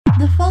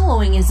The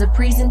following is a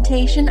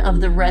presentation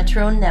of the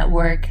Retro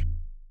Network.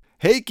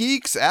 Hey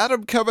geeks,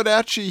 Adam coming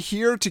at you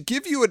here to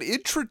give you an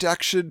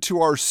introduction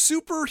to our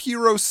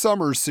Superhero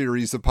Summer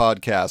series of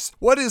podcasts.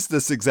 What is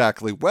this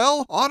exactly?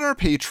 Well, on our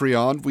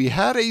Patreon, we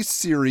had a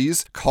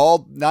series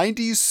called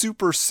 90s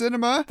Super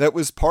Cinema that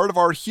was part of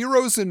our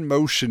Heroes in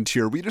Motion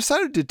tier. We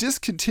decided to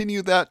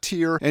discontinue that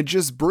tier and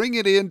just bring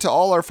it in to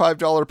all our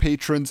 $5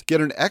 patrons, get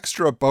an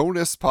extra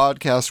bonus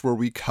podcast where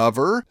we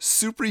cover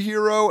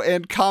superhero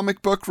and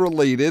comic book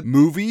related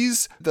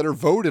movies that are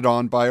voted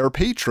on by our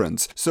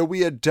patrons. So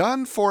we had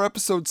done 4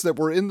 episodes that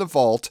were in the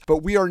vault, but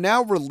we are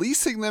now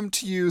releasing them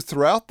to you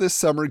throughout this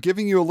summer,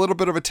 giving you a little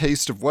bit of a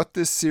taste of what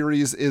this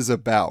series is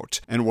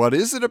about. And what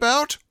is it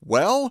about?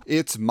 Well,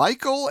 it's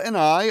Michael and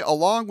I,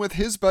 along with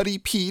his buddy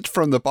Pete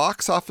from the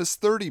Box Office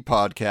 30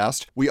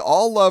 podcast. We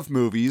all love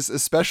movies,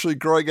 especially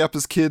growing up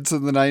as kids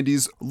in the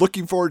 90s,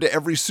 looking forward to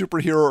every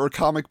superhero or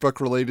comic book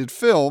related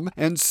film.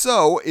 And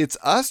so it's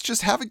us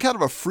just having kind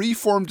of a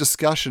free-form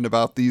discussion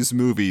about these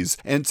movies.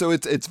 And so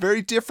it's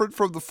very different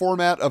from the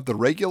format of the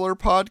regular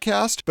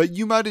podcast, but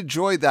you might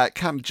enjoy that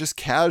kind of just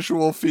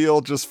casual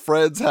feel, just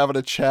friends having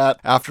a chat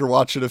after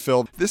watching a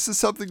film. This is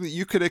something that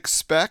you could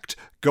expect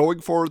going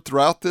forward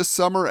throughout this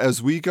summer as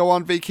we go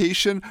on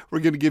vacation. We're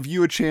going to give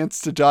you a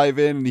chance to dive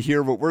in and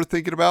hear what we're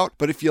thinking about.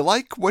 But if you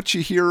like what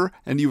you hear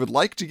and you would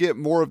like to get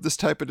more of this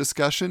type of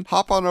discussion,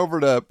 hop on over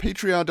to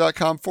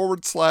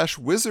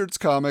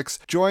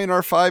patreon.com/wizardscomics, join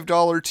our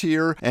 $5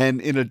 tier. And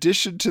in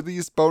addition to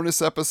these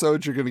bonus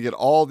episodes, you're going to get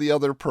all the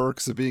other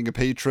perks of being a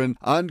patron,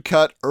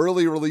 uncut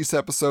early release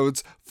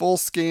episodes, full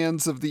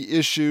scans of the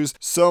issues,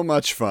 so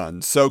much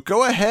fun. So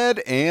go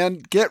ahead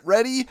and get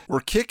ready.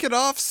 We're kicking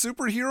off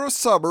Superhero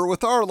Summer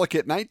with our look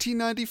at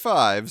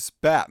 1995's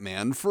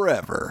Batman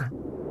Forever.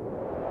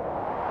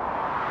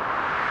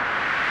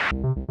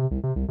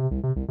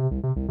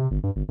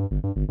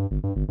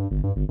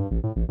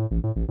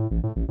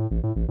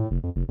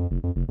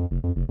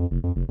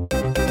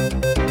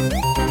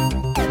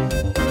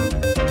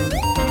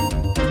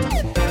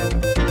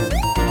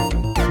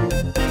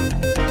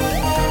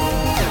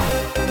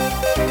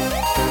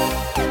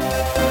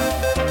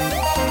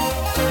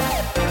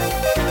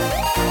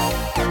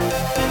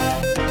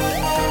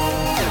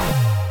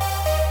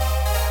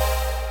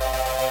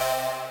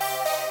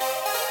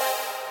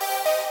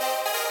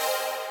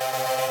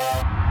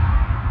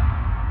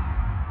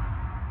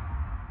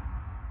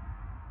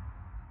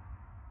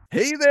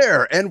 Hey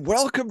there, and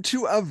welcome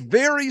to a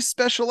very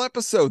special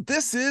episode.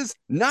 This is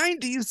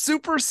 90s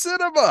Super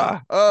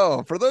Cinema.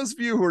 Oh, for those of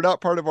you who are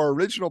not part of our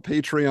original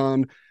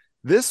Patreon,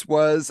 this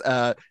was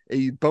a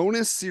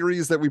bonus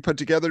series that we put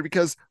together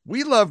because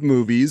we love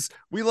movies,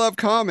 we love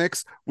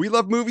comics, we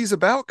love movies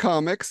about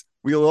comics,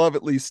 we love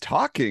at least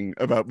talking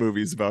about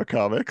movies about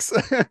comics.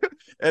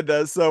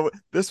 And so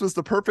this was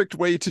the perfect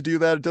way to do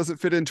that. It doesn't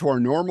fit into our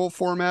normal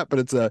format, but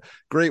it's a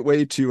great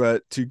way to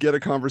get a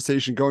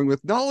conversation going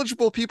with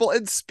knowledgeable people.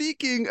 And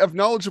speaking of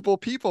knowledgeable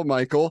people,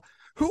 Michael,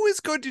 who is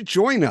going to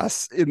join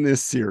us in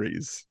this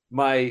series?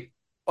 My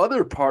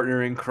other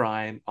partner in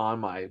crime on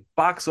my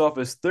Box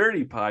Office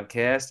 30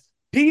 podcast,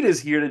 Pete, is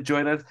here to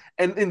join us.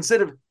 And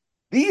instead of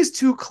these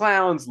two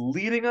clowns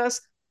leading us,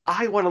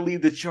 I want to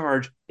lead the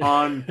charge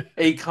on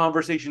a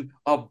conversation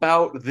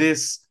about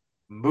this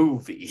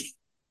movie.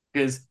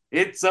 Because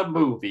it's a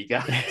movie,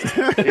 guys.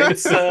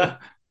 It's So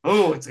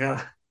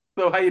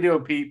how you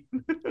doing, Pete?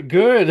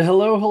 Good.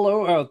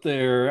 Hello out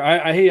there.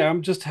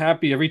 I'm just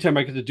happy every time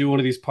I get to do one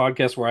of these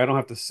podcasts where I don't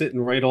have to sit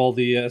and write all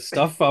the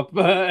stuff up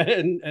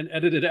and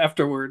edit it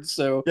afterwards.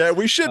 So yeah,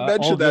 we should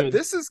mention that good.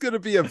 This is going to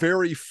be a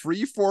very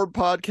free-form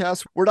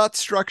podcast. We're not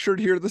structured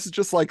here. This is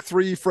just like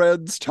three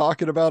friends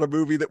talking about a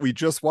movie that we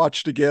just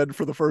watched again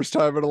for the first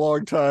time in a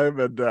long time.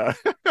 And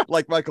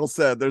like Michael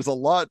said, there's a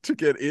lot to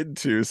get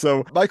into.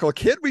 So, Michael,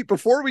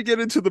 before we get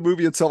into the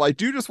movie itself, I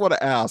do just want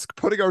to ask,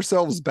 putting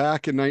ourselves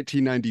back in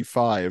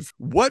 1995,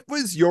 what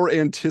was your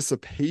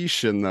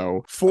anticipation,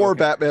 though, for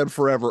Batman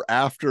Forever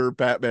after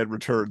Batman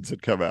Returns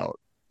had come out?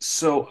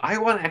 So I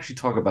want to actually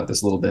talk about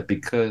this a little bit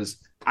because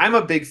I'm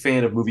a big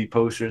fan of movie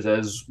posters,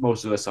 as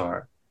most of us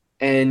are.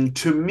 And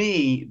to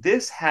me,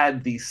 this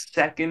had the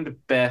second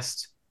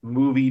best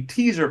movie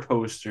teaser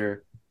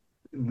poster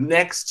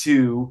next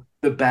to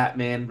the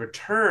Batman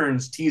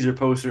Returns teaser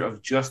poster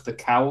of just the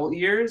cowl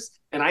ears.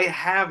 And I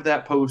have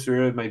that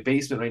poster in my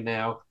basement right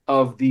now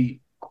of the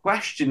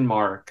question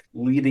mark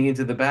leading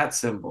into the bat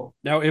symbol.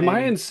 Now, am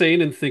I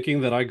insane in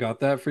thinking that I got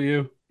that for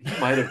you? You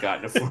might have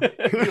gotten it for me.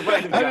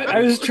 I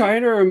was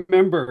trying to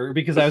remember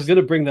because I was going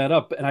to bring that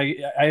up, and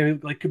I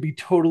like could be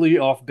totally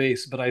off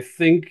base, but I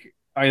think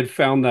I had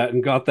found that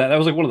and got that. That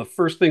was like one of the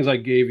first things I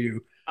gave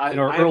you in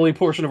our early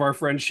portion of our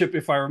friendship,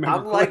 if I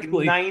remember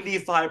correctly. I'm like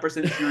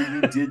 95% sure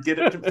you did get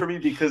it for me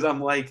because I'm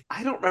like,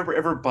 I don't remember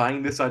ever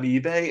buying this on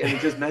eBay, and it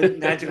just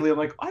magically I'm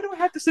like, I don't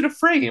have this in a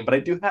frame, but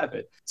I do have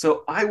it.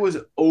 So I was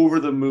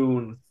over the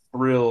moon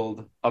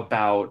thrilled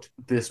about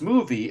this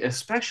movie,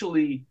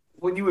 especially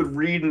when you would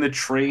read in the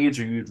trades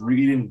or you'd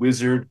read in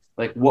Wizard,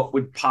 like what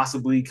would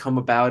possibly come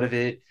about of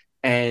it.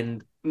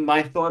 And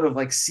my thought of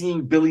like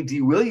seeing Billy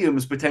D.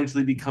 Williams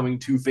potentially becoming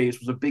Two-Face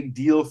was a big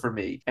deal for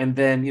me. And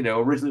then, originally it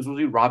was supposed to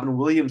be Robin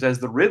Williams as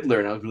the Riddler,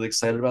 and I was really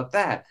excited about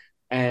that.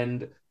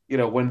 And,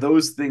 when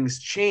those things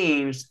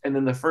changed, and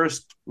then the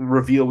first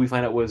reveal we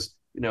find out was,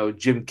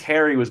 Jim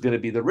Carrey was going to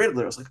be the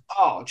Riddler. I was like,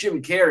 oh,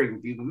 Jim Carrey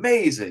would be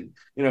amazing.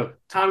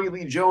 Tommy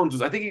Lee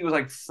Jones I think he was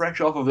like fresh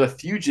off of The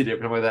Fugitive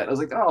or something like that. And I was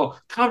like, oh,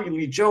 Tommy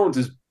Lee Jones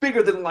is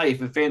bigger than life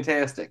and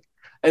fantastic.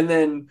 And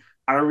then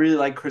I really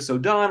liked Chris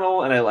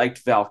O'Donnell, and I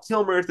liked Val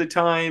Kilmer at the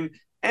time.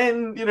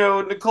 And,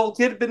 Nicole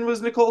Kidman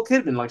was Nicole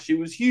Kidman. Like, she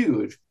was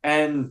huge.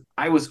 And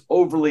I was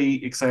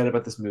overly excited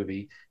about this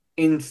movie.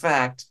 In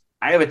fact,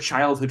 I have a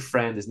childhood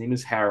friend. His name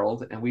is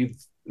Harold, and we've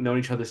known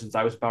each other since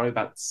I was probably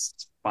about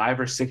 5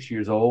 or 6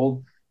 years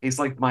old. He's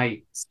like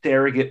my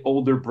surrogate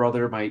older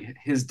brother.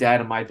 His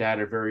dad and my dad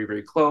are very,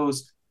 very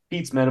close.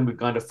 Pete's met him. We've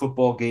gone to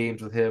football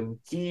games with him.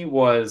 He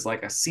was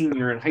like a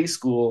senior in high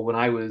school when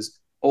I was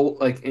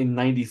like in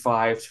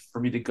 95 for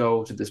me to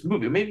go to this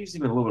movie. Maybe he's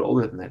even a little bit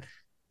older than that.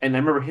 And I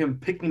remember him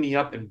picking me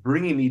up and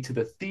bringing me to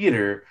the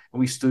theater, and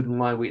we stood in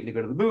line waiting to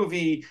go to the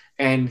movie.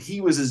 And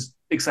he was as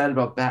excited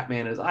about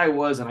Batman as I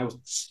was, and I was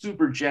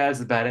super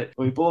jazzed about it.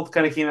 And we both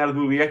kind of came out of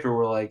the movie after.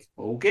 We're like,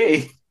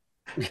 okay,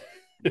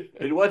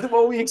 it wasn't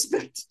what we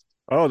expected.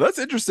 Oh, that's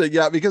interesting.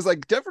 Yeah, because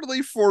like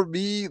definitely for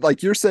me,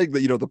 like you're saying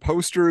that, the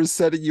poster is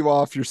setting you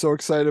off. You're so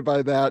excited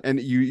by that.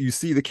 And you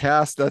see the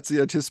cast, that's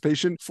the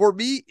anticipation. For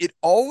me, it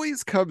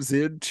always comes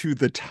into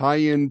the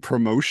tie-in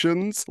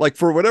promotions. Like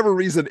for whatever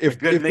reason,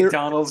 if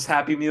McDonald's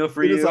Happy Meal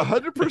for you. It is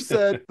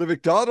 100% the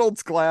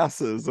McDonald's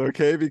glasses,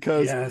 okay?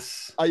 Because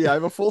yes. I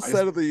have a full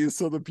set of these.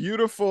 So the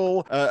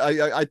beautiful,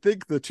 I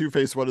think the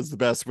Two-Face one is the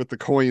best with the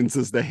coins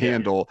as the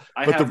handle.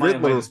 I but have the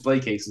Riddler my display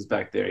cases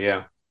back there,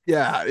 yeah.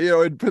 Yeah,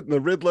 and putting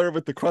the Riddler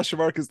with the question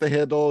mark as the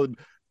handle, and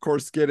of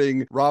course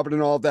getting Robin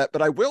and all of that.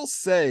 But I will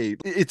say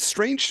it's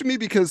strange to me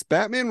because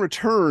Batman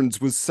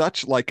Returns was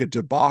such like a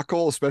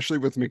debacle, especially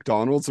with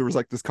McDonald's. There was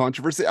like this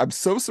controversy. I'm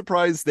so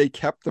surprised they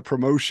kept the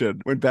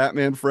promotion when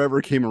Batman Forever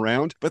came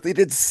around, but they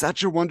did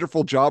such a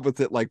wonderful job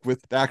with it, like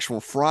with the actual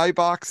fry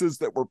boxes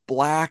that were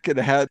black and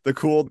had the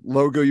cool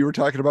logo you were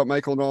talking about,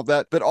 Michael, and all of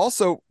that. But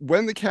also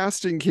when the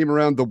casting came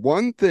around, the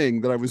one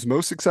thing that I was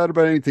most excited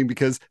about anything,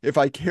 because if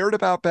I cared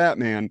about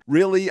Batman,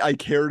 really I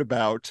cared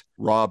about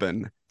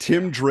Robin.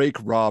 Tim Drake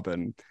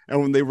Robin.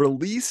 And when they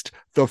released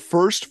the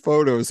first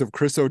photos of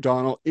Chris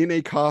O'Donnell in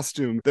a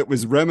costume that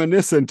was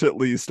reminiscent, at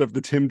least, of the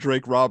Tim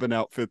Drake Robin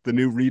outfit, the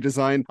new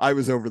redesign, I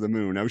was over the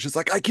moon. I was just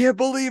like, I can't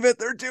believe it.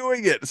 They're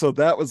doing it. So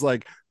that was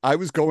like, I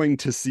was going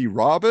to see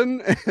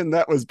Robin, and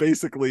that was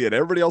basically it.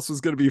 Everybody else was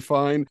going to be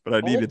fine, but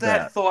I needed that.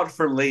 Hold that thought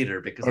for later,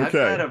 because I've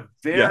got a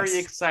very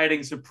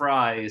exciting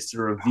surprise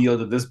to reveal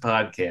to this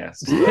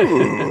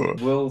podcast.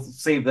 We'll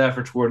save that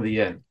for toward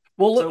the end.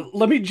 Well,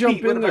 let me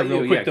jump in there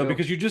real quick, though,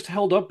 because you just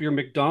held up your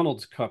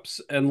McDonald's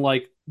cups, and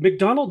like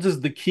McDonald's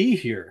is the key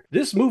here.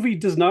 This movie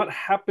does not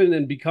happen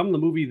and become the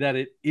movie that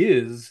it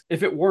is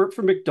if it weren't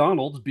for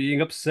McDonald's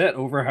being upset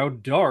over how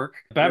dark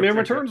Batman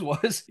Returns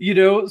was,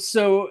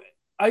 So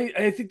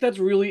I think that's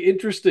really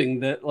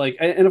interesting that like,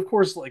 and of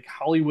course, like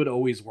Hollywood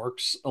always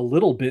works a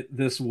little bit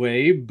this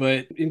way,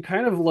 but in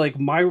kind of like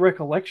my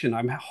recollection,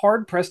 I'm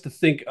hard pressed to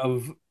think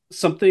of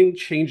something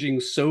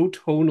changing so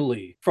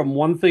tonally from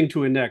one thing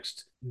to a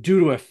next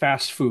due to a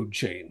fast food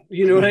chain.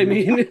 You know what I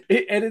mean?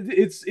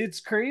 It's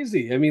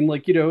crazy. I mean,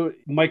 like,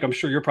 Mike, I'm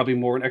sure you're probably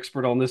more an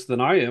expert on this than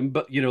I am,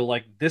 but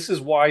like this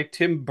is why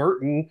Tim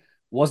Burton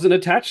wasn't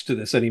attached to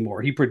this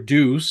anymore. He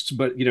produced,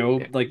 but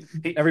like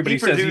everybody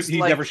says he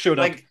never showed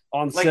up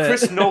on set. Like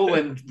Chris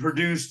Nolan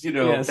produced,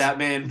 yes.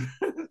 Batman.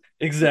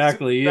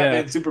 Exactly.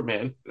 Batman,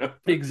 Superman.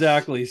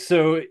 Exactly.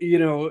 So,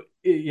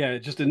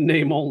 just a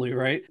name only,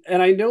 right?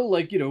 And I know,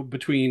 like,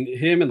 between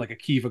him and like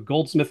Akiva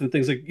Goldsmith and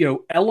things like,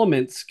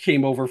 elements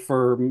came over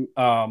for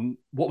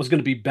what was going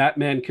to be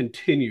Batman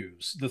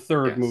Continues, the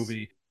third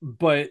movie.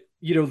 But,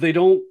 they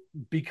don't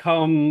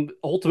become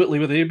ultimately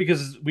with it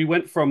because we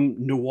went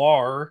from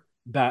noir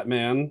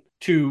Batman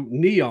to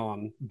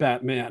neon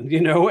Batman,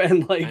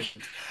 and like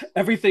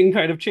everything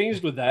kind of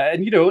changed with that.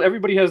 And,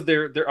 everybody has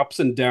their ups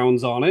and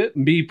downs on it.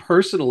 Me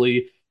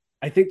personally,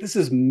 I think this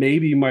is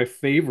maybe my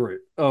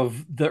favorite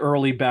of the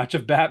early batch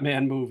of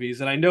Batman movies.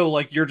 And I know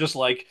like you're just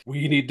like,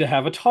 we need to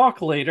have a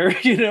talk later,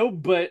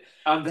 but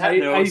on that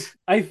note,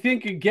 I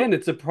think again,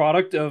 it's a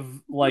product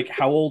of like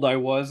how old I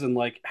was and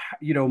like,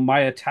 my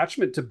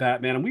attachment to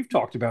Batman. And we've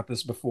talked about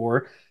this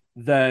before,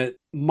 that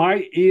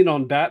my in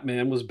on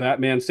Batman was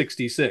Batman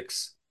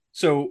 66.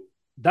 So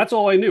that's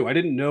all I knew. I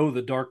didn't know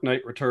The Dark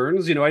Knight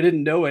Returns. I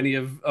didn't know any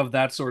of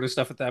that sort of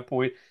stuff at that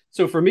point.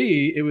 So for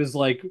me, it was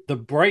like the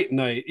Bright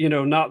Knight,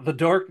 not the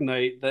Dark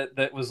Knight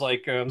that was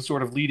like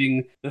sort of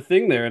leading the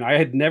thing there. And I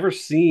had never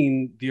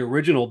seen the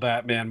original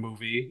Batman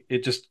movie.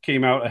 It just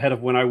came out ahead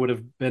of when I would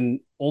have been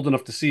old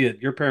enough to see it.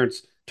 Your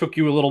parents took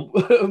you a little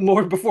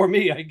more before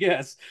me, I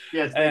guess.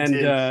 Yes, and I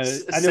know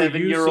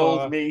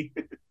 7-year-old me.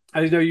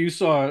 I know you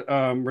saw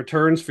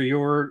Returns for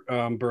your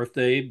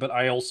birthday, but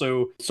I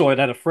also saw it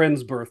at a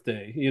friend's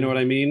birthday. You know what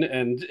I mean?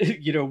 And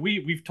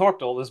we've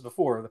talked all this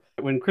before.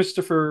 When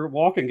Christopher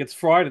Walken gets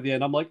fried at the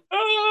end, I'm like,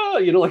 ah,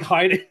 like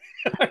hiding,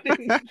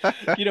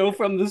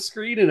 from the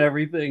screen and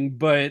everything.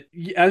 But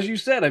as you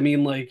said, I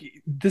mean, like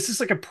this is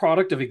like a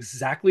product of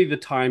exactly the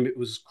time it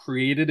was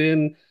created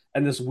in,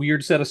 and this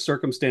weird set of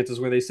circumstances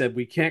where they said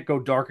we can't go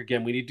dark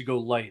again, we need to go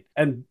light.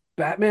 And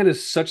Batman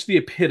is such the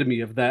epitome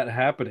of that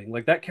happening.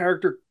 Like that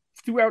character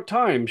throughout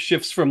time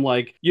shifts from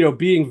like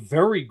being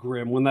very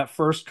grim when that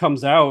first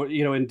comes out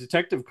in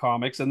Detective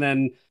Comics, and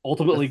then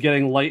ultimately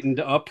getting lightened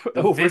up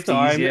over 50s,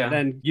 time, yeah. And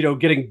then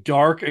getting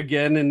dark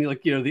again in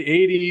like the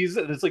 80s,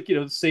 and it's like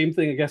the same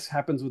thing I guess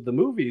happens with the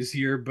movies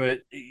here.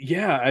 But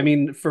yeah, I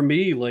mean for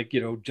me, like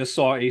just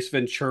saw Ace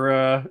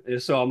Ventura,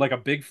 so I'm like a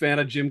big fan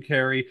of Jim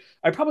Carrey.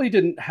 I probably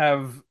didn't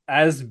have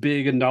as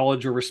big a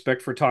knowledge or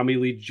respect for Tommy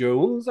Lee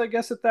Jones, I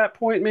guess, at that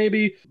point,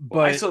 maybe.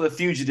 But I saw The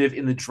Fugitive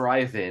in the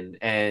drive-in,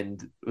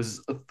 and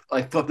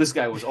I thought this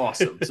guy was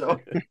awesome. So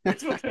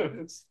that's what it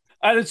was.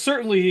 And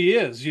certainly he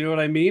is. You know what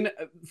I mean?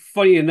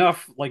 Funny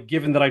enough, like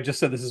given that I just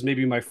said this is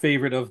maybe my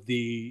favorite of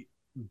the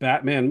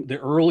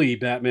early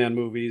Batman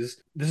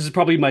movies, this is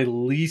probably my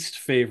least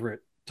favorite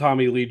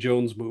Tommy Lee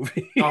Jones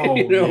movie. Oh,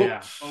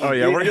 yeah. Oh,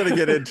 yeah. We're going to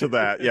get into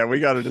that. Yeah, we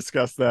got to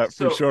discuss that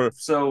for sure.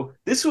 So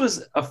this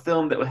was a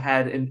film that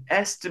had an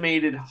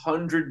estimated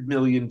 $100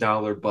 million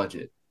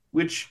budget,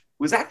 which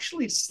was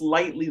actually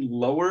slightly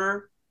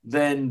lower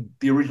than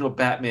the original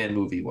Batman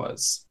movie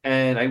was.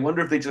 And I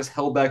wonder if they just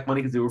held back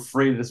money because they were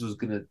afraid this was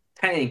going to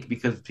tank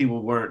because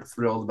people weren't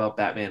thrilled about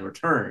Batman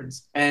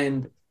Returns.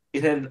 And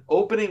it had an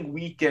opening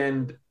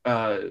weekend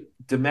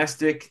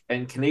domestic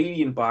and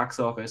Canadian box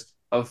office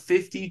of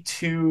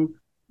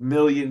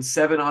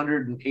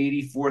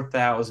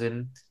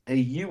 52,784,000, a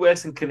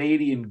US and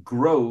Canadian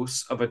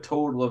gross of a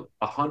total of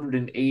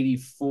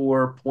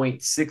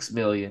 184.6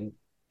 million,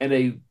 and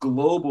a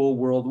global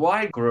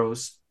worldwide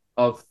gross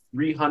of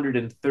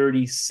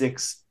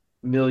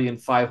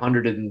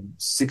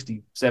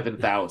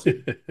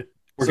 336,567,000.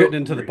 We're getting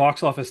into the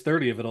box office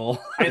 30 of it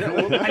all. I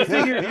know. I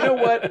figured, you know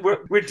what?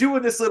 We're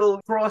doing this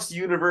little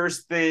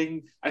cross-universe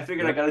thing. I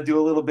figured I got to do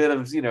a little bit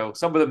of,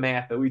 some of the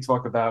math that we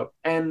talk about.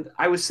 And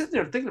I was sitting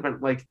there thinking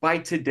about, like, by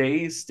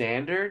today's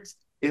standards,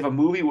 if a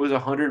movie was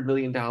 $100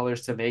 million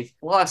to make,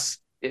 plus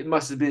it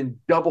must have been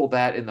double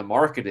that in the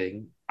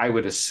marketing, I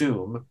would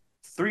assume,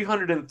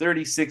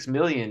 336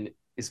 million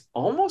is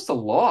almost a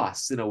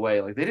loss in a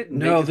way. Like they didn't.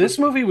 No, this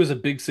movie was a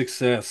big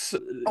success.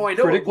 Oh, I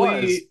know,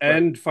 critically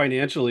and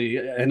financially.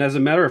 And as a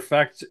matter of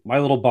fact, my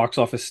little box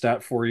office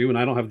stat for you, and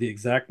I don't have the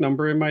exact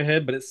number in my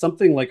head, but it's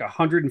something like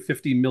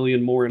 150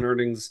 million more in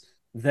earnings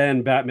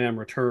than Batman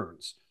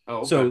Returns. Oh,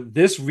 okay. So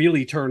this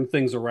really turned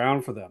things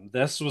around for them.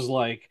 This was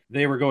like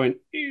they were going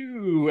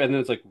ew, and then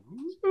it's like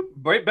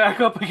right back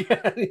up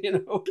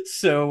again.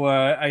 So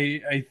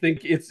I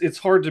think it's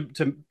hard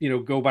to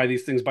go by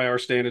these things by our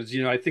standards.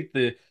 I think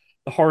the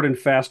hard and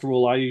fast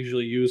rule I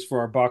usually use for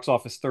our box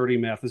office 30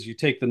 math is you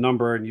take the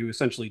number and you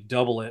essentially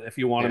double it if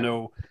you want to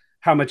know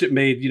how much it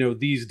made,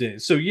 these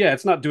days. So yeah,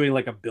 it's not doing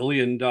like $1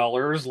 billion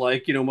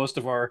like, most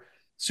of our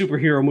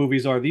superhero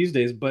movies are these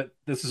days, but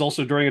this is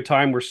also during a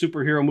time where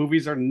superhero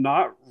movies are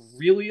not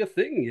really a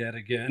thing yet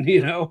again,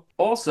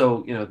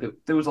 Also,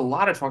 there was a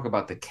lot of talk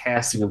about the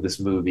casting of this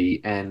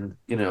movie, and,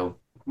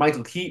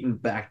 Michael Keaton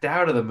backed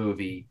out of the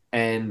movie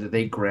and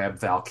they grabbed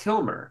Val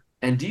Kilmer.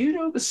 And do you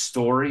know the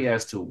story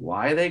as to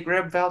why they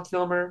grabbed Val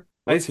Kilmer?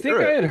 I think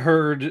I had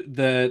heard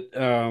that,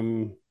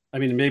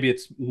 maybe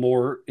it's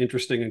more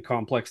interesting and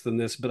complex than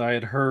this, but I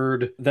had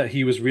heard that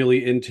he was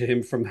really into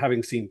him from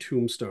having seen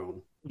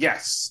Tombstone.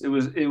 Yes, it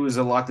was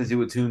a lot to do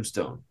with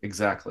Tombstone.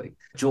 Exactly.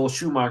 Joel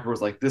Schumacher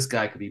was like, this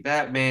guy could be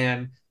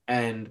Batman.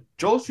 And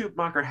Joel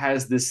Schumacher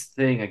has this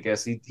thing, I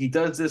guess. He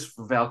does this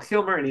for Val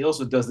Kilmer, and he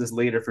also does this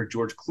later for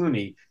George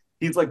Clooney.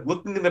 He's like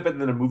looking at them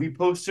in a movie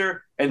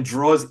poster and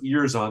draws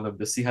ears on them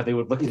to see how they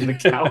would look in the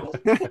cowl.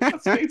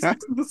 That's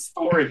basically the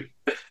story.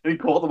 And he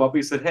called them up.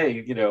 He said,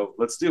 hey,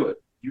 let's do it.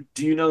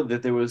 Do you know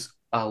that there was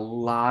a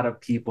lot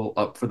of people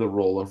up for the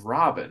role of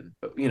Robin?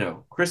 But,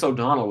 Chris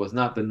O'Donnell was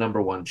not the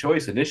number one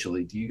choice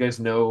initially. Do you guys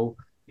know,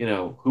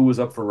 who was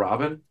up for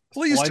Robin?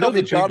 Please tell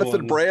me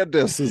Jonathan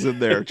Brandis is in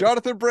there.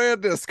 Jonathan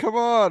Brandis, come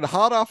on,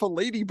 hot off of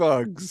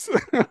Ladybugs.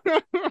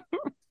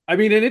 An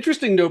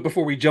interesting note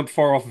before we jump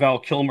far off Val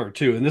Kilmer,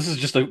 too, and this is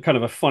just a kind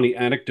of a funny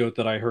anecdote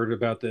that I heard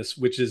about this,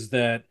 which is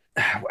that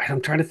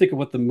I'm trying to think of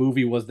what the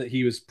movie was that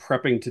he was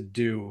prepping to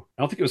do.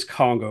 I don't think it was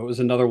Congo. It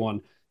was another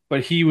one.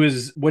 But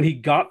when he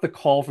got the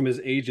call from his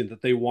agent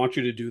that they want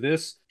you to do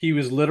this, he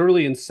was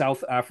literally in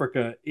South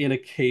Africa in a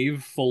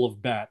cave full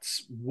of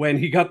bats when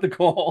he got the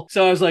call.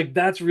 So I was like,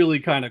 that's really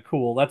kind of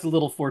cool. That's a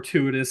little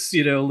fortuitous,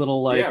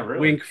 little really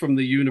wink from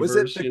the universe.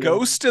 Was it The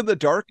Ghost in the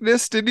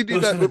Darkness? Did he do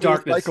that movie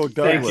with Michael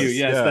Douglas? Thank you.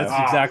 Yes,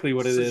 that's exactly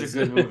what it is.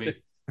 Such a good movie.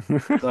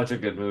 Such a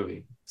good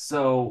movie.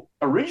 So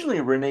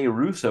originally, Rene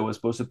Russo was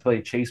supposed to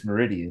play Chase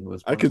Meridian.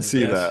 Was I one of could his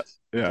see guests,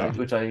 that. Yeah.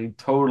 which I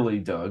totally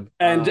dug.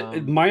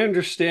 And my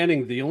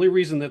understanding, the only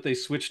reason that they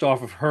switched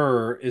off of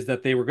her is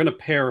that they were going to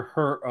pair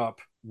her up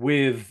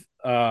with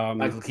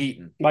Michael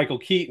Keaton. Michael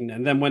Keaton.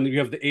 And then when you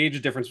have the age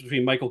difference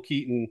between Michael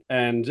Keaton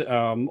and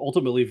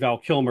ultimately Val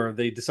Kilmer,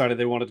 they decided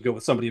they wanted to go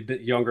with somebody a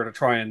bit younger to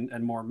try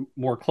and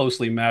more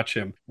closely match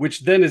him,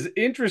 which then is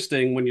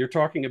interesting when you're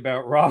talking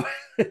about Robin.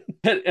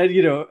 And,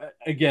 you know,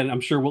 again,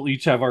 I'm sure we'll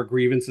each have our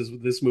grievances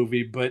with this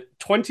movie, but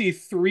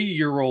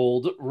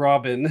 23-year-old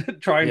Robin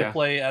trying to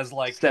play as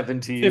like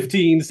 17,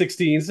 15,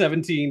 16,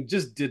 17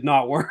 just did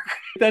not work.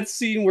 That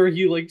scene where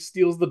he like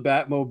steals the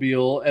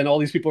Batmobile and all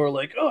these people are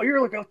like, "Oh,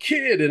 you're like a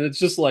kid," and it's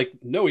just like,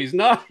 no, he's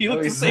not. He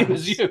looks the same not.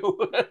 as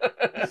you.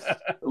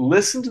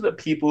 Listen to the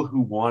people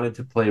who wanted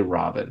to play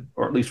Robin,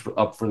 or at least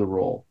up for the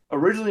role.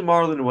 Originally,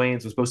 Marlon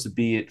Wayans was supposed to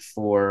be it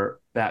for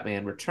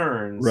Batman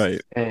Returns, Right?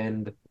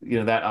 And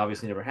that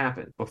obviously never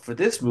happened. But for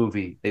this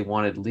movie, they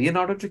wanted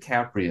Leonardo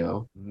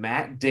DiCaprio,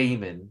 Matt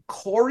Damon,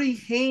 Corey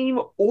Haim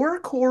or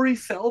Corey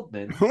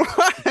Feldman,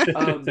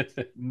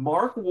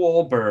 Mark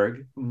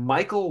Wahlberg,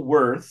 Michael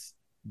Worth,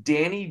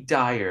 Danny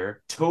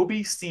Dyer,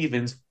 Toby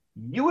Stevens,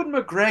 Ewan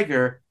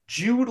McGregor,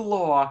 Jude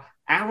Law,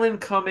 Alan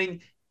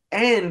Cumming,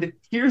 and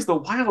here's the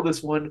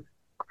wildest one,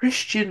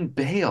 Christian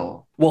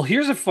Bale. Well,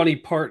 here's a funny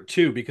part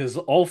too, because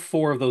all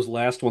four of those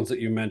last ones that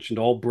you mentioned,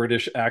 all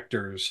British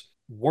actors,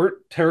 weren't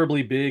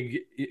terribly big,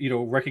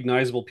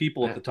 recognizable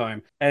people at the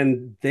time.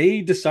 And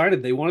they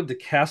decided they wanted to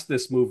cast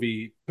this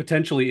movie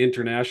potentially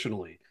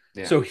internationally.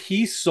 Yeah. So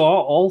he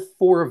saw all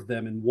four of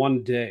them in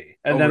one day.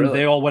 And then really?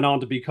 They all went on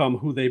to become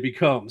who they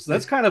become. So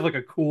that's kind of like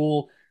a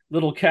cool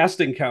little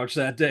casting couch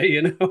that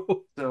day,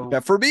 So yeah,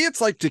 for me,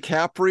 it's like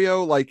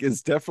DiCaprio, like,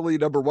 is definitely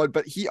number one,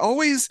 but he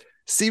always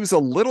seems a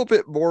little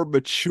bit more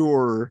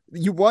mature.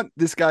 You want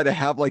this guy to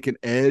have like an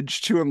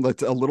edge to him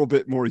that's a little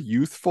bit more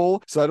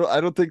youthful. So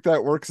I don't think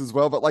that works as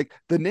well. But like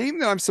the name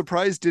that I'm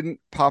surprised didn't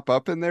pop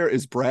up in there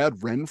is Brad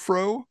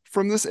Renfro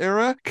from this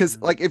era, because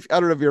like, if I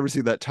don't know if you ever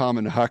seen that Tom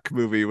and Huck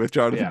movie with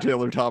Jonathan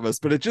Taylor Thomas,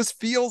 but it just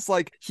feels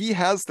like he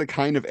has the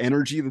kind of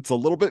energy that's a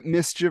little bit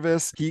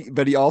mischievous.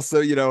 But he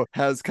also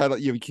has kind of,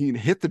 he can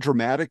hit the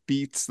dramatic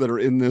beats that are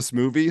in this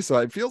movie. So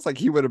it feels like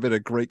he would have been a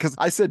great, because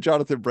I said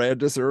Jonathan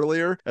Brandis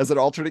earlier as an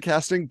alternate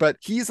casting, but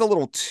he's a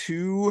little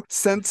too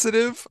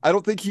sensitive. I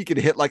don't think he could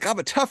hit like, I'm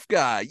a tough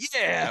guy.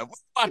 Yeah,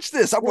 watch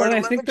this. I'm wearing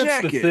a leather jacket.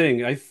 That's the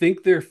thing. I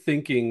think they're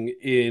thinking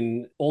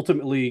in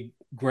ultimately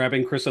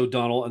grabbing Chris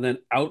O'Donnell and then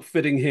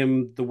outfitting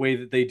him the way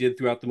that they did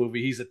throughout the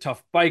movie. He's a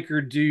tough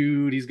biker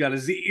dude. He's got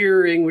his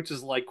earring, which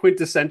is like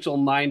quintessential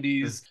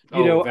 90s.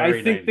 I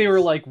think 90s. They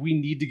were like, we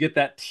need to get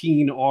that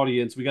teen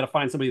audience. We got to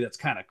find somebody that's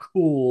kind of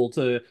cool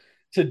to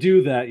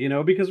do that,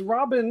 because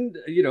Robin,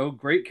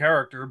 great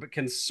character, but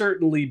can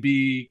certainly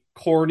be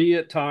corny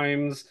at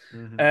times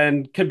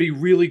and can be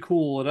really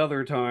cool at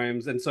other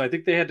times. And so I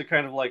think they had to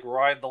kind of like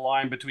ride the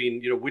line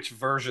between, which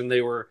version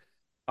they were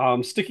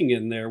sticking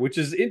in there, which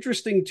is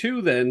interesting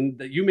too, then,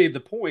 that you made the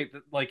point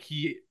that like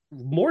he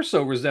more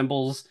so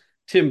resembles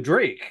Tim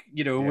Drake,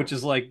 which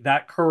is like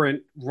that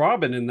current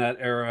Robin in that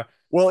era.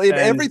 Well, in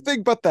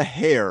everything but the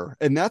hair.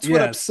 And that's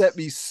what upset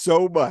me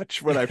so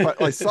much when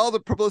I saw the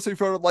publicity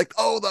photo. I'm like,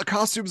 oh, the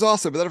costume's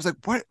awesome. And then I was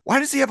like, why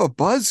does he have a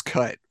buzz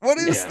cut? What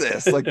is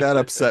this? Like, that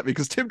upset me,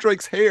 because Tim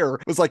Drake's hair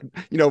was like,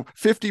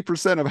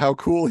 50% of how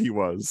cool he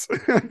was.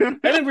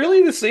 And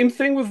really the same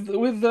thing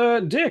with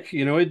Dick.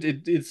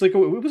 It's like,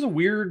 it was a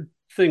weird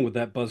thing with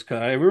that buzz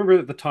cut. I remember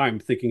at the time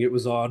thinking it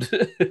was odd.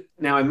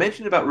 Now, I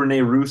mentioned about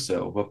Rene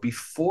Russo, but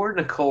before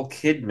Nicole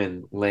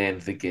Kidman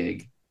landed the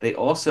gig, they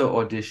also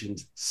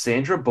auditioned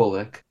Sandra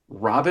Bullock,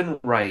 Robin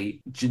Wright,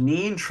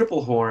 Janine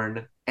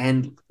Triplehorn,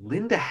 and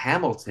Linda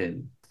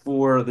Hamilton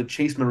for the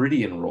Chase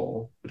Meridian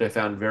role, which I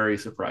found very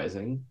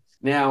surprising.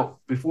 Now,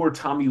 before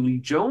Tommy Lee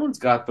Jones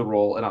got the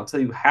role, and I'll tell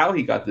you how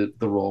he got the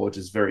role, which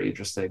is very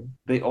interesting,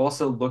 they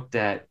also looked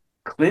at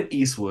Clint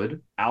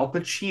Eastwood, Al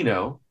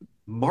Pacino,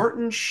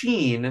 Martin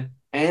Sheen,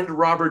 and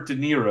Robert De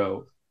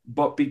Niro.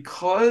 But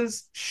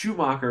because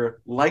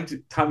Schumacher liked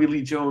Tommy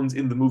Lee Jones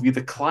in the movie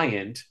The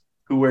Client,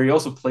 where he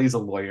also plays a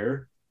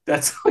lawyer,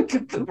 that's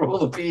like the role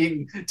of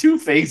being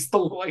Two-Face, the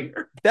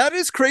lawyer. That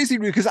is crazy,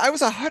 because I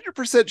was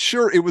 100%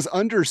 sure it was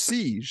Under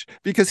Siege,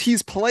 because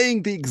he's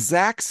playing the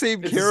exact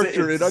same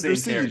character in Under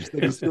Siege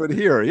that he's doing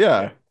here.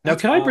 Yeah. Now,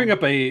 can I bring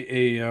up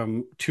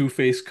a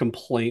Two-Face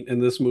complaint in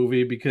this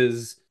movie?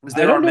 Because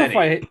I don't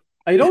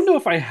know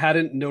if I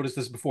hadn't noticed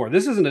this before.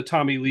 This isn't a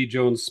Tommy Lee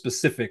Jones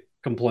specific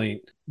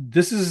complaint.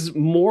 This is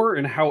more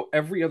in how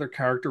every other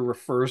character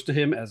refers to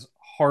him as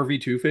Harvey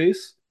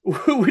Two-Face.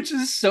 Which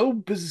is so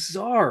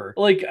bizarre.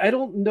 Like, I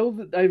don't know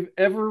that I've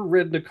ever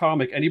read in a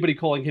comic anybody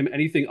calling him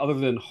anything other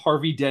than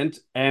Harvey Dent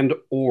and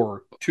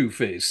or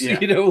Two-Face. Yeah.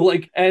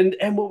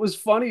 And what was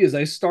funny is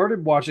I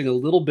started watching a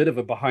little bit of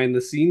a behind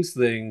the scenes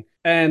thing,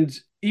 and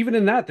even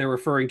in that, they're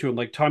referring to him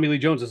like Tommy Lee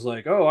Jones is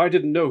like, oh, I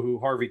didn't know who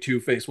Harvey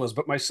Two-Face was,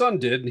 but my son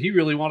did, and he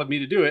really wanted me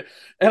to do it.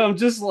 And I'm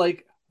just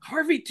like,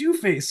 Harvey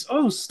Two-Face.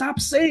 Oh, stop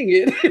saying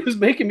it. It was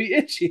making me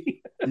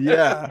itchy.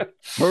 Yeah,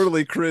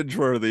 totally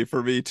cringeworthy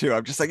for me too.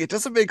 I'm just like, it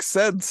doesn't make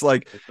sense.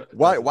 Like,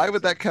 why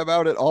would that come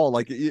out at all?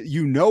 Like,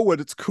 you know what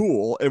it's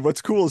cool, and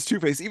what's cool is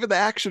Two-Face. Even the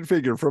action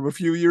figure from a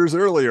few years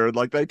earlier, in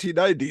like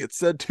 1990, it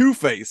said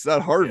Two-Face,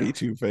 not Harvey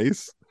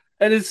Two-Face.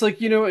 And it's like,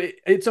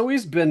 it's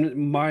always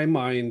been my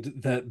mind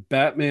that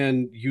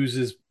Batman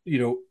uses,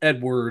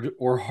 Edward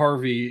or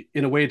Harvey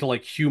in a way to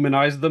like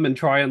humanize them and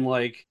try and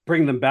like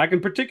bring them back.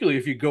 And particularly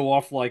if you go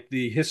off like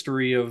the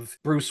history of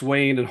Bruce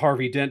Wayne and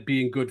Harvey Dent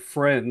being good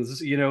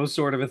friends,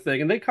 sort of a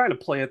thing. And they kind of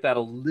play at that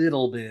a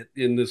little bit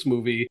in this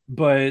movie.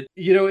 But,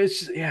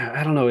 it's,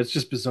 I don't know. It's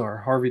just bizarre.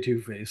 Harvey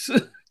Two-Face.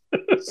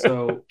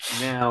 So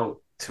now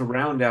to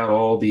round out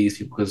all these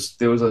people, because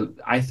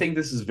I think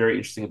this is very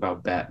interesting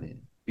about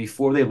Batman.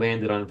 Before they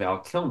landed on Val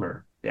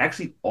Kilmer, they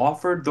actually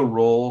offered the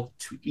role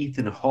to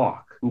Ethan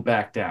Hawke, who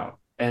backed out.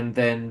 And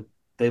then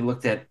they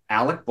looked at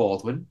Alec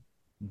Baldwin,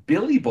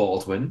 Billy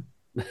Baldwin.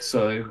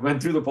 So they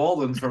went through the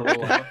Baldwins for a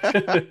little while.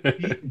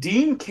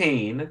 Dean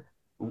Cain,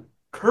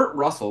 Kurt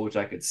Russell, which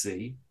I could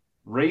see,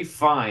 Ray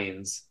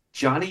Fiennes,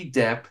 Johnny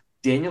Depp,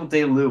 Daniel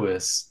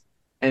Day-Lewis,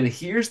 and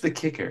here's the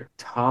kicker,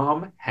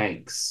 Tom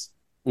Hanks.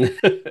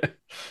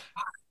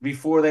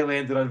 Before they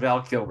landed on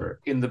Val Kilmer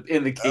in the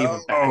cave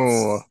of bats.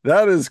 Oh,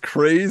 that is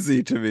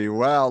crazy to me.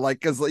 Wow, like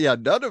because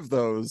none of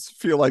those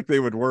feel like they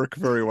would work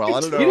very well.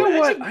 I don't know. You know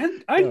what?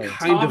 I'd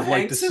kind of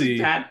like to see.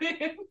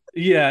 Batman?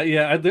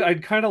 Yeah,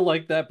 I'd kind of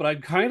like that, but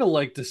I'd kind of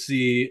like to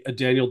see a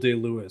Daniel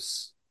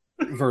Day-Lewis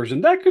version.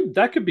 That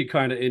could be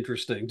kind of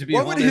interesting, to be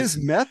honest. What would his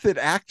method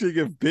acting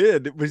have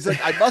been? He's like,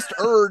 I must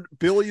earn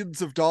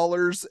billions of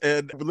dollars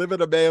and live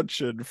in a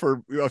mansion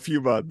for a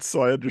few months,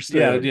 so I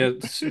understand. Yeah,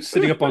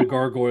 sitting up on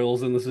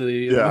gargoyles in the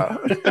city. Yeah.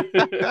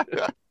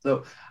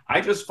 So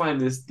I just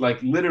find this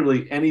like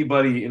literally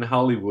anybody in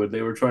Hollywood,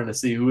 they were trying to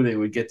see who they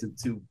would get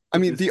to. I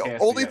mean, the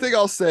only thing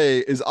I'll say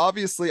is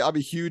obviously I'm a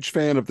huge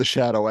fan of The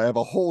Shadow. I have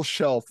a whole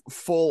shelf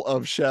full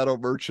of Shadow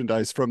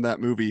merchandise from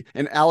that movie.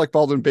 And Alec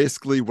Baldwin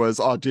basically was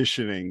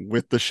auditioning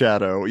with The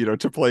Shadow,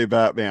 to play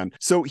Batman.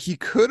 So he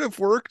could have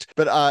worked,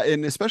 but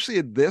and especially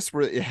in this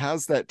where it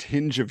has that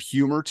tinge of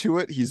humor to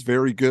it, he's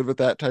very good with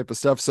that type of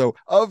stuff. So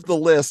of the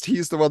list,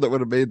 he's the one that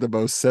would have made the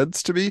most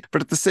sense to me.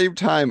 But at the same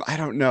time, I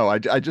don't know.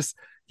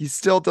 He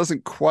still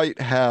doesn't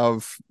quite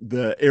have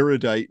the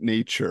erudite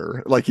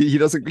nature. Like he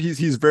doesn't,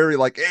 he's very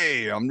like,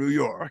 hey, I'm New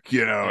York,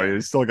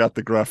 he's still got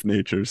the gruff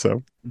nature.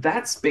 So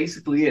that's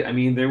basically it. I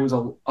mean, there was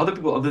other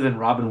people other than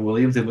Robin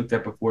Williams they looked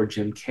at before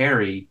Jim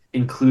Carrey,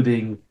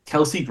 including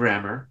Kelsey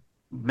Grammer,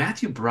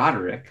 Matthew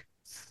Broderick,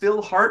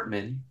 Phil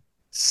Hartman,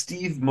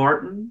 Steve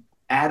Martin,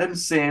 Adam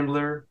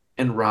Sandler,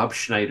 and Rob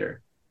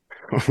Schneider.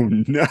 Oh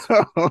no.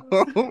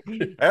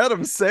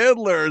 Adam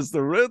Sandler is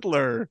the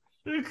Riddler.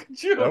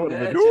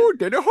 Batman!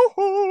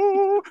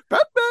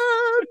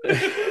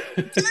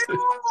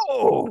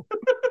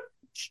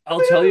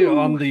 I'll tell you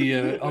on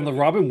the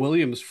Robin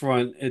Williams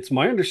front, it's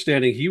my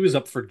understanding he was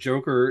up for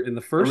Joker in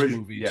the first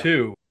movie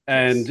too,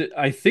 and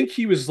I think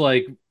he was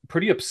like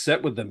pretty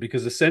upset with them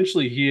because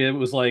essentially he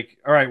was like,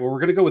 "All right, well, we're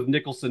gonna go with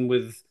Nicholson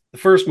with the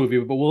first movie,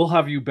 but we'll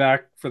have you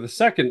back for the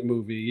second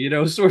movie,"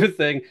 sort of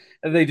thing.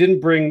 And they didn't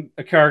bring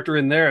a character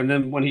in there. And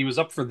then when he was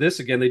up for this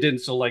again, they didn't.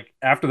 So like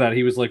after that,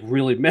 he was like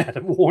really mad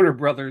at Warner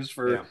Brothers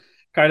for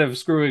kind of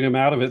screwing him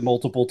out of it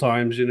multiple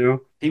times,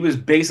 He was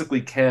basically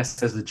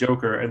cast as the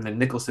Joker, and then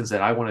Nicholson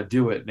said, I want to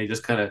do it. And they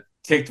just kind of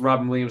kicked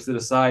Robin Williams to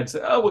the side and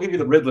said, oh, we'll give you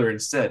the Riddler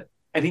instead.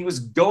 And he was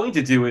going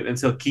to do it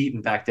until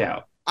Keaton backed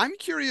out. I'm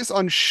curious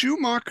on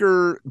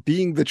Schumacher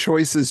being the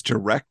choice as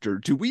director.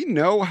 Do we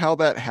know how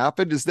that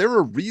happened? Is there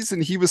a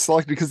reason he was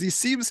selected? Because he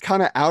seems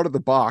kind of out of the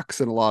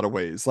box in a lot of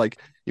ways. Like,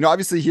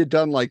 obviously he had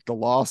done like The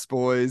Lost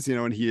Boys,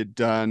 and he had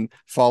done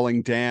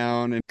Falling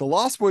Down. And The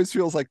Lost Boys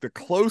feels like the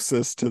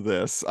closest to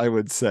this, I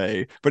would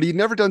say. But he'd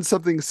never done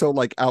something so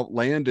like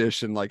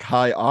outlandish and like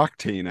high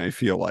octane, I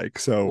feel like.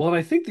 So, well, and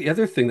I think the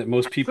other thing that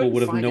most people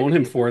would have known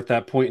him for at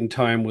that point in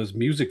time was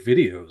music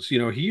videos.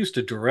 He used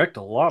to direct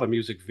a lot of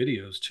music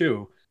videos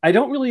too. I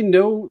don't really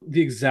know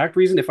the exact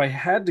reason. If I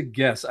had to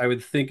guess, I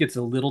would think it's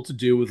a little to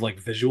do with like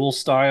visual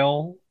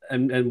style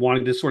and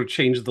wanting to sort of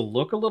change the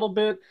look a little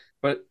bit.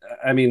 But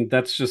I mean,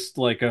 that's just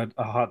like a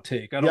hot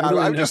take. I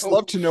would just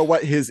love to know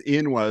what his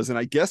in was. And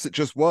I guess it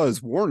just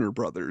was Warner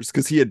Brothers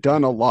because he had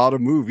done a lot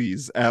of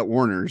movies at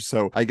Warner.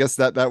 So I guess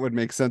that would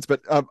make sense.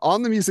 But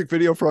on the music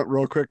video front,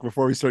 real quick,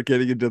 before we start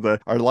getting into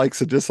our likes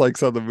and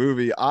dislikes on the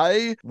movie,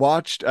 I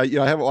watched, I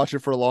haven't watched it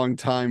for a long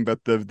time,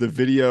 but the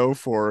video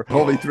for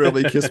Hold Me, Thrill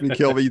Me, Kiss Me,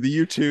 Kill Me,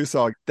 the U2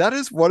 song, that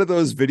is one of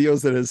those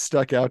videos that has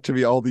stuck out to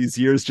me all these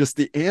years. Just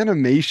the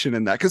animation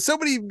in that. Because so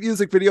many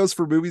music videos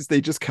for movies, they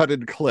just cut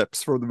in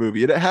clips from the movie.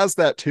 And it has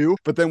that too,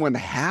 but then when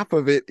half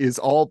of it is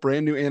all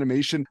brand new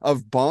animation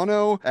of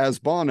Bono as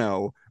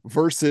Bono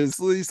versus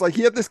he's like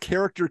he had this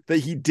character that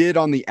he did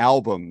on the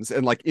albums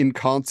and like in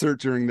concert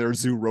during their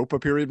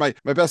Zooropa period. My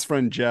best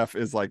friend Jeff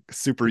is like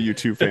super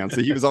U2 fan,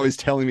 so he was always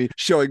telling me,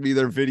 showing me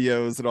their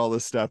videos and all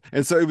this stuff.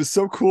 And so it was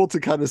so cool to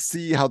kind of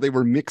see how they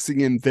were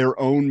mixing in their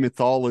own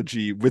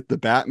mythology with the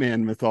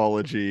Batman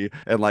mythology.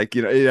 And like,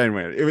 you know,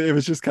 anyway, it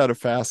was just kind of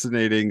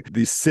fascinating,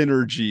 the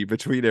synergy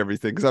between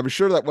everything. Because I'm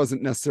sure that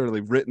wasn't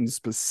necessarily written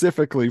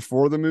specifically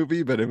for the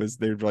movie, but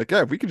they were like,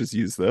 yeah, we could just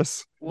use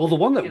this. Well, the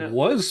one that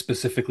was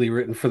specifically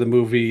written for the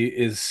movie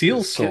is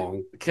Seal's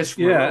song. Kiss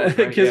from a Rose,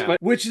 right? Kiss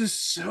which is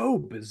so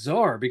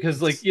bizarre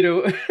because, like, you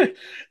know,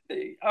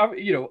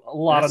 a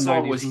lot of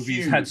 90s movies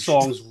huge. Had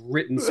songs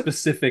written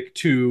specific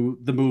to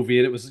the movie,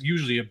 and it was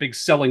usually a big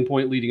selling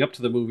point leading up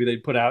to the movie.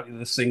 They'd put out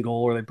the single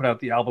or they put out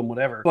the album,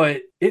 whatever.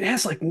 But it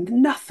has like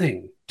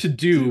nothing to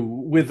do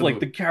with like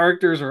the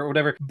characters or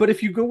whatever. But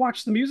if you go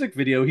watch the music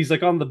video, he's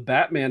like on the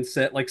Batman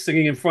set, like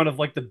singing in front of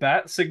like the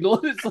bat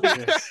signal. It's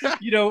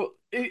like, you know,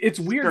 it's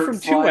weird from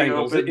two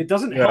angles. It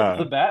doesn't help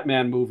the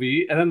Batman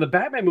movie, and then the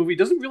Batman movie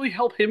doesn't really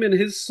help him in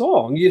his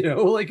song, you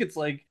know? Like, it's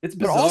bizarre.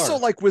 But also,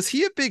 like, was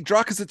he a big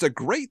draw? Because it's a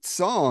great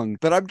song,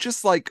 but I'm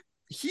just like,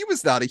 he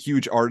was not a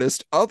huge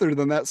artist other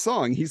than that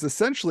song. He's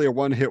essentially a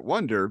one-hit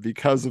wonder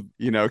because of,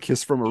 you know,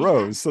 Kiss from a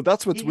Rose. So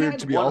that's what's weird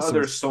to me also.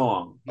 Other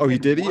song. He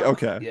did?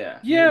 Okay.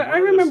 Yeah, I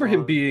remember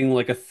him being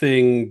like a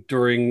thing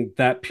during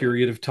that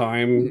period of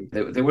time.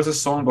 There was a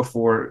song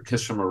before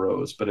Kiss from a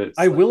Rose, but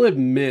I will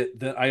admit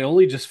that I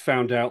only just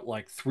found out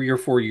like 3 or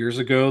 4 years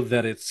ago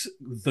that it's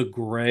The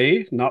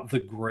Gray, not The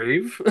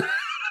Grave.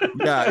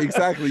 Yeah,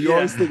 exactly. You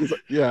always think,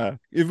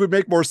 it would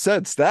make more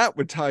sense. That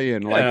would tie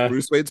in. Like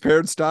Bruce Wayne's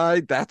parents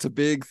died. That's a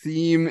big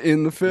theme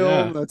in the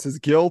film. That's his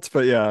guilt.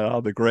 But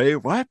the Gray,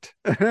 what?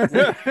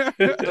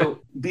 So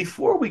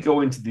before we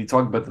go into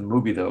talk about the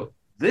movie, though,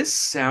 this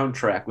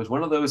soundtrack was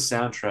one of those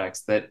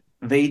soundtracks that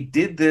they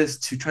did this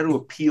to try to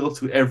appeal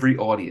to every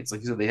audience.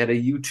 Like you said, they had a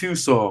U2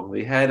 song,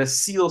 they had a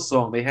Seal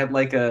song, they had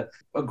like a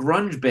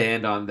grunge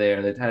band on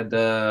there that had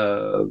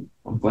I'm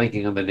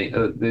blanking on the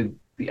name,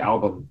 the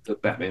album, the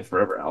Batman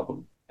Forever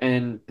album.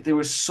 And there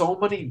were so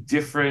many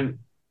different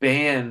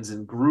bands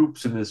and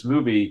groups in this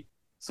movie.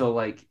 So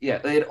like, they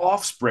had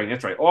Offspring.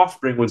 That's right.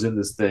 Offspring was in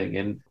this thing.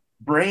 And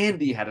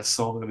Brandy had a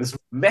song in this.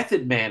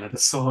 Method Man had a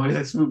song in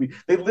this movie.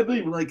 They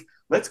literally were like,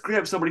 let's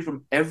grab somebody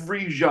from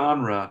every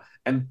genre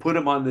and put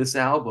them on this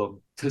album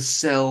to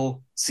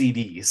sell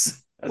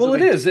CDs. Well,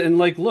 it is. And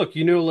like, look,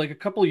 you know, like a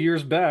couple of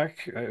years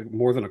back,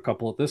 more than a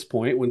couple at this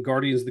point, when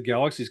Guardians of the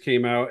Galaxies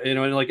came out, you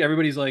know, and like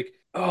everybody's like,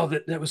 oh,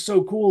 that was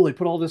so cool. They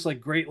put all this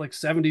like great like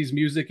 70s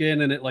music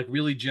in, and it like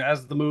really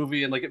jazzed the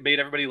movie, and like it made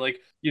everybody like,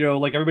 you know,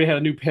 like everybody had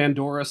a new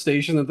Pandora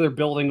station that they're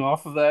building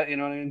off of that, you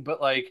know what I mean?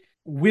 But like,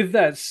 with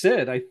that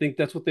said, I think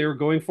that's what they were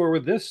going for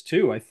with this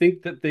too. I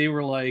think that they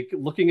were like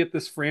looking at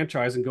this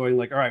franchise and going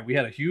like, all right, we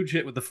had a huge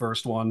hit with the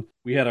first one.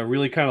 We had a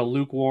really kind of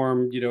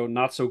lukewarm, you know,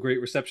 not so great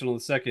reception on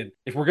the second.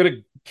 If we're going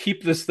to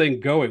keep this thing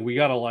going, we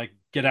got to like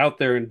get out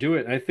there and do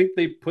it. And I think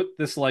they put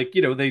this like,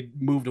 you know, they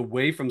moved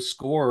away from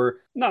score,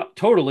 not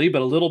totally,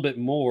 but a little bit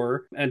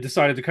more, and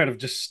decided to kind of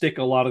just stick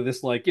a lot of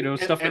this like, you know,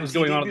 stuff that was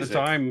going on at the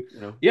time. You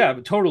know? Yeah,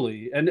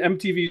 totally. And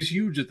MTV is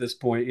huge at this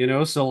point, you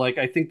know? So like,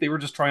 I think they were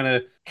just trying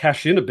to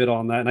cash in a bit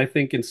on that. And I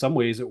think in some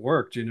ways it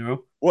worked, you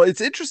know? Well,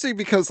 it's interesting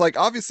because, like,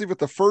 obviously with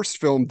the first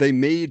film, they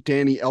made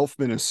Danny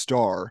Elfman a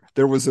star.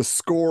 There was a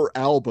score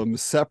album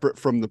separate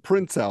from the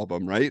Prince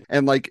album, right?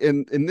 And, like,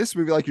 in this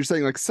movie, like you're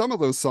saying, like, some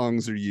of those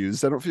songs are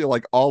used. I don't feel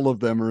like all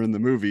of them are in the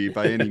movie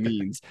by any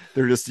means.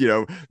 They're just, you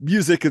know,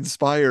 music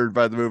inspired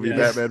by the movie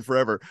Batman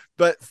Forever.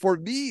 But for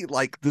me,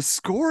 like, the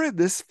score in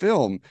this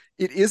film,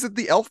 it isn't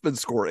the Elfman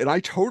score, and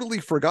I totally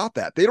forgot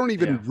that. They don't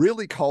even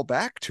really call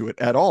back to it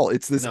at all.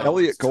 It's this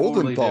Elliot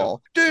Goldenthal.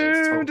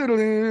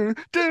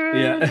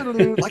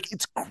 Like,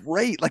 it's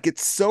great. Like,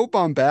 it's so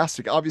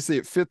bombastic. Obviously,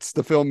 it fits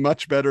the film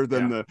much better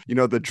than the, you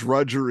know, the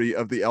drudgery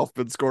of the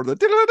Elfman score.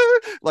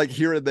 Like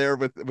here and there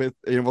with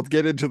you know, we'll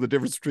get into the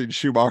difference between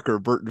Schumacher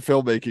and Burton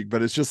filmmaking,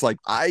 but it's just like,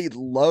 I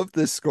love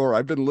this score.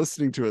 I've been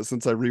listening to it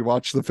since I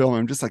rewatched the film.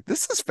 I'm just like,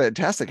 this is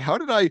fantastic. How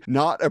did I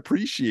not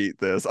appreciate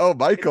this? Oh,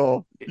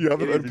 Michael, you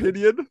have an opinion?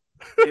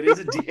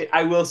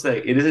 I will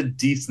say it is a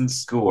decent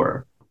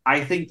score.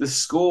 I think the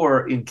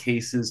score in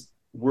cases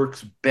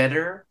works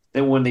better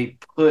than when they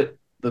put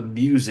the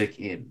music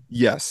in.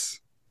 Yes.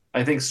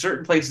 I think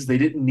certain places they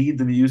didn't need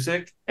the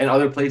music, and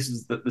other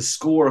places that the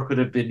score could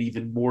have been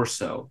even more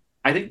so.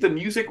 I think the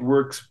music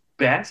works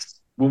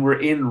best when we're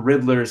in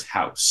Riddler's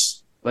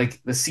house.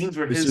 Like the scenes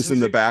where it's just in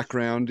the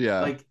background,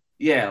 Like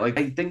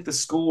I think the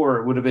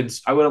score would have been,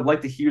 I would have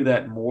liked to hear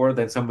that more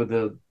than some of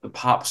the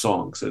pop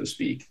songs, so to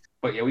speak.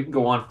 But yeah, we can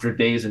go on for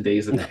days and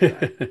days about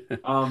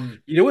that.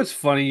 You know what's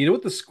funny? You know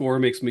what the score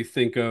makes me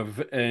think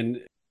of?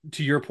 And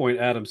to your point,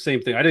 Adam,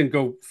 same thing. I didn't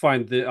go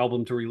find the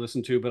album to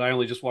re-listen to, but I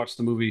only just watched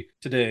the movie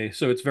today,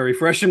 so it's very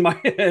fresh in my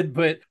head.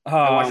 But I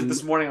watched it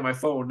this morning on my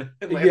phone.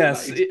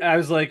 Yes, I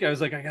was like, I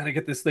gotta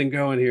get this thing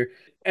going here.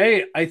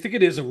 I think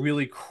it is a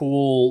really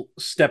cool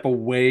step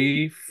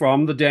away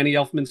from the Danny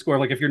Elfman score.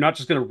 Like, if you're not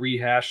just gonna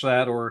rehash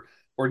that or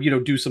or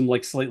do some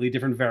like slightly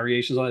different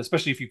variations on it,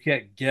 especially if you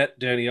can't get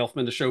Danny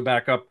Elfman to show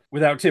back up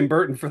without Tim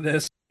Burton for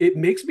this. It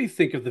makes me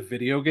think of the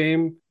video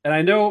game. And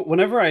I know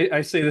whenever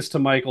I say this to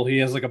Michael, he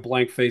has like a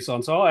blank face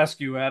on. So I'll ask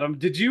you, Adam,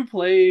 did you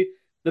play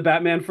the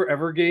Batman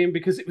Forever game?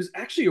 Because it was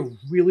actually a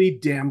really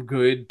damn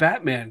good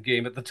Batman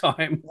game at the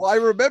time. Well, I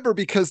remember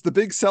because the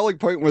big selling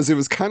point was it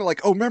was kind of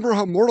like, oh, remember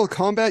how Mortal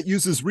Kombat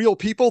uses real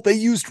people? They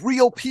used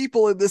real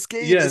people in this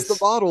game as the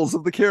models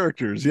of the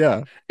characters.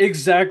 Yeah.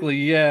 Exactly.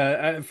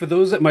 Yeah. For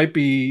those that might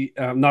be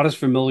not as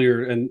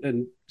familiar,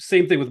 and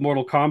same thing with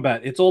Mortal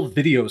Kombat, it's all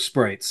video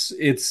sprites.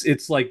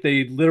 It's like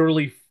they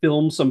literally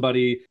film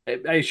somebody.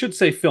 I should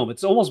say film.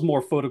 It's almost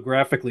more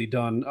photographically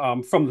done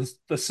from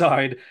the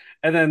side.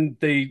 And then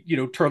they,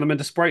 turn them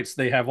into sprites.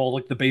 They have all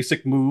like the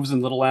basic moves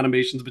and little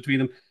animations between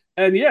them.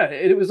 And yeah,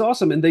 it was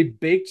awesome. And they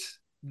baked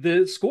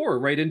the score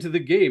right into the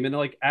game. And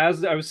like,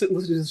 as I was sitting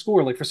listening to the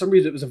score, like for some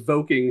reason it was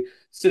evoking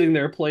sitting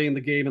there playing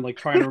the game and like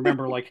trying to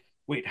remember like,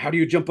 wait, how do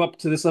you jump up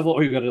to this level?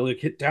 Oh, you got to like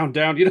hit down.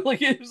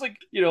 Like it was like,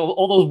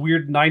 all those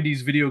weird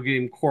 90s video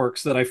game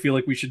quirks that I feel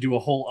like we should do a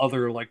whole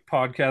other like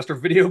podcast or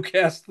video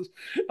cast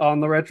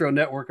on the Retro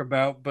Network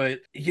about.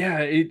 But yeah,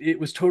 it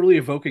was totally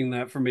evoking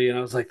that for me. And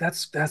I was like,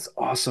 that's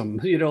awesome.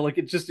 Like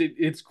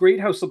it's great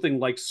how something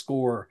like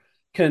score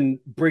can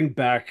bring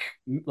back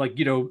like,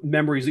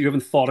 memories that you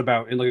haven't thought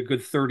about in like a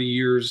good 30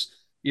 years,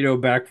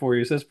 back for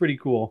you. So that's pretty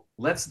cool.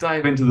 Let's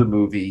dive into the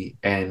movie.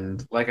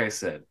 And like I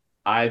said,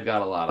 I've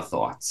got a lot of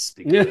thoughts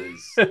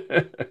because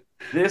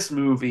this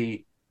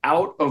movie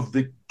out of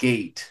the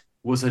gate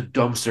was a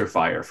dumpster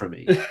fire for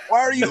me. Why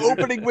are you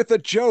opening with a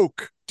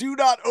joke? Do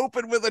not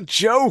open with a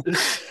joke.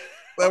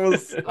 That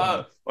was.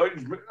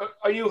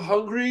 Are you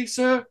hungry,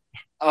 sir?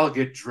 I'll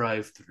get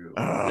drive-through.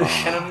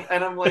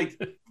 And I'm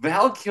like,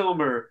 Val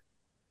Kilmer.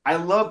 I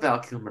love Val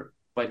Kilmer,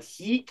 but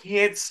he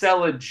can't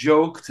sell a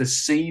joke to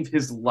save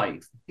his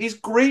life. He's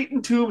great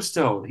in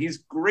Tombstone. He's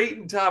great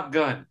in Top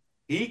Gun.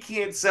 He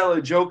can't sell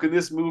a joke in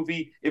this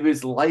movie if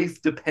his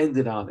life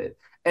depended on it.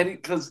 And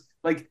because,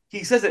 like,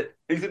 he says it,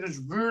 he's got this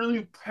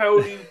really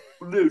pouty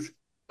loose.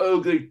 I'll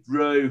get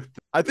drive.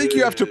 I think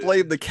you have to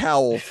blame the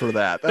cowl for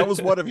that. That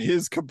was one of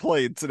his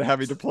complaints in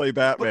having to play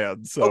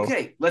Batman. So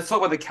okay, let's talk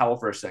about the cowl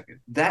for a second.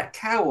 That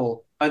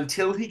cowl,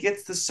 until he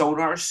gets the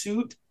sonar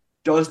suit,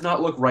 does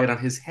not look right on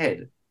his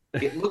head.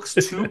 It looks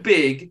too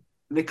big,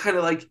 and it kind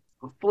of like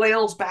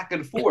flails back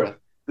and forth.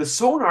 The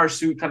sonar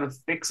suit kind of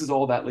fixes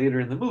all that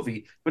later in the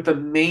movie, but the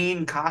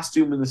main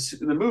costume in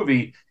the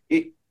movie,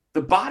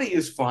 the body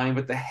is fine,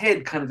 but the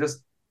head kind of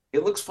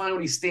it looks fine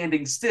when he's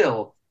standing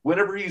still.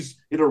 Whenever he's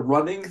in a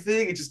running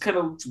thing, it just kind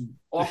of looks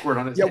awkward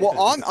on his head. Yeah, well,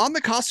 on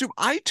the costume,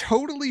 I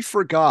totally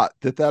forgot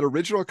that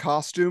original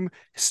costume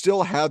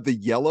still had the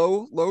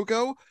yellow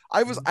logo.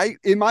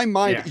 In my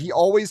mind, He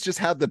always just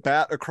had the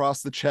bat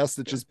across the chest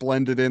that just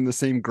blended in the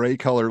same gray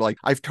color. Like,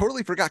 I've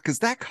totally forgot because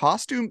that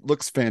costume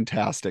looks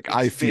fantastic.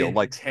 I feel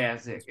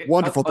fantastic. Like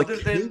wonderful. The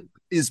cape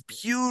is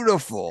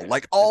beautiful.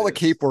 Like all the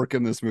cape work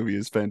in this movie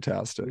is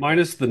fantastic.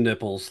 Minus the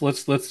nipples.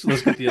 Let's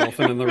get the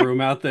elephant in the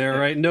room out there,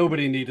 right?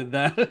 Nobody needed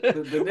that.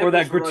 The or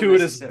that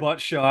gratuitous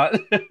butt shot.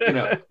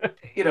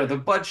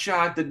 The butt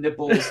shot, the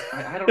nipples.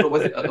 I don't know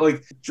what.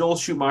 Like Joel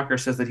Schumacher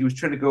says that he was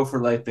trying to go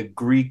for like the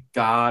Greek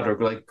god or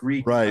like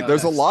Greek. Right.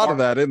 There's a lot of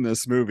that in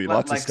this movie.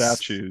 Lots of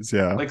statues.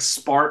 Yeah. Like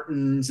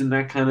Spartans and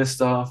that kind of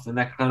stuff and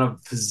that kind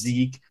of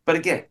physique. But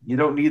again, you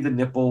don't need the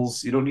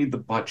nipples. You don't need the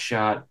butt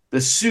shot.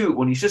 The suit,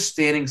 when he's just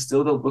standing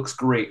still, that looks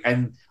great.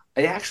 And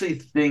I actually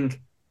think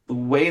the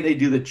way they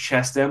do the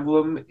chest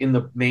emblem in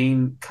the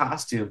main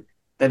costume,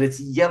 that it's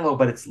yellow,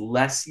 but it's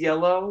less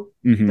yellow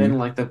than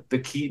like the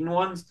Keaton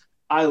ones.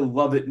 I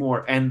love it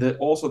more. And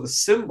also the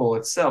symbol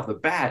itself, the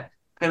bat,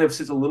 kind of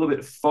sits a little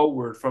bit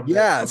forward from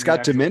it's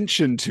got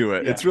dimension to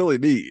it. Yeah. It's really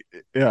neat.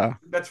 Yeah.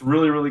 That's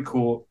really, really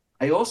cool.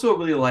 I also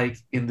really like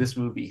in this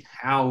movie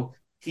how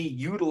he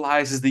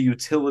utilizes the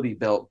utility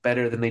belt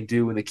better than they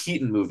do in the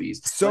Keaton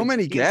movies. So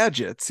many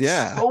gadgets,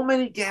 yeah. So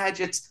many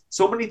gadgets,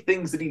 so many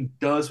things that he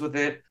does with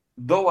it.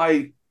 Though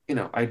I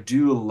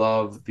do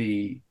love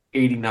the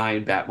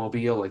 89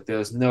 Batmobile. Like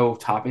there's no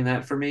topping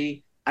that for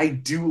me. I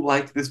do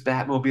like this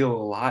Batmobile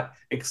a lot,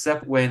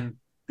 except when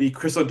the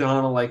Chris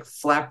O'Donnell like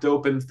flapped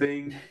open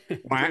thing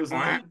and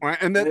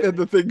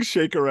the things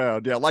shake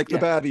around. Yeah, like the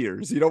bat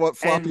ears. You know what?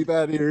 Floppy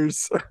bat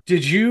ears.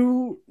 Did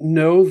you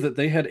know that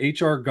they had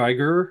H.R.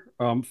 Geiger,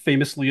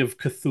 famously of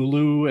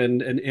Cthulhu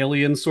and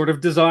Alien sort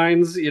of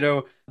designs?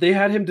 They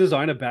had him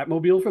design a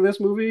Batmobile for this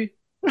movie.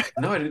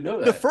 No, I didn't know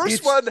that. The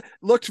first one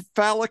looked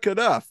phallic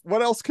enough.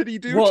 What else could he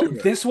do? Well,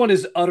 this one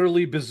is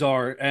utterly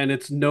bizarre, and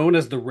it's known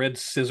as the Red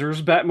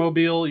Scissors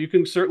Batmobile. You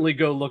can certainly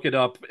go look it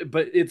up,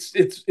 but it's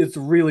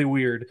really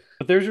weird.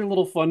 But there's your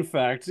little fun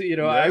fact.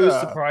 I was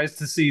surprised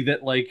to see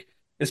that, like,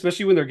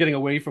 especially when they're getting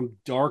away from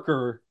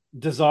darker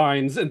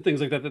designs and things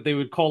like that, that they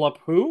would call up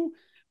who?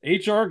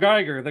 H.R.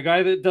 Geiger, the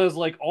guy that does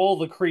like all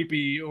the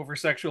creepy,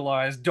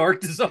 over-sexualized dark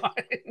design.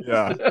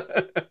 Yeah.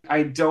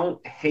 I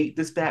don't hate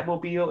this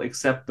Batmobile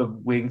except the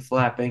wing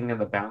flapping and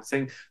the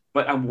bouncing,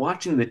 but I'm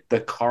watching the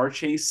car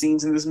chase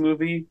scenes in this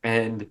movie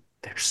and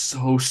they're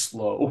so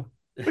slow.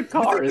 The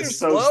car is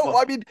so slow. slow.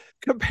 I mean,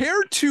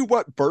 compared to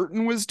what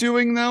Burton was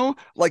doing, though,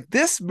 like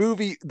this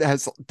movie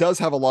does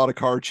have a lot of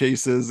car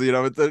chases.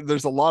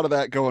 There's a lot of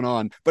that going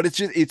on, but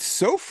it's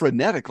so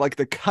frenetic. Like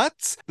the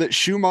cuts that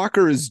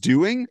Schumacher is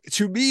doing,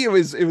 to me, it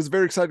was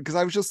very exciting because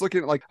I was just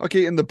looking at like,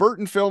 okay, in the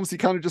Burton films, he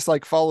kind of just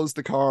like follows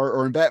the car,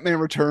 or in Batman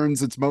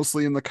Returns, it's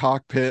mostly in the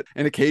cockpit,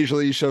 and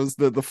occasionally he shows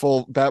the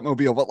full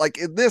Batmobile. But like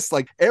in this,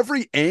 like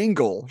every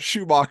angle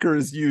Schumacher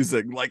is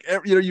using, like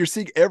you're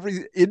seeing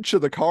every inch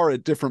of the car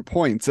at different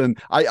points. And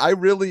I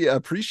really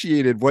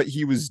appreciated what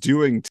he was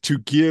doing to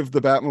give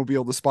the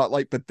Batmobile the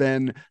spotlight, but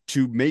then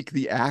to make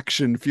the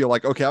action feel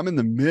like, okay, I'm in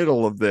the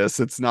middle of this.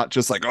 It's not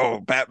just like, oh,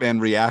 Batman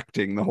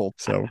reacting the whole.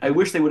 So I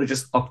wish they would have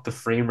just upped the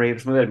frame rate or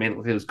something that made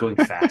it was going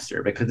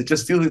faster because it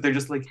just feels like they're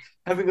just like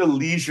having a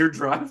leisure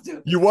drive.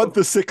 You want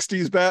the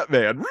 60s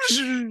Batman.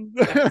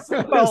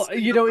 Well,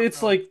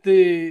 it's like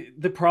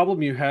the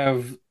problem you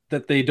have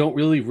that they don't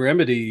really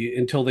remedy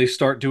until they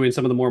start doing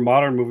some of the more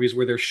modern movies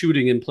where they're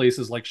shooting in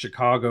places like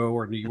Chicago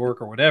or New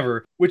York or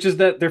whatever, which is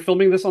that they're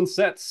filming this on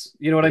sets.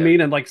 You know what I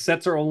mean? And like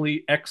sets are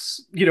only X,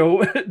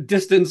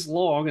 distance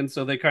long. And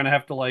so they kind of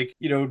have to like,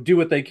 do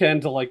what they can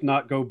to like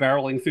not go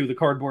barreling through the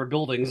cardboard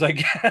buildings, I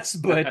guess.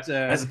 But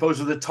as opposed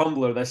to the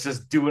Tumbler that's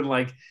just doing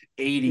like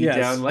 80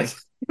 down like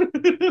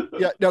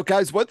Yeah, no,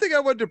 guys, one thing I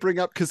wanted to bring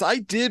up, because I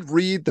did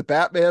read the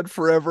Batman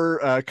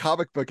Forever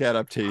comic book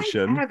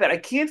adaptation. I have that. I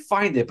can't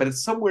find it, but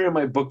it's somewhere in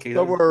my bookcase.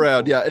 Somewhere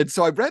around, yeah. And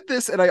so I read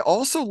this, and I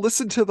also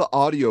listened to the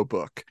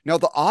audiobook. Now,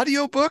 the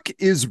audiobook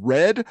is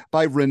read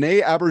by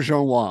Rene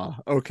Auberjonois,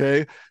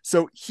 okay?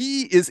 So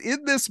he is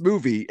in this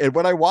movie, and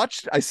when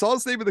I saw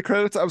his name in the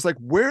credits, I was like,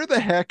 where the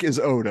heck is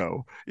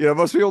Odo?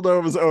 Most people know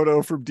him as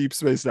Odo from Deep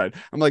Space Nine.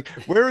 I'm like,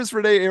 where is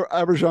Rene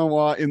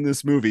Auberjonois in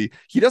this movie?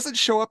 He doesn't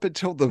show up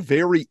until the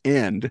very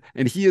end,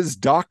 and he is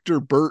Dr.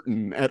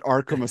 Burton at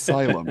Arkham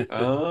Asylum.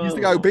 He's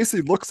the guy who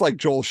basically looks like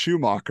Joel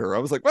Schumacher. I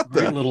was like, what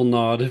the? Great little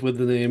nod with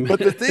the name. But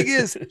the thing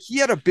is, he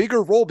had a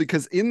bigger role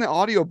because in the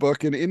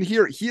audiobook and in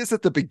here, he is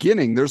at the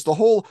beginning. There's the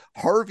whole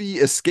Harvey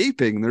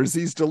escaping. There's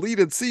these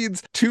deleted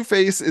scenes.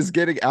 Two-Face is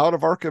getting out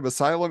of Arkham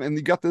Asylum, and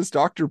you got this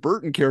Dr.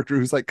 Burton character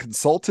who's like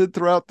consulted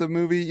throughout the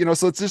movie.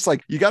 So it's just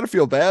like, you got to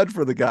feel bad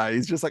for the guy.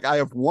 He's just like, I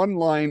have one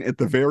line at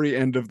the very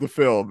end of the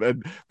film,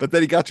 but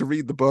then he got to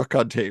read the book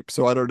on tape.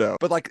 So I don't know.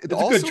 But like, it's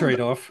also a good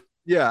trade-off.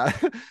 Yeah,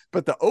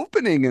 but the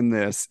opening in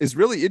this is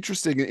really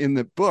interesting. In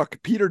the book,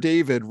 Peter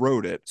David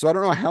wrote it. So I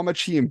don't know how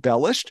much he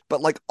embellished,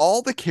 but like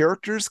all the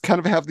characters kind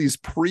of have these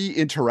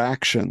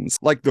pre-interactions.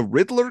 Like the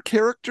Riddler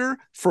character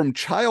from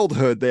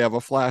childhood, they have a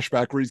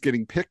flashback where he's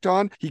getting picked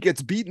on. He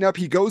gets beaten up.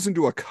 He goes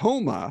into a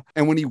coma.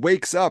 And when he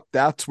wakes up,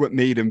 that's what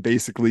made him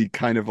basically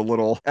kind of a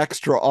little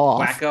extra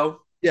off. Wacko.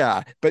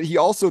 Yeah, but he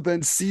also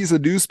then sees a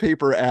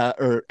newspaper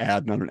an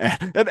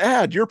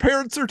ad. Your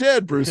parents are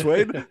dead, Bruce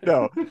Wayne.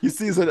 No, he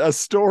sees a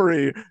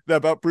story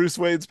about Bruce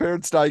Wayne's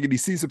parents dying, and he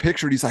sees a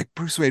picture, and he's like,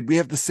 Bruce Wayne, we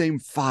have the same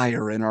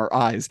fire in our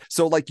eyes.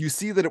 So like you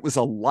see that it was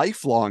a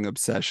lifelong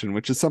obsession,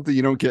 which is something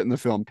you don't get in the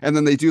film. And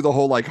then they do the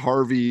whole like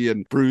Harvey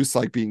and Bruce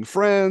like being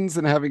friends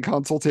and having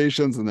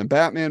consultations, and then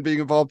Batman being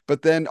involved.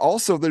 But then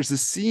also there's a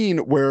scene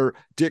where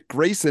Dick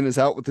Grayson is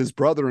out with his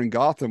brother in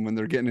Gotham when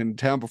they're getting into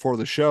town before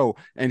the show,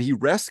 and he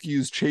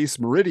rescues Chase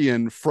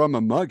Meridian from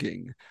a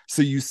mugging.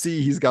 So you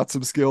see he's got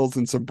some skills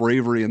and some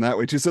bravery in that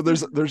way too. So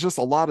there's just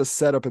a lot of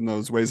setup in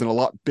those ways, and a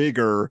lot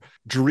bigger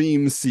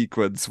dream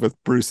sequence with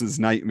Bruce's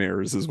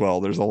nightmares as well.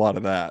 There's a lot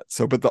of that.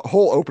 So, but the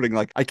whole opening,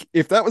 like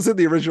if that was in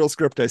the original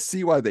script, I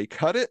see why they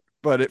cut it,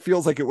 but it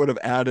feels like it would have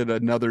added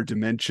another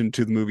dimension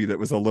to the movie that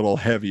was a little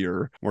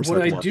heavier.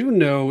 What I do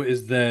know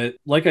is that,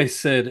 like I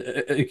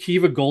said,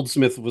 Akiva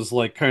Goldsmith was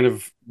like kind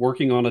of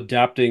working on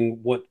adapting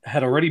what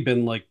had already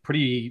been like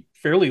pretty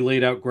fairly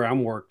laid out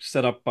groundwork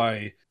set up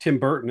by Tim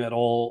Burton at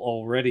all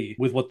already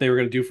with what they were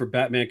going to do for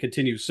Batman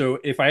Continues. So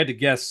if I had to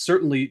guess,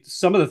 certainly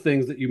some of the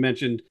things that you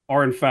mentioned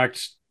are in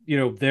fact,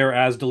 there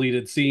as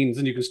deleted scenes,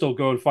 and you can still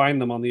go and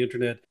find them on the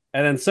internet.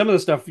 And then some of the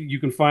stuff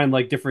you can find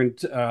like different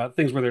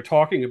things where they're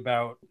talking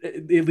about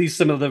at least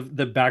some of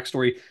the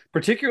backstory,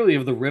 particularly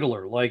of the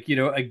Riddler. Like,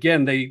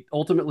 again, they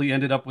ultimately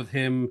ended up with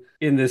him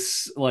in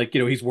this, like,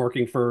 he's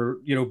working for,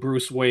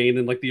 Bruce Wayne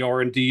and like the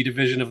R&D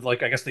division of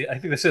like, I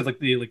think they said like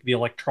the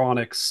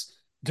electronics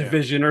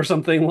division or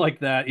something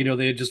like that.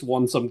 They had just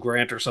won some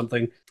grant or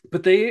something.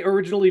 But they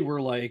originally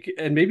were like,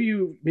 and maybe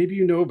you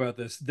know about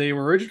this, they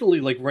were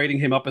originally like writing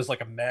him up as like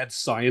a mad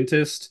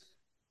scientist.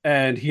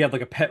 And he had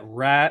like a pet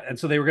rat, and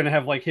so they were gonna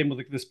have like him with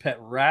like this pet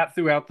rat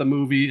throughout the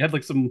movie. It had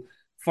like some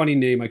funny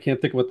name. I can't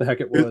think of what the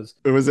heck it was.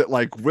 Was it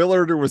like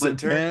Willard or was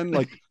it Ben?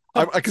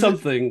 Like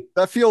something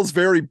that feels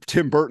very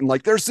Tim Burton.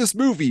 Like there's this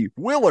movie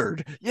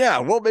Willard. Yeah,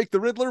 we'll make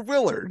the Riddler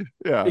Willard.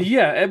 Yeah.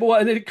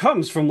 And it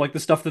comes from like the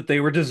stuff that they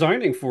were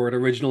designing for it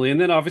originally, and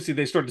then obviously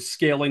they started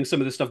scaling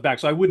some of this stuff back.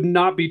 So I would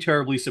not be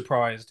terribly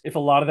surprised if a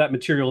lot of that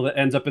material that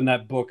ends up in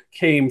that book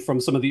came from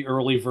some of the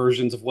early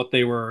versions of what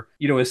they were,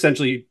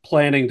 essentially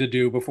planning to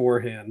do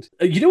beforehand.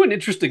 An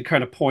interesting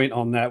kind of point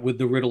on that with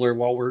the Riddler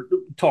while we're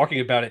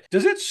talking about it.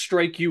 Does it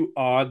strike you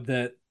odd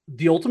that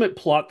the ultimate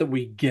plot that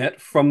we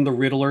get from the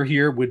Riddler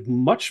here would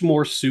much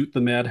more suit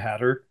the Mad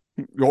Hatter.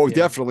 Oh,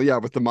 definitely, yeah,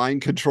 with the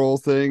mind control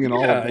thing and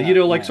all of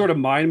that. Like sort of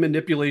mind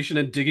manipulation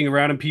and digging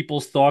around in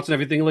people's thoughts and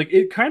everything. Like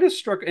it kind of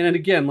struck, and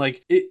again,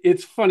 like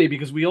it's funny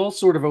because we all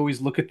sort of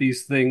always look at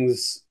these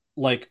things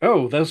like,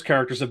 oh, those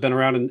characters have been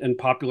around and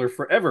popular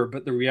forever.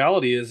 But the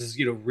reality is,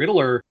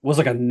 Riddler was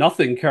like a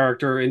nothing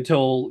character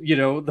until,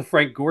 the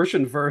Frank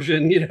Gorshin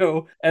version,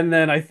 and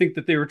then I think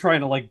that they were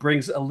trying to like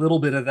bring a little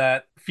bit of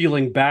that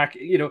feeling back,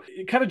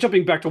 kind of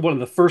jumping back to one of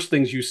the first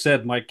things you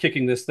said, Mike,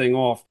 kicking this thing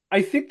off.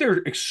 I think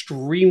they're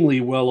extremely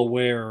well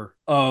aware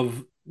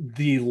of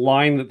the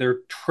line that they're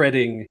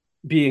treading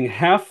being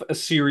half a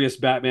serious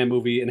Batman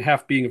movie and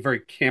half being a very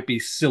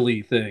campy,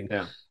 silly thing.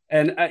 Yeah.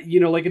 And,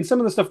 like in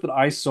some of the stuff that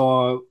I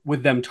saw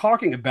with them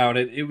talking about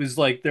it, it was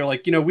like, they're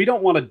like, we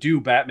don't want to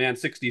do Batman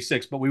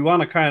 66, but we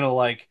want to kind of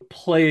like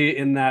play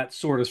in that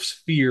sort of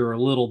sphere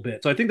a little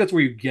bit. So I think that's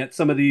where you get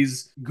some of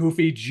these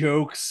goofy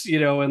jokes,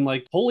 and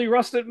like, holy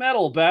rusted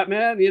metal,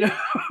 Batman,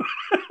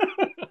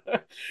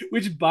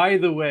 which, by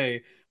the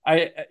way,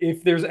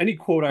 if there's any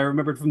quote I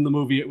remembered from the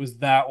movie, it was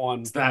that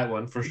one. It's that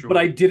one for sure. But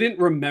I didn't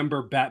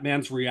remember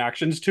Batman's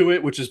reactions to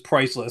it, which is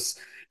priceless.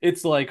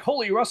 It's like,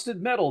 holy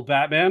rusted metal,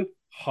 Batman.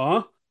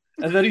 Huh?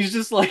 And then he's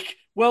just like,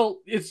 well,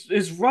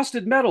 it's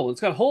rusted metal.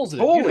 It's got holes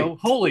in it.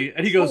 Holy.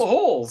 And he goes,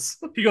 holes.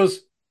 He goes,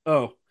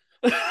 oh.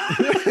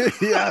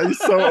 Yeah, he's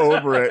so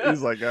over it.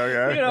 He's like,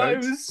 okay. It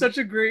was such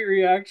a great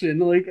reaction.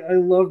 Like, I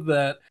love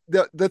that.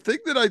 The thing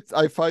that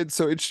I find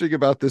so interesting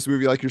about this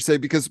movie, like you're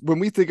saying, because when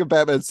we think of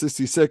Batman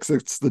 66,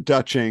 it's the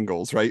Dutch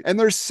angles, right? And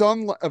there's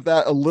some of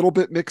that a little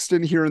bit mixed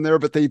in here and there,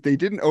 but they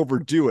didn't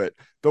overdo it.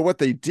 But what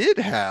they did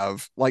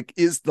have, like,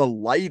 is the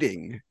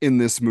lighting in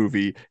this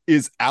movie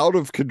is out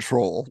of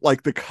control.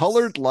 Like the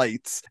colored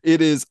lights,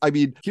 it is. I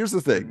mean, here's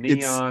the thing: the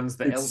neons,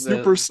 it's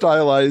super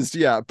stylized,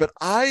 yeah. But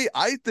I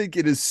think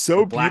it is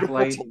so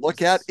beautiful to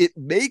look at. It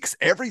makes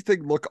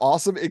everything look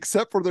awesome,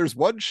 except for there's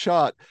one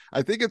shot.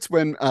 I think it's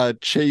when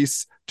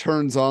Chase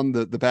turns on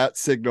the bat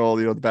signal.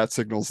 The bat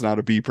signal's not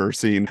a beeper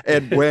scene,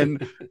 and when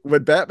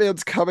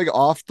Batman's coming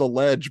off the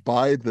ledge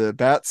by the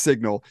bat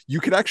signal, you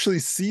can actually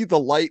see the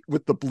light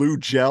with the blue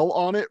gel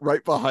on it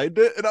right behind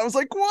it, and I was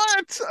like,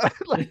 what?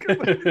 Like,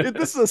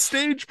 this is a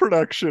stage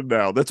production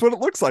now. That's what it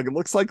looks like. It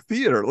looks like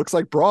theater. It looks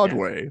like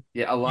Broadway.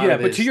 A lot of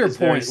it, but to your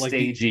point, like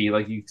stagey,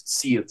 like you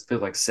see it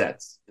feels like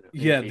sets.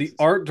 The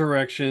art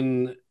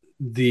direction,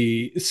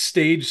 the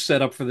stage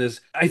setup for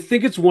this, I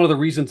think it's one of the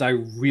reasons I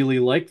really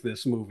like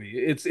this movie.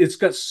 It's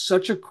got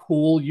such a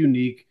cool,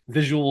 unique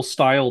visual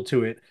style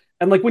to it.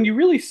 And like when you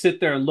really sit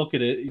there and look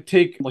at it, you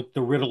take like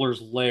the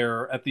Riddler's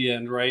lair at the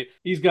end, right?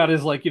 He's got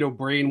his like,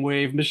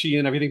 brainwave machine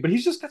and everything, but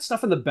he's just got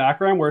stuff in the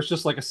background where it's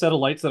just like a set of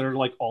lights that are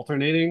like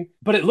alternating.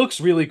 But it looks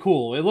really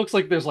cool. It looks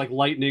like there's like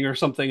lightning or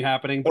something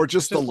happening. Or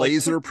just the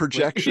laser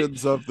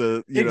projections of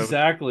the,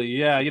 exactly.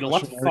 Yeah.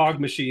 Lots of fog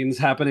machines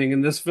happening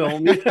in this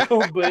film,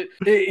 but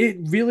it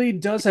really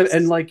does have,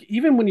 and like,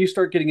 even when you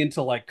start getting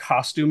into like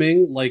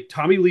costuming, like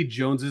Tommy Lee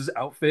Jones's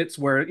outfits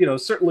where,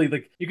 certainly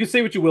like you can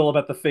say what you will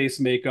about the face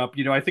makeup,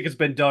 I think it's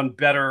been done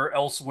better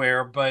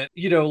elsewhere, but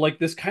like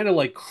this kind of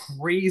like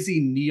crazy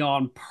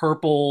neon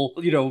purple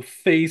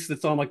face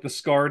that's on like the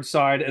scarred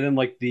side, and then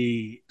like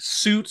the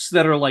suits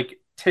that are like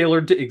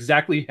tailored to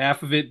exactly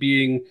half of it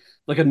being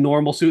like a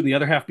normal suit and the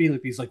other half being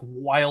like these like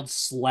wild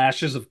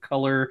slashes of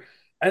color.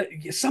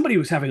 Somebody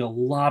was having a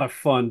lot of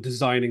fun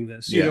designing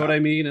this, you know what I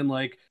mean? And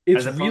like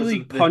it's really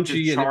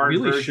punchy and it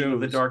really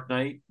shows the Dark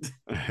Knight.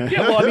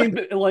 Yeah, well, I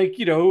mean, like,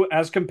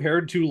 as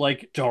compared to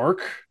like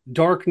Dark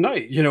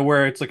Knight,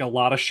 where it's like a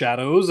lot of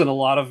shadows and a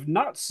lot of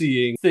not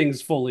seeing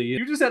things fully.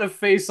 You just had a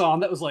face on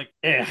that was like,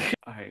 eh.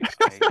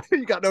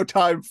 You got no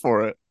time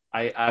for it.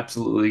 I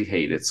absolutely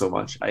hate it so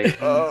much. I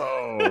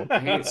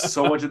hate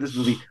so much of this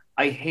movie.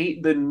 I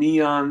hate the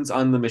neons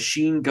on the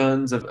machine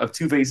guns of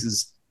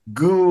Two-Face's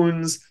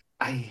goons.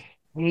 I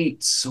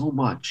hate so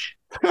much.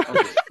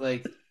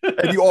 Like,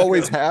 and you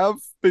always have,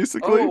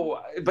 basically.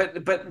 Oh,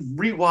 but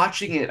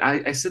rewatching it,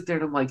 I sit there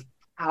and I'm like,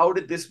 how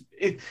did this?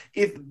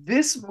 If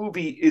this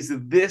movie is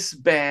this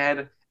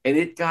bad and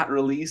it got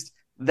released,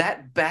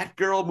 that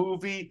Batgirl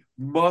movie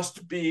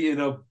must be an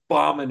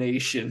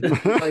abomination.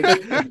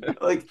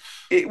 like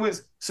it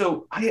was.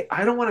 So I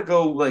don't want to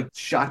go like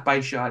shot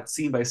by shot,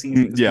 scene by scene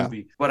in this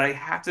movie, but I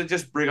have to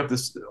just bring up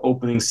this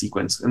opening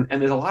sequence, and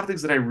there's a lot of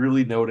things that I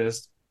really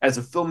noticed. As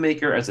a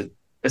filmmaker,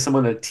 as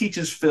someone that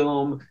teaches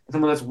film, as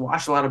someone that's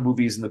watched a lot of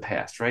movies in the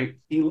past, right?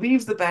 He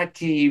leaves the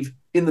Batcave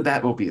in the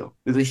Batmobile.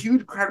 There's a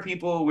huge crowd of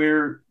people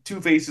where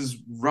Two-Face is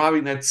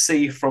robbing that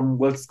safe from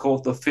what's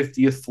called the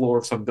 50th floor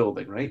of some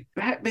building, right?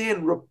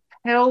 Batman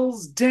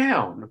rappels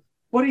down,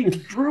 but he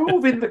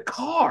drove in the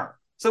car.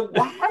 So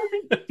why?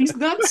 He's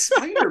not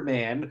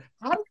Spider-Man.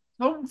 How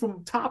come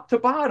from top to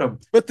bottom?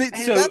 But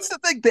that's the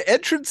thing. The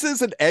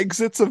entrances and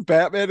exits of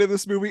Batman in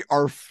this movie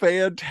are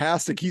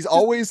fantastic. He's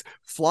always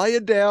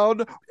flying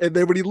down, and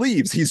then when he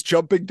leaves, he's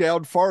jumping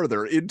down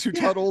farther into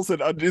tunnels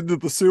and into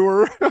the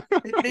sewer.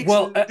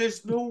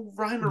 There's no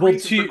rhyme or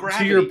reason for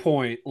gravity. To your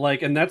point,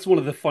 like, and that's one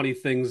of the funny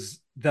things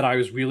that I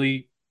was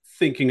really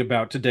thinking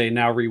about today,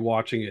 now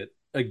rewatching it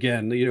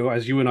again,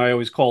 as you and I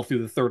always call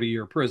through the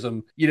 30-year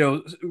prism,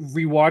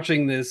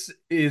 rewatching this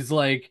is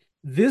like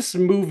this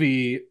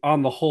movie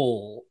on the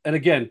whole. And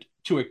again,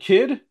 to a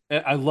kid,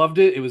 I loved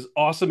it. It was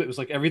awesome. It was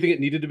like everything it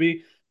needed to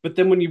be. But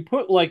then when you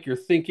put like your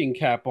thinking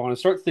cap on and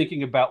start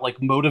thinking about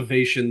like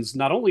motivations,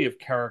 not only of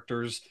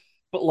characters,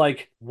 but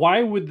like,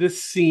 why would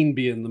this scene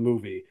be in the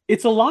movie?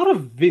 It's a lot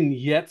of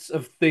vignettes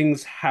of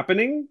things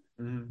happening,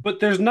 but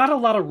there's not a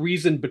lot of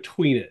reason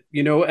between it,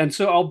 And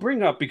so I'll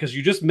bring up, because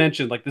you just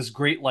mentioned like this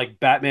great like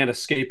Batman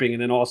escaping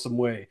in an awesome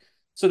way.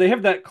 So they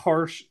have that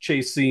car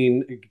chase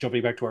scene,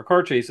 jumping back to our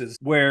car chases,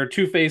 where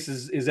Two-Face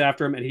is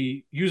after him, and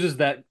he uses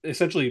that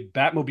essentially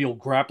Batmobile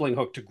grappling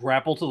hook to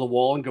grapple to the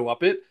wall and go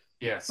up it.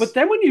 Yes. But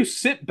then when you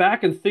sit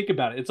back and think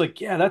about it, it's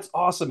like, yeah, that's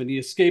awesome, and he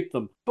escaped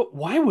them. But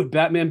why would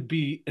Batman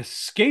be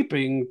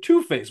escaping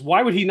Two-Face?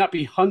 Why would he not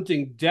be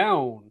hunting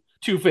down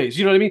Two-Face?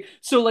 You know what I mean?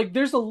 So like,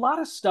 there's a lot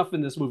of stuff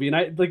in this movie, and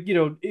I like,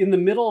 in the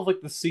middle of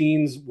like the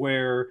scenes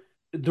where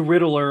the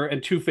Riddler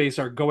and Two-Face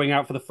are going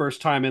out for the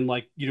first time and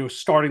like,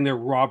 starting their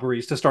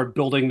robberies to start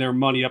building their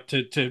money up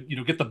to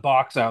get the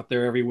box out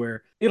there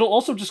everywhere. It'll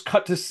also just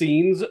cut to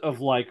scenes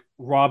of like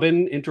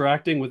Robin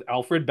interacting with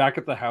Alfred back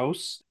at the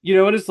house,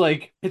 and it's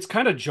like, it's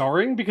kind of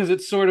jarring because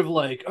it's sort of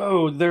like,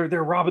 oh, they're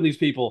robbing these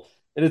people.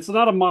 And it's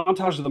not a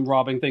montage of them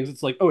robbing things.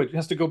 It's like, oh, it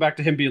has to go back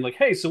to him being like,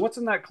 hey, so what's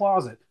in that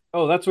closet?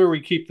 Oh, that's where we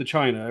keep the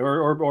china,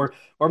 or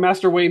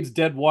Master Wayne's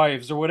dead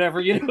wives, or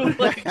whatever,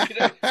 like,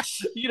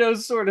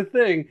 sort of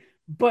thing.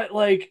 But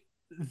like,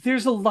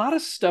 there's a lot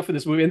of stuff in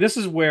this movie, and this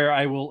is where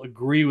I will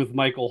agree with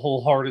Michael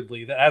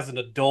wholeheartedly, that as an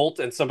adult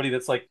and somebody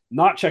that's like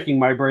not checking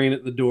my brain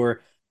at the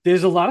door,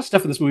 there's a lot of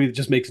stuff in this movie that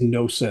just makes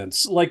no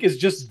sense. Like, it's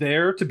just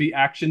there to be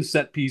action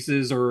set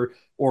pieces or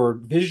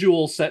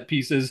visual set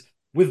pieces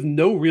with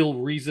no real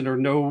reason, or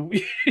no,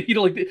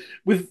 like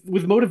with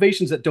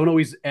motivations that don't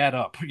always add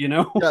up, Yeah,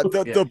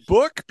 the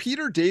book,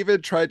 Peter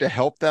David tried to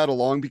help that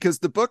along, because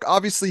the book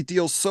obviously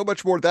deals so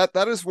much more.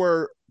 That is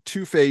where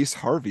Two-Face,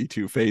 Harvey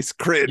Two-Face,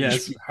 cringe.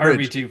 Yes,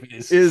 Harvey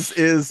Two-Face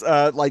is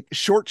like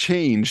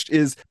shortchanged.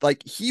 Is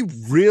like, he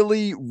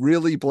really,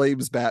 really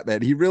blames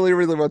Batman. He really,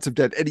 really wants him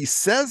dead, and he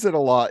says it a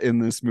lot in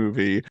this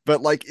movie.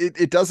 But like,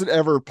 it doesn't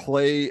ever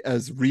play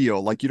as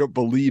real. Like, you don't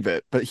believe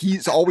it. But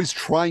he's always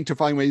trying to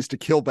find ways to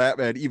kill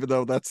Batman, even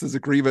though that's his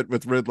agreement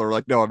with Riddler.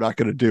 Like, no, I'm not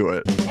going to do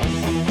it.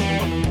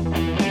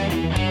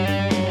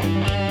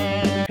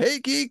 Hey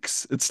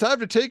geeks, it's time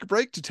to take a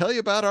break to tell you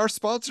about our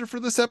sponsor for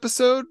this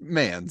episode,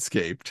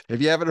 Manscaped.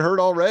 If you haven't heard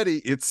already,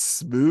 it's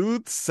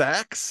Smooth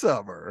Sack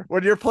Summer.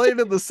 When you're playing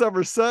in the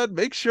summer sun,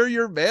 make sure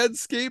you're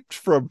manscaped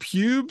from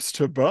pubes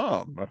to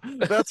bum.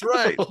 That's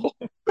right.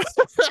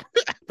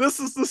 This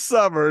is the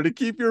summer to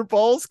keep your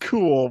balls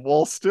cool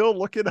while still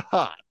looking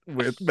hot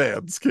with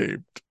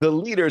Manscaped. The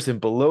leaders in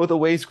below the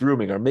waist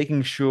grooming are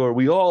making sure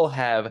we all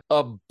have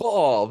a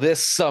ball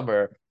this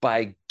summer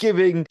by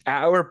giving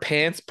our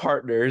pants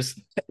partners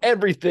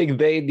everything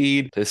they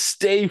need to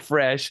stay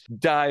fresh.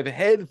 Dive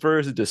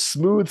headfirst into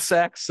Smooth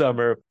Sack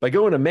Summer by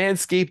going to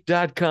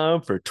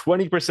manscaped.com for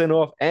 20%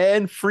 off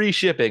and free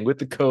shipping with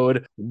the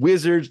code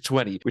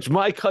WIZARD20, which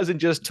my cousin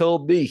just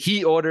told me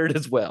he ordered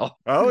as well.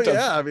 Oh,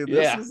 yeah. I mean,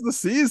 this is the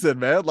season,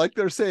 man, like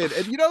they're saying.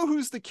 And you know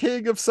who's the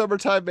king of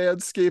summertime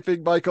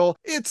manscaping, Michael?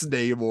 It's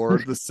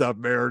Namor, the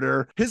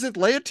Submariner. His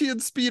Atlantean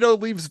Speedo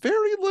leaves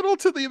very little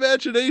to the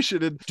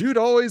imagination, and dude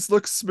always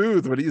looks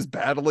smooth when he's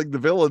battling the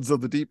villains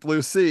of the deep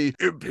blue sea,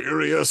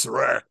 Imperious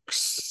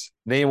Rex.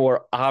 Namor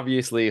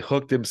obviously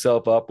hooked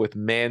himself up with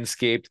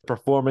Manscaped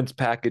Performance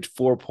Package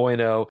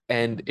 4.0,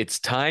 and it's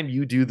time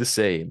you do the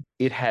same.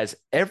 It has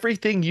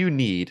everything you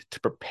need to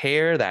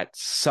prepare that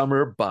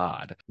summer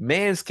bod.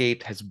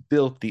 Manscaped has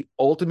built the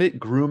ultimate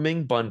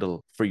grooming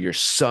bundle for your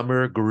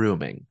summer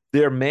grooming.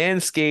 Their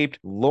Manscaped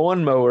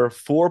Lawnmower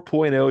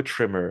 4.0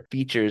 trimmer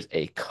features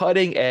a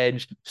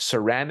cutting-edge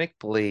ceramic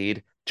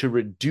blade to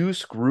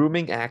reduce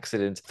grooming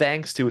accidents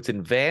thanks to its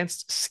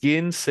advanced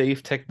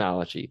skin-safe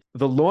technology.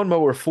 The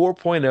Lawnmower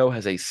 4.0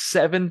 has a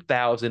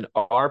 7,000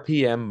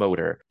 RPM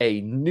motor, a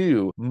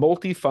new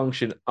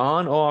multifunction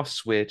on-off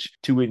switch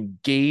to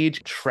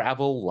engage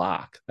travel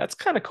lock. That's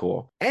kind of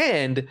cool.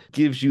 And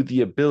gives you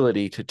the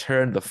ability to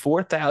turn the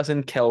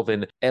 4,000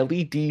 Kelvin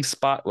LED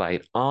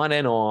spotlight on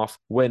and off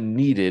when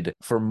needed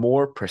for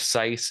more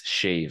precise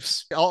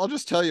shaves. I'll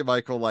just tell you,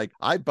 Michael, like,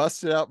 I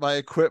busted out my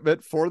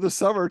equipment for the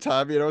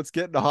summertime. It's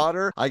getting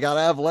hotter. I gotta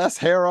have less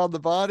hair on the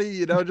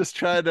body, just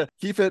trying to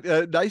keep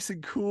it nice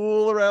and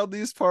cool around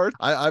these parts.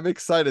 I'm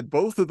excited.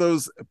 Both of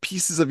those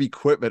pieces of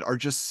equipment are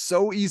just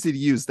so easy to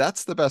use.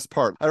 That's the best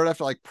part. I don't have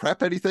to like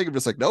prep anything. I'm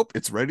just like, nope,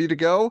 it's ready to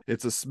go.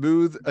 It's a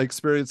smooth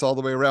experience all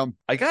the way around.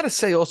 I gotta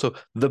say also,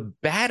 the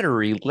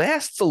battery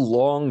lasts a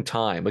long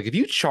time. Like, if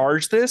you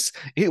charge this,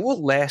 it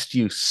will last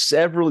you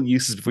several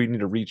uses before you need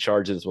to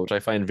recharge it as well, which I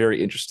find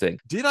very interesting.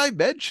 Did I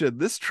mention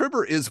this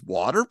trimmer is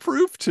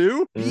waterproof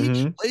too?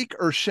 Beach, lake,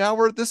 or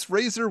shower, this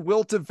razor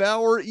will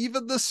devour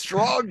even the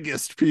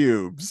strongest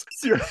pubes.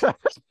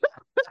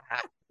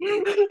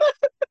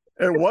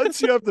 And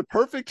once you have the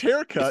perfect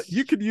haircut,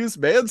 you can use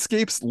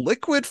Manscaped's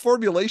liquid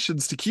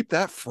formulations to keep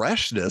that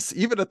freshness,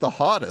 even at the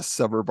hottest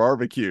summer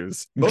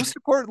barbecues. Most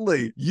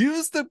importantly,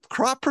 use the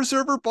Crop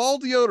Preserver Ball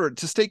Deodorant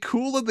to stay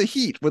cool in the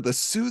heat with a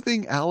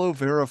soothing aloe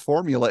vera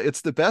formula.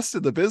 It's the best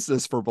in the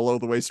business for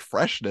below-the-waist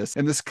freshness,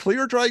 and this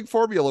clear-drying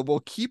formula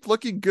will keep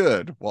looking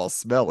good while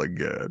smelling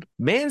good.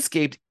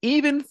 Manscaped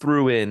even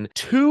threw in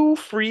 2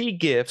 free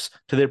gifts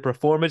to their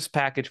Performance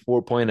Package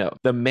 4.0.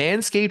 The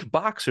Manscaped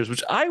Boxers,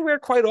 which I wear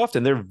quite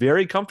often, they're very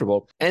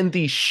comfortable, and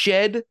the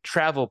Shed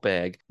Travel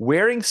Bag.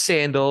 Wearing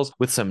sandals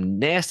with some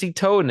nasty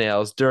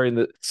toenails during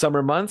the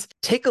summer months?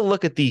 Take a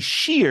look at the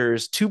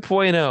Shears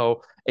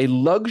 2.0, a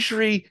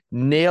luxury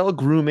nail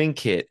grooming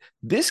kit.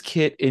 This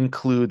kit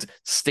includes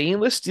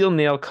stainless steel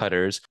nail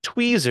cutters,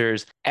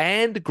 tweezers,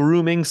 and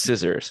grooming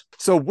scissors.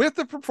 So with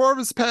the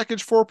Performance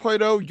Package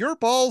 4.0, your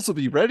balls will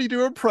be ready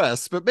to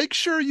impress, but make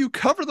sure you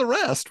cover the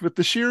rest with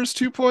the Shears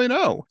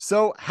 2.0.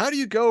 So how do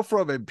you go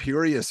from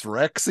Imperious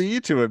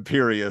Rexy to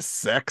Imperious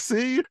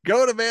Sexy?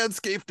 Go to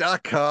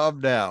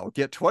manscaped.com now.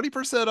 Get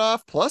 20%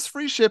 off plus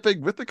free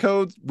shipping with the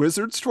code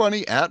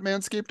WIZARDS20 at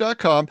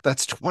manscaped.com.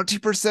 That's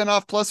 20%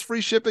 off plus free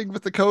shipping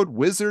with the code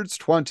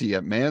WIZARDS20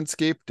 at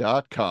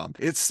manscaped.com.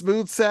 It's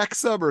smooth sack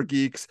summer,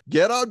 geeks.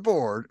 Get on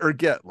board or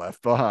get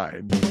left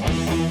behind.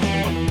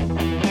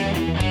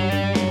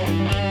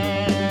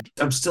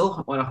 I'm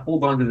still want to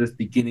hold on to this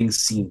beginning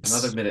scene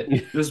another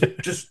minute.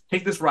 Just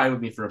take this ride with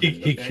me for a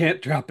minute. He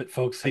can't drop it,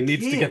 folks. He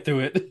needs to get through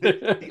it.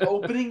 The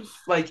opening,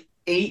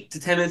 8 to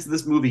 10 minutes of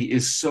this movie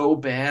is so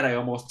bad I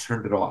almost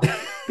turned it off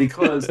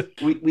because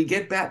we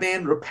get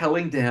Batman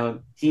rappelling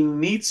down. He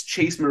meets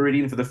Chase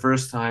Meridian for the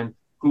first time,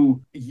 who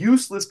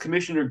useless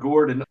Commissioner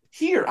Gordon.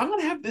 Here, I'm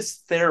going to have this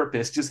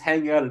therapist just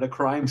hang out at a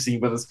crime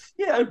scene with us.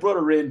 Yeah, I brought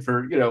her in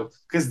for,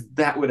 because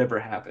that would ever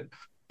happen.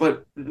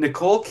 But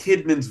Nicole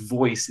Kidman's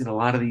voice in a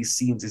lot of these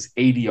scenes is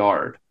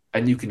ADR'd,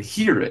 and you can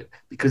hear it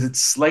because it's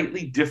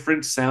slightly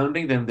different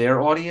sounding than their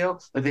audio.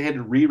 Like they had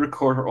to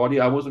re-record her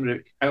audio.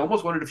 I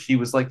almost wondered if she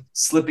was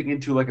slipping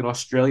into an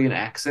Australian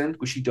accent,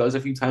 which she does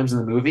a few times in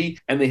the movie,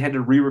 and they had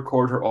to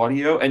re-record her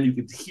audio, and you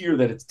could hear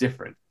that it's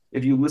different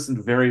if you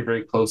listened very,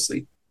 very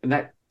closely. And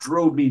that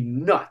drove me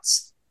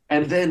nuts.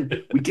 And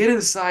then we get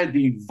inside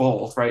the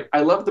vault, right?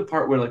 I love the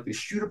part where they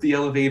shoot up the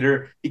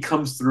elevator. He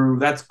comes through.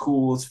 That's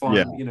cool. It's fun,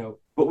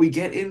 But we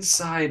get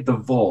inside the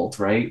vault,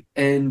 right?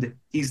 And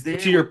he's there.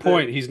 To your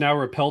point, he's now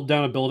rappelled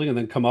down a building and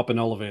then come up an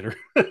elevator.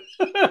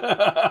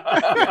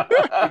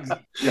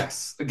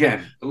 Yes.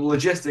 Again,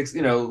 logistics,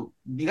 you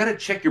got to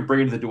check your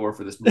brain to the door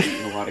for this movie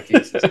in a lot of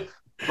cases.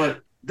 But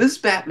this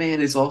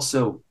Batman is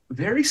also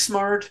very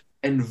smart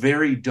and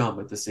very dumb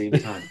at the same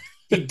time.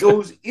 He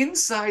goes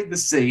inside the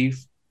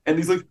safe and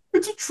he's like,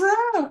 it's a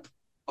trap.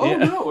 Oh,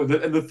 no.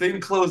 And the thing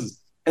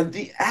closes. And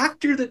the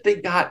actor that they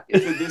got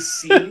into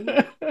this scene,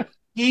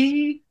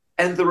 he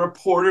and the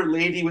reporter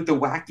lady with the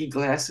wacky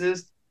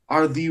glasses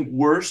are the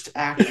worst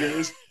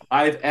actors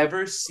I've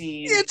ever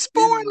seen. It's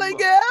boiling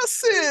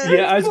acid.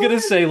 Yeah, I was gonna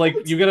say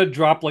you gotta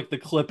drop the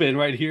clip in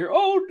right here.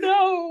 Oh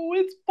no,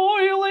 it's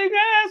boiling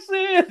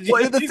acid.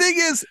 Well, the thing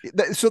is,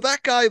 so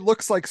that guy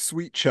looks like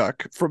Sweet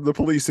Chuck from the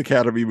Police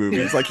Academy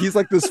movies. He's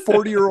this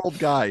 40-year-old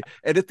guy,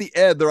 and at the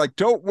end they're like,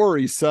 "Don't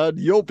worry, son,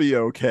 you'll be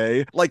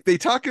okay." They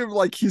talk to him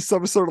like he's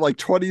some sort of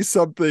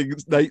 20-something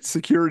night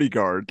security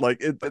guard.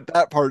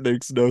 That part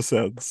makes no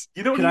sense.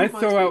 Can I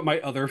throw out my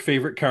other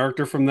favorite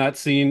character from that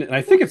scene? And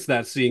I think it's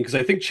that scene because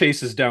I think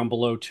Chase is down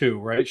below too,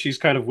 right? She's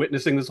kind of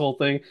witnessing this whole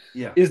thing.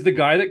 Yeah. Is the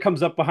guy that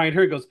comes up behind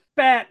her and goes,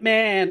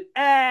 Batman,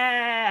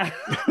 ah!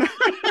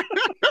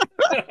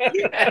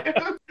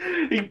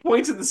 He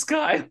points at the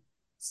sky.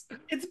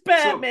 It's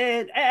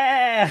Batman,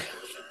 ah!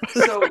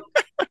 So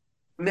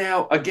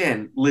now,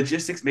 again,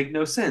 logistics make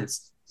no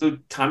sense. So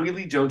Tommy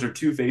Lee Jones or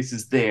Two-Face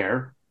is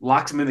there,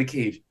 locks him in the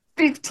cage.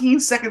 15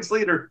 seconds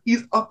later,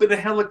 he's up in a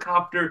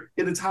helicopter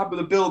in the top of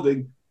the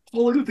building,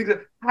 pulling the thing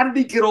up. How did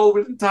he get all the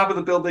way to the top of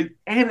the building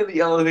and in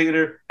the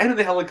elevator and in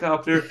the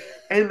helicopter?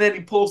 And then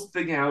he pulls the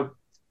thing out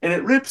and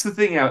it rips the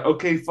thing out.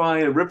 Okay,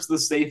 fine. It rips the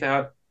safe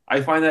out. I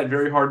find that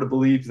very hard to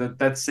believe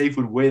that safe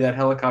would weigh that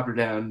helicopter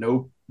down.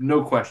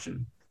 No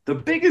question. The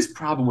biggest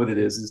problem with it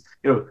is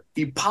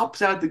he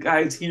pops out the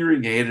guy's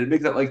hearing aid and it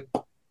makes that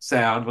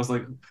sound. I was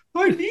like,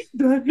 I need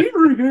that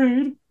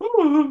hearing aid.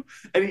 Oh.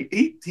 And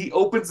he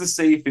opens the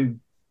safe in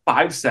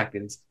 5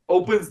 seconds,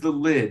 opens the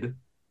lid,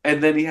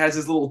 and then he has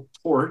his little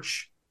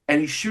torch and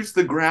he shoots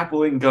the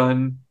grappling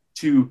gun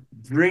to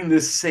bring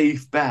this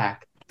safe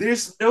back.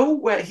 There's no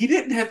way. He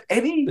didn't have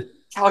any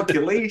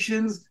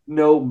calculations,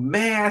 no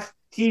math.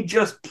 He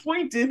just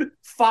pointed,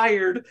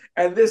 fired,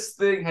 and this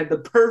thing had the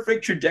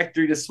perfect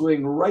trajectory to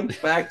swing right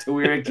back to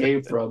where it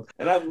came from.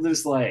 And I'm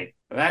just like,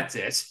 That's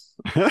it.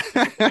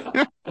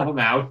 I'm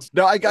out.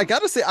 No, I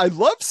gotta say, I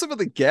love some of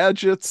the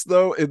gadgets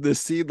though in this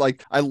scene.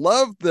 Like, I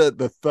love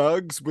the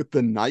thugs with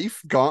the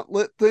knife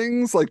gauntlet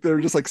things, like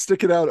they're just like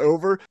sticking out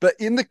over. But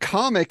in the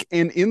comic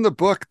and in the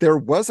book, there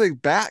was a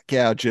bat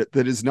gadget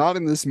that is not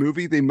in this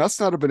movie. They must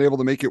not have been able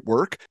to make it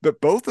work,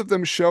 but both of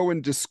them show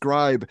and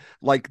describe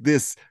like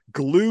this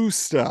glue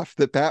stuff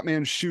that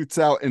Batman shoots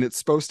out, and it's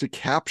supposed to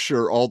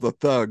capture all the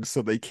thugs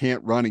so they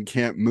can't run and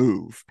can't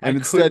move. And I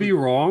instead, could be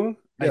wrong.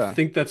 Yeah. I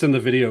think that's in the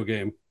video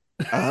game.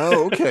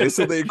 Oh, okay.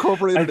 So they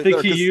incorporated I think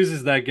it he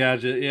uses that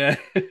gadget. Yeah.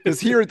 Because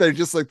here they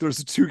just like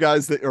there's two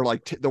guys that are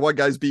like the one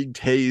guy's being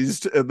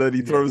tased and then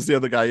he throws the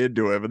other guy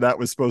into him, and that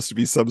was supposed to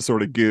be some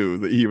sort of goo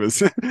that he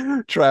was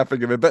trapping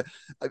him in. But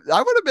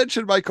I want to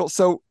mention, Michael,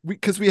 so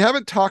because we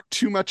haven't talked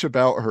too much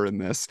about her in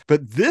this,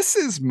 but this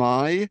is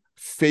my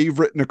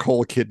favorite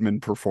Nicole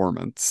Kidman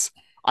performance.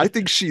 I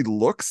think she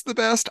looks the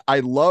best. I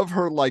love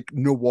her like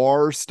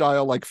noir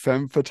style, like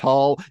femme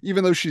fatale,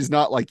 even though she's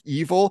not like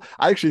evil.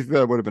 I actually think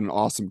that would have been an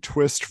awesome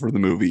twist for the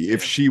movie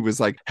if she was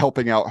like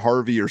helping out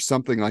Harvey or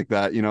something like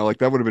that, you know, like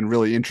that would have been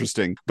really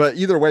interesting. But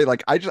either way,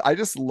 like I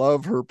just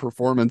love her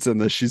performance in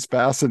this. She's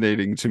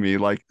fascinating to me.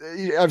 Like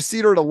I've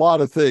seen her in a lot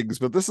of things,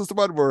 but this is the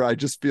one where I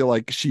just feel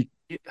like she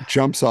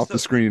jumps off the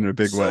screen in a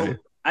big way.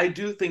 I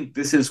do think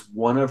this is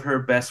one of her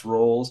best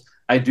roles.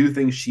 I do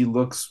think she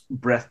looks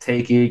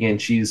breathtaking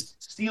and she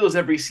steals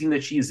every scene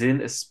that she's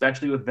in,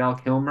 especially with Val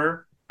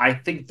Kilmer. I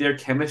think their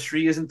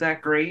chemistry isn't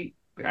that great.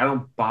 I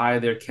don't buy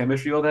their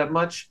chemistry all that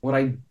much. What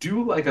I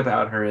do like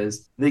about her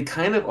is they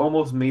kind of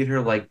almost made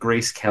her like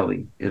Grace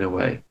Kelly in a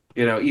way.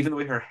 You know, even the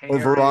way her hair or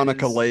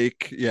Veronica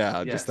Lake.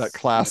 Yeah, just that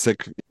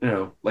classic. You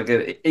know, like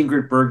an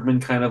Ingrid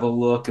Bergman kind of a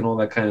look and all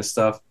that kind of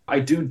stuff. I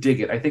do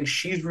dig it. I think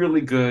she's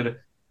really good.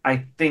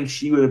 I think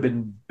she would have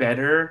been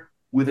better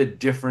with a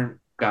different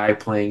guy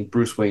playing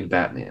Bruce Wayne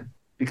Batman,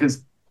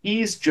 because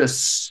he's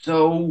just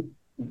so,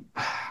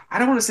 I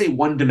don't want to say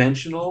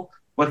one-dimensional,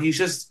 but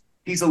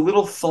he's a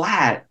little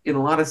flat in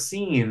a lot of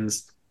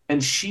scenes,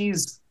 and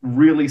she's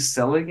really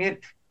selling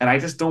it, and I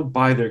just don't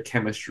buy their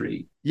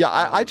chemistry.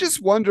 Yeah, I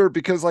just wonder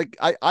because like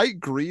I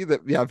agree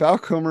that Val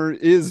Kilmer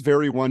is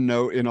very one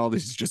note in all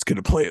this. He's just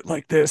gonna play it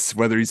like this,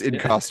 whether he's in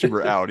costume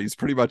or out. He's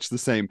pretty much the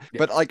same. Yeah.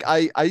 But like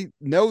I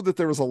know that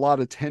there was a lot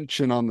of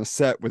tension on the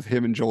set with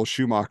him and Joel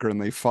Schumacher, and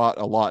they fought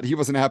a lot. He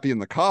wasn't happy in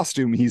the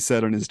costume, he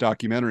said in his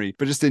documentary,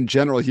 but just in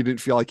general, he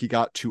didn't feel like he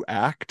got to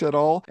act at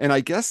all. And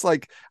I guess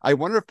like I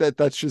wonder if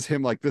that's just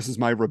him, like this is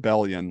my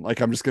rebellion.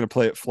 Like I'm just gonna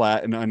play it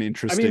flat and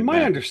uninteresting. I mean,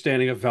 my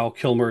understanding of Val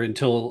Kilmer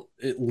until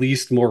at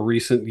least more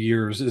recent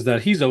years is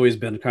that he's always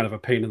been kind of a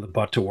pain in the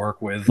butt to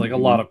work with. Like a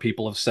lot of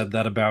people have said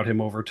that about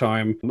him over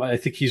time. I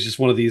think he's just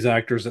one of these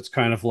actors that's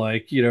kind of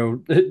like, you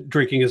know,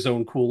 drinking his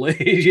own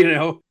Kool-Aid, you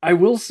know. I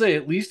will say,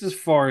 at least as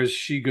far as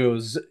she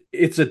goes,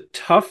 it's a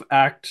tough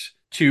act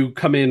to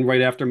come in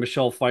right after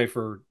Michelle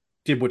Pfeiffer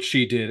did what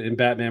she did in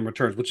Batman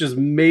Returns, which is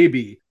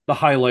maybe the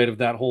highlight of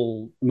that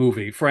whole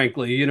movie,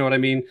 frankly. You know what I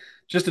mean?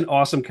 Just an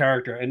awesome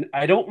character. And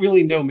I don't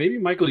really know, maybe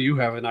Michael, you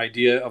have an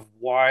idea of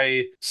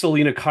why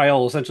Selina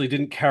Kyle essentially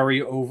didn't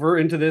carry over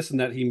into this and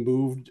that he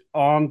moved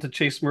on to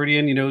Chase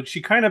Meridian. You know,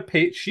 she kind of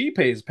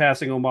pays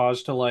passing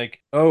homage to like,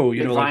 oh,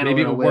 you know, like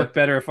maybe it would work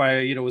better if I,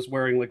 you know, was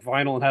wearing like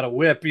vinyl and had a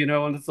whip, you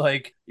know, and it's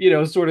like, you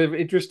know, sort of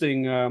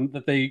interesting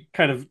that they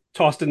kind of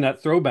tossed in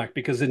that throwback,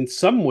 because in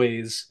some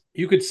ways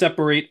you could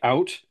separate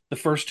out the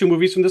first two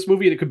movies from this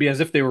movie, and it could be as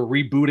if they were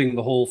rebooting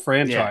the whole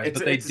franchise.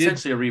 But they did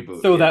essentially a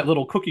reboot, throw that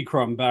little cookie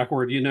crumb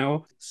backward, you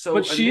know. So,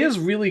 but she is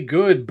really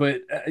good.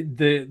 But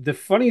the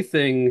funny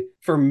thing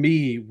for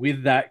me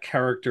with that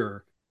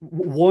character,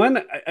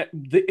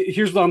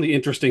 here's on the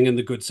interesting and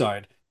the good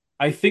side.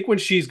 I think when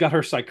she's got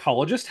her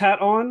psychologist hat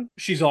on,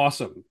 she's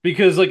awesome,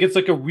 because like it's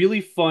like a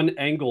really fun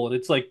angle, and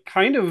it's like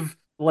kind of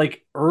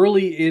like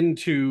early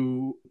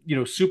into, you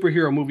know,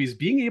 superhero movies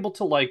being able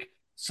to like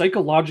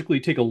psychologically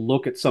take a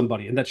look at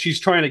somebody, and that she's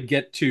trying to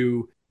get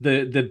to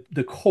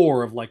the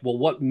core of like, well,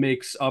 what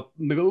makes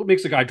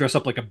a guy dress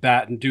up like a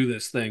bat and do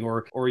this thing,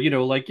 or you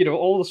know, like, you know,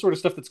 all the sort of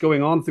stuff that's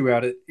going on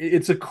throughout it.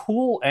 It's a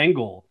cool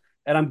angle,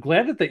 and I'm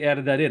glad that they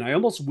added that in. I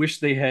almost wish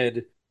they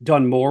had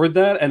done more with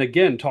that. And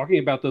again, talking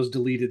about those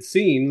deleted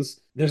scenes,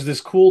 there's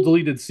this cool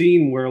deleted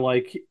scene where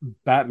like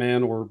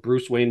Batman or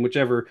Bruce Wayne,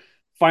 whichever,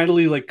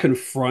 finally like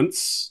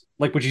confronts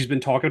like what he's been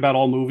talking about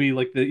all movie,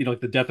 like the, you know,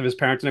 like the death of his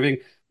parents and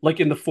everything, like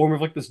in the form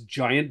of like this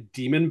giant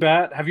demon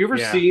bat. Have you ever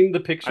seen the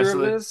picture of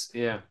this?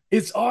 Yeah.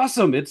 It's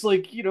awesome. It's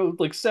like, you know,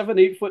 like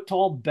 7-8 foot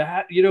tall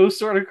bat, you know,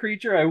 sort of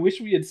creature. I wish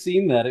we had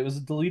seen that. It was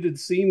a deleted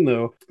scene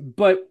though.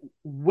 But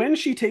when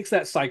she takes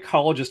that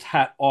psychologist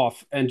hat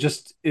off and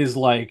just is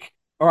like,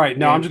 all right,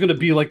 now I'm just going to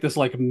be like this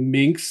like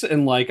minx,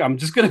 and like I'm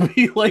just going to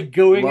be like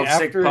going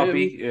after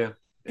puppy. him.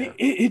 Yeah.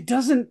 It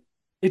doesn't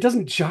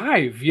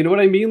jive. You know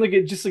what I mean? Like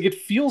it just like it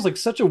feels like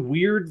such a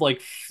weird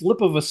like flip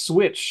of a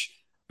switch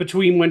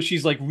between when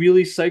she's like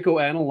really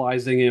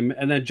psychoanalyzing him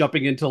and then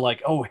jumping into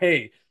like, oh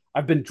hey,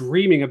 I've been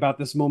dreaming about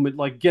this moment,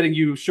 like getting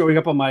you showing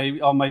up on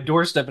my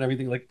doorstep and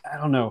everything. Like, I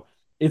don't know.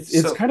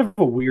 It's kind of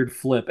a weird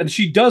flip. And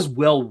she does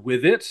well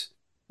with it.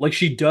 Like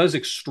she does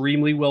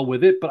extremely well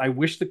with it, but I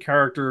wish the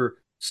character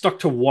stuck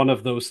to one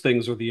of those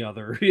things or the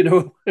other, you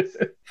know?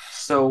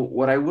 So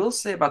what I will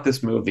say about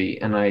this movie,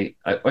 and I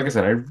like I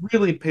said, I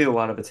really paid a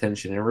lot of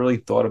attention and really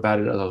thought about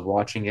it as I was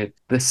watching it.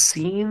 The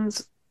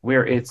scenes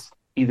where it's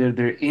either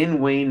they're in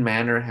Wayne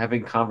Manor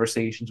having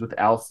conversations with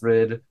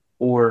Alfred,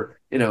 or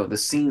the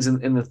scenes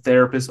in the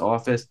therapist's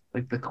office,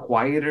 like the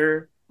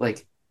quieter,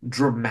 like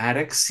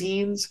dramatic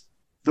scenes,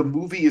 the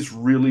movie is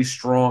really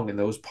strong in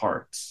those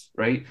parts,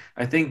 right?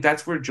 I think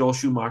that's where Joel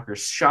Schumacher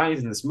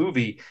shines in this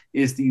movie,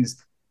 is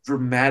these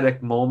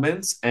dramatic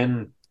moments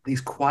and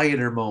these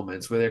quieter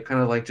moments where they're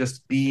kind of like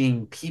just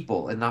being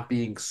people and not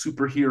being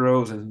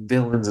superheroes and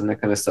villains and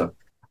that kind of stuff.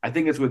 I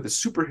think it's where the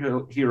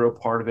superhero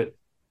part of it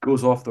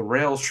goes off the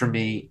rails for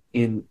me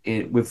in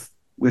with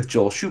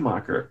Joel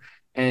Schumacher.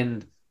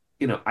 And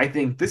I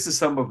think this is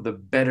some of the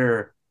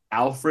better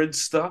Alfred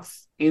stuff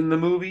in the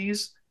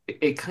movies.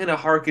 It kind of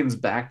harkens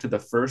back to the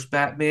first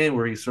Batman,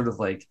 where he's sort of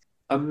like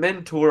a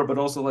mentor, but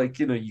also like,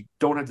 you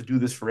don't have to do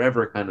this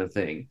forever kind of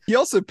thing. He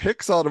also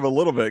picks on him a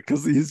little bit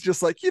because he's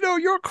just like,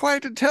 you're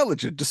quite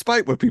intelligent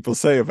despite what people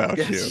say about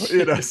you.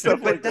 Stuff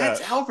but like that's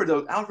that. Alfred,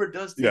 though. Alfred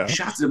does take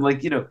shots at him.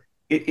 Like,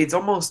 it's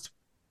almost,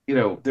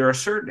 there are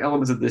certain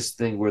elements of this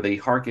thing where they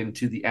harken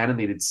to the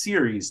animated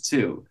series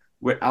too,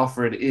 where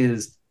Alfred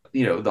is,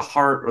 the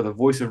heart or the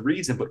voice of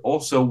reason, but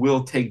also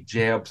will take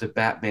jabs at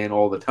Batman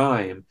all the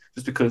time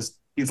just because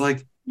he's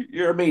like,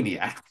 you're a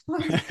maniac.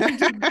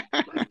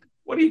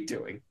 What are you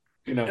doing?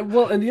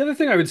 Well, and the other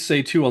thing I would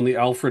say too on the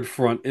Alfred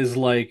front is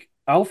like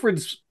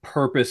Alfred's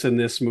purpose in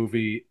this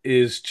movie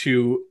is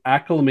to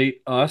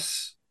acclimate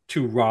us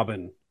to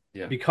Robin,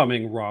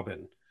 becoming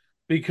Robin.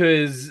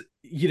 Because,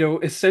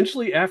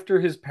 essentially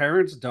after his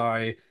parents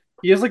die,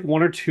 he has like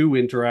one or two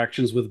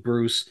interactions with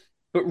Bruce.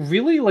 But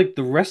really, like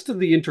the rest of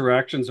the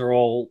interactions are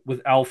all with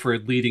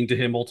Alfred, leading to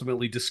him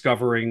ultimately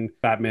discovering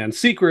Batman's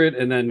secret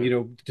and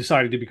then,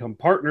 deciding to become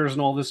partners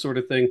and all this sort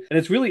of thing. And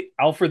it's really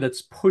Alfred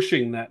that's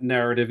pushing that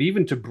narrative,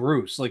 even to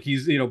Bruce. Like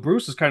he's,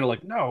 Bruce is kind of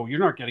like, no, you're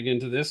not getting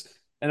into this.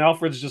 And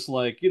Alfred's just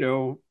like,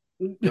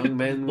 young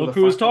men look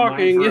who's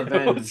talking,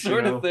 revenge,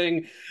 sort of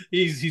thing.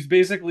 He's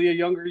basically a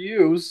younger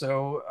you.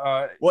 So,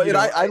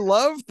 I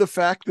love the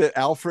fact that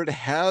Alfred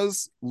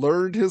has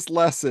learned his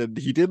lesson.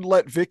 He didn't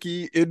let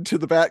Vicky into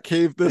the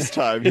Batcave this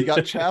time. He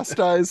got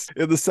chastised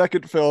in the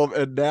second film,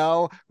 and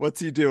now what's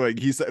he doing?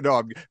 He said,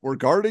 "No, we're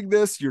guarding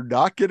this. You're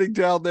not getting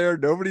down there.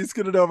 Nobody's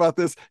going to know about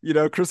this."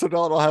 Chris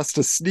O'Donnell has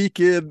to sneak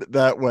in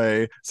that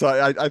way. So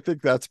I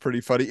think that's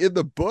pretty funny. In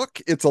the book,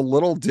 it's a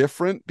little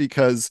different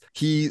because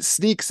he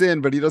sneaks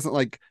in, but he doesn't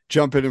like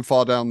jump in and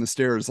fall down the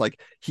stairs. Like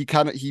he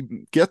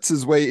gets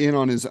his way in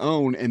on his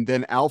own, and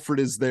then Alfred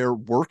is there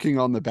working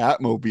on the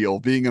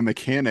Batmobile, being a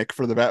mechanic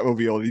for the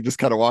Batmobile, and he just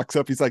kind of walks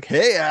up. He's like,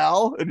 "Hey,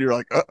 Al," and you're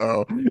like,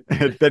 "Uh-oh,"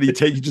 and then he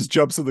just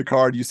jumps in the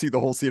car, and you see the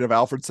whole scene of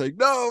Alfred saying,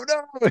 "No."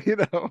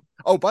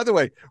 Oh, by the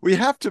way, we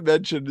have to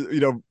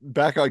mention,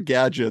 back on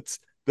gadgets,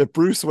 that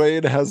Bruce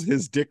Wayne has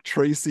his Dick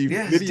Tracy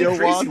video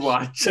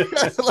watch.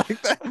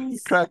 Like that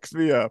cracks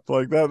me up.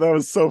 Like that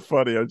was so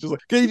funny. I was just like,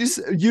 he just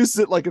uses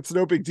it like it's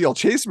no big deal.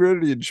 Chase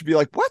Meridian should be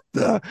like, what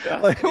the?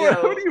 Like,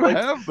 what do you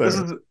have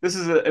there? This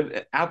is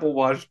an Apple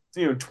Watch,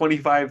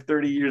 25,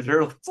 30 years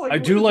early. I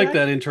do like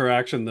that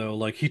interaction though.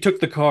 Like he took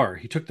the car,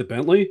 he took the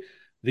Bentley,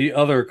 the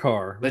other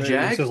car. The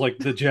Jag? It says like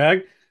the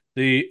Jag.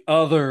 The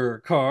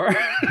other car.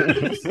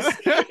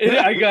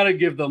 I gotta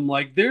give them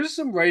like there's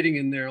some writing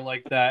in there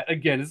like that.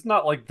 Again, it's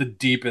not like the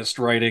deepest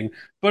writing,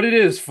 but it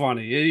is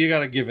funny. You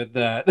gotta give it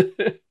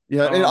that.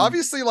 Yeah, and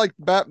obviously, like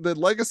the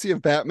legacy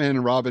of Batman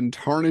and Robin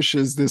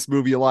tarnishes this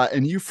movie a lot,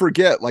 and you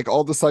forget like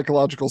all the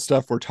psychological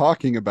stuff we're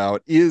talking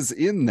about is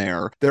in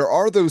there. There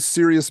are those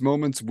serious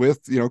moments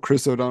with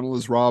Chris O'Donnell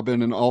as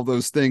Robin and all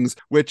those things,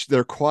 which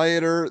they're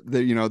quieter.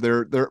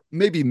 They're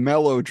maybe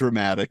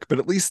melodramatic, but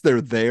at least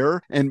they're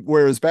there. And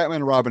whereas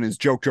Batman and Robin is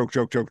joke, joke,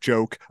 joke, joke,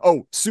 joke.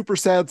 Oh, super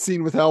sad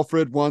scene with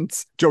Alfred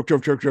once. Joke,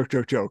 joke, joke, joke,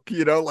 joke, joke.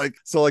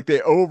 Like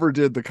they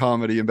overdid the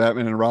comedy in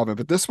Batman and Robin,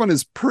 but this one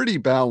is pretty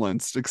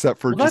balanced, except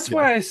for that's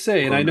why I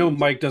say, and I know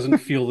Mike doesn't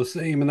feel the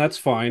same, and that's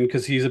fine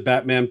because he's a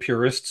Batman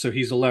purist, so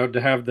he's allowed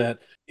to have that.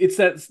 It's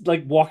that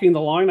like walking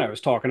the line I was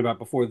talking about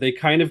before. They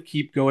kind of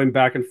keep going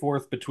back and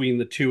forth between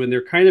the two, and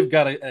they're kind of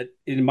got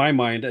in my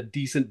mind, a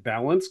decent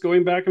balance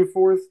going back and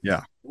forth.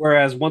 Yeah.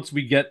 Whereas once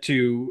we get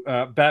to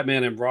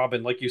Batman and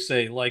Robin, like you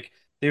say, like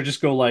they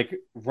just go like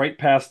right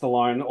past the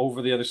line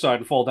over the other side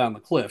and fall down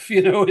the cliff.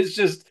 It's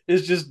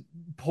just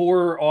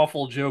poor,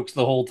 awful jokes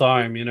the whole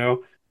time.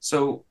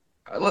 So.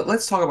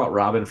 Let's talk about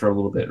Robin for a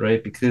little bit,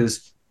 right?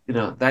 Because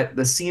that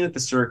the scene at the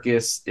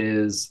circus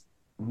is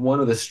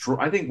one of the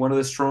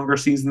stronger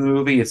scenes in the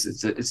movie.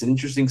 It's an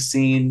interesting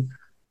scene.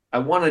 I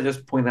want to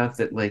just point out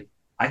that like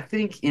I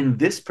think in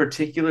this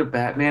particular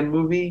Batman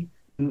movie,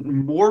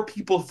 more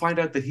people find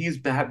out that he's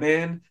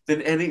Batman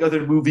than any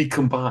other movie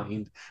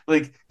combined.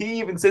 Like he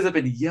even says up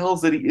and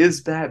yells that he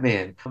is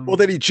Batman. Well,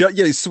 then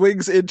he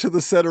swings into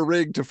the center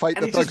ring to fight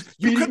the thugs.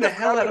 You couldn't the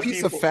hell out of a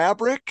piece people. of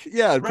fabric,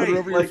 and put it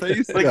over your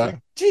face.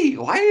 Gee,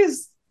 why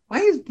is why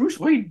is Bruce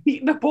Wayne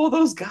beating up all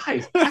those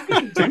guys? How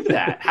can he do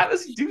that? How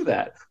does he do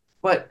that?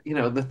 But,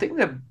 the thing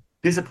that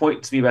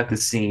disappoints me about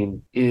this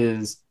scene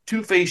is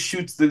Two-Face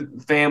shoots the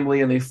family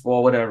and they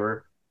fall,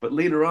 whatever. But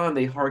later on,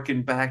 they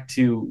harken back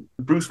to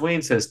Bruce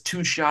Wayne says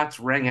 2 shots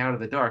rang out of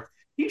the dark.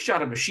 He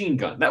shot a machine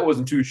gun. That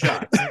wasn't 2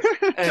 shots.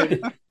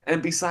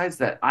 and besides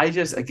that, I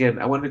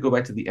wanted to go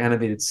back to the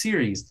animated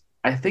series.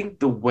 I think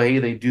the way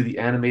they do the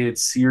animated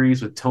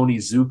series with Tony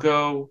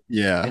Zuko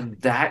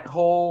and that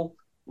whole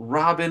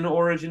Robin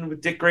origin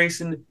with Dick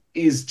Grayson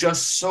is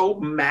just so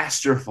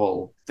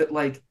masterful that,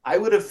 like, I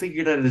would have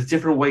figured out a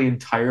different way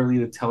entirely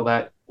to tell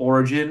that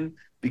origin,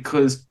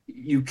 because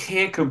you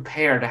can't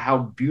compare to how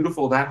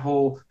beautiful that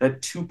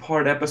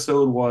 2-part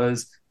episode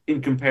was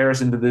in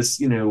comparison to this,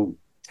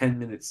 10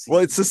 minutes.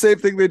 Well, it's the same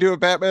thing they do with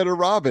Batman and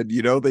Robin.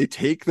 They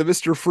take the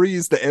Mr.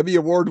 Freeze, the Emmy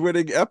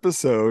Award-winning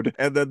episode,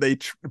 and then they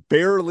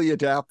barely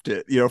adapt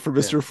it, for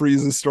Mr.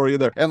 Freeze's story in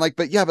there. And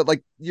but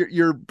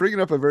you're bringing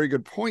up a very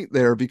good point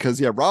there,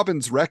 because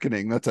Robin's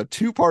Reckoning, that's a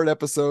 2-part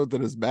episode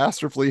that is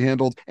masterfully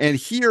handled. And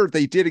here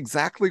they did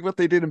exactly what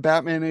they did in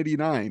Batman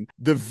 89.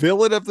 The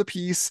villain of the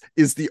piece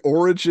is the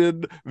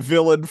origin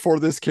villain for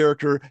this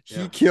character.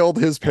 He killed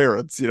his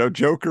parents.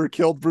 Joker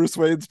killed Bruce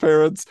Wayne's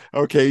parents.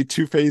 Okay,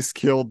 Two-Face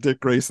killed Dick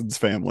Grayson's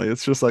family.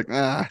 It's just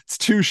it's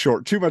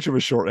too much of a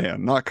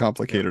shorthand, not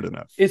complicated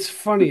enough. It's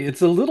funny.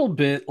 It's a little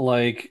bit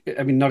like,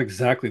 not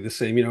exactly the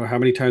same. How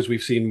many times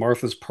we've seen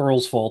Martha's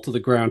pearls fall to the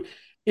ground.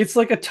 It's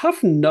like a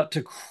tough nut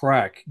to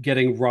crack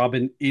getting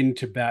Robin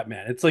into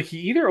Batman. It's like he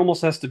either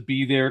almost has to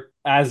be there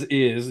as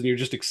is, and you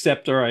just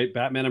accept, all right,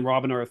 Batman and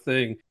Robin are a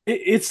thing.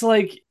 It's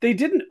like they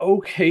did an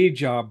okay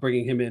job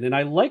bringing him in, and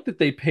I like that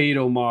they paid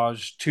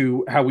homage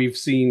to how we've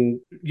seen,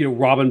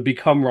 Robin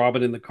become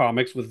Robin in the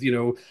comics with,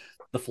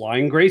 the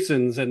Flying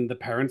Graysons and the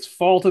parents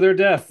fall to their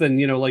death, and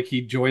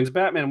he joins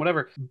Batman,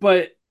 whatever.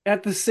 But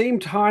at the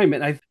same time,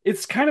 and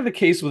it's kind of the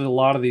case with a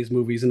lot of these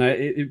movies, and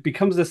it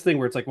becomes this thing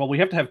where it's like, well, we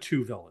have to have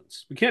 2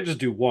 villains. We can't just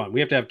do one. We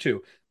have to have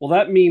 2. Well,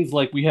 that means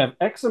we have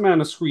X amount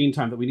of screen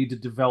time that we need to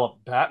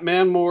develop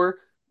Batman more.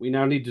 We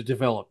now need to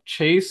develop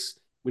Chase.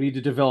 We need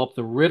to develop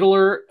the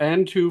Riddler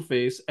and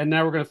Two-Face, and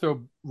now we're going to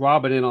throw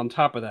Robin in on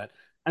top of that.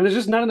 And there's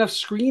just not enough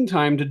screen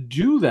time to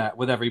do that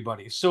with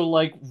everybody. So,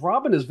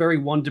 Robin is very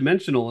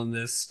one-dimensional in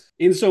this,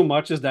 in so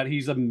much as that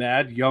he's a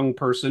mad young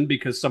person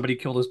because somebody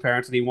killed his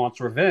parents and he wants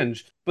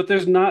revenge. But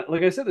there's not,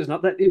 like I said, there's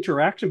not that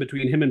interaction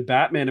between him and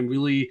Batman and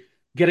really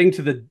getting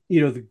to the,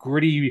 the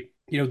gritty,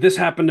 this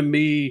happened to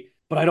me,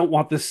 but I don't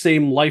want the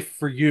same life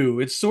for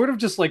you. It's sort of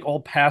just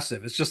all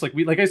passive. It's just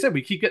like I said,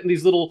 we keep getting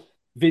these little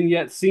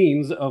vignette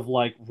scenes of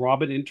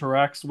Robin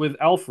interacts with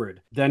Alfred.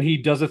 Then he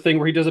does a thing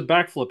where he does a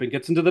backflip and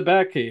gets into the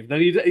Batcave.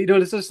 Then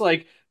it's just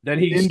then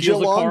he Ninja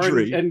steals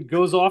laundry. a car and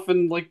goes off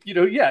and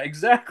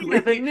exactly. Yeah,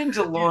 the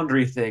ninja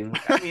laundry thing.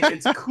 I mean,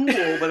 it's cool,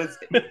 but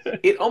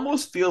it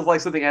almost feels like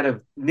something out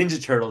of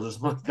Ninja Turtles or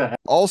something like that.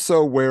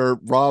 Also, where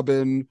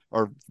Robin,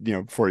 or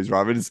before he's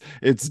Robin,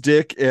 it's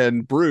Dick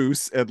and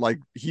Bruce, and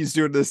he's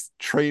doing this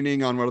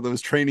training on one of those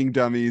training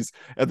dummies,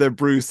 and then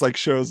Bruce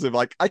shows him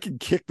I can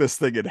kick this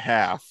thing in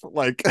half.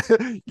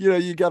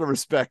 You got to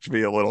respect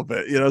me a little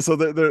bit, So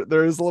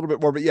there is a little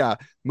bit more,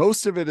 but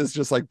most of it is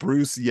just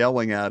Bruce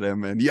yelling at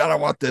him, and I don't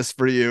want this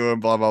for you,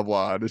 and blah blah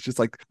blah. And it's just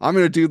I'm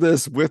gonna do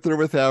this with or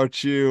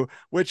without you,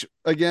 which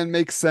again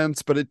makes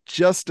sense, but it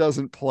just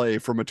doesn't play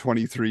from a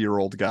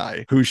 23-year-old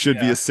guy who should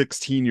be a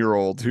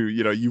 16-year-old who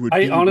you would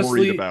be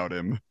honestly worried about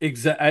him.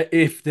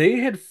 If they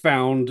had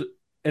found,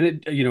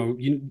 and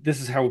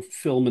this is how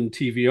film and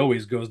TV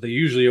always goes, they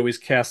usually always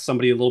cast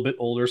somebody a little bit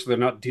older so they're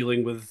not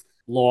dealing with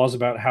laws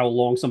about how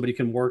long somebody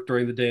can work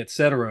during the day,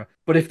 etc.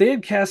 But if they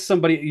had cast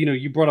somebody,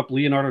 you brought up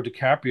Leonardo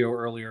DiCaprio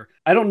earlier.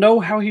 I don't know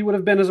how he would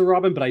have been as a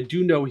Robin, but I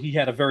do know he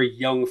had a very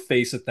young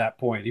face at that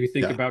point. If you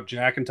think about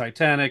Jack and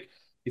Titanic,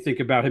 you think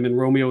about him in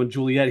Romeo and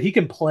Juliet, he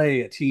can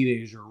play a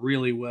teenager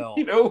really well.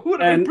 Who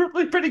would have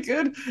been pretty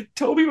good?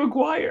 Tobey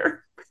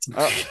Maguire.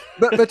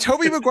 But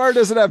Tobey Maguire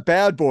doesn't have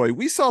bad boy.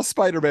 We saw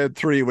Spider-Man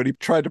 3 when he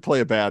tried to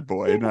play a bad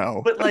boy.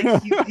 No, but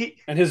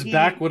and his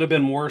back would have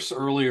been worse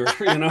earlier.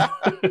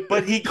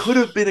 But he could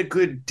have been a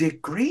good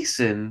Dick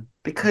Grayson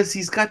because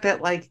he's got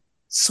that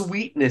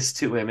sweetness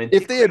to him. And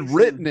if they had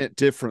written it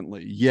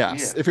differently,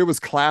 yes. If it was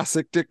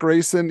classic Dick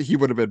Grayson, he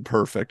would have been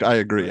perfect. I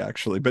agree,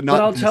 actually, but not.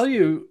 But I'll tell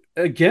you.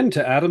 Again,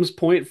 to Adam's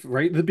point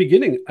right at the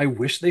beginning, I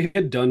wish they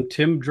had done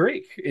Tim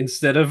Drake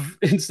instead of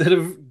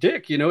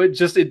Dick.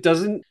 It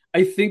doesn't.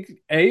 I think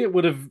it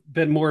would have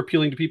been more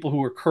appealing to people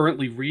who are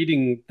currently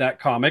reading that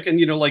comic, and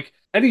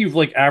any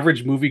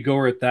average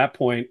moviegoer at that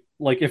point,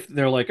 if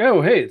they're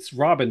oh hey, it's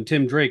Robin,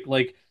 Tim Drake,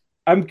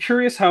 I'm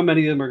curious how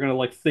many of them are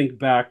going to think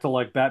back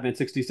to Batman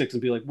 66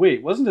 and be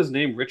wait, wasn't his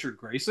name Richard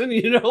Grayson?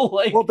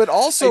 Well, but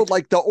also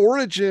the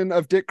origin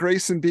of Dick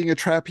Grayson being a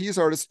trapeze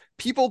artist,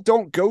 people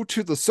don't go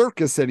to the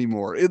circus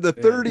anymore. In the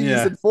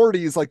 30s and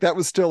 40s, that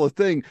was still a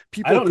thing.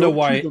 People I don't know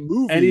why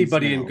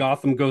anybody now. In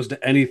Gotham goes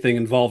to anything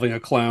involving a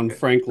clown,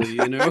 frankly,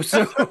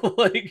 So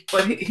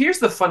But here's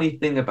the funny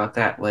thing about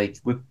that,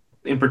 with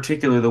in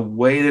particular, the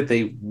way that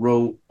they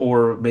wrote,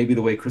 or maybe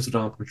the way Chris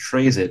O'Donnell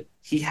portrays it,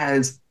 he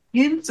has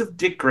hints of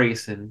Dick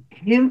Grayson,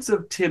 hints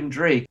of Tim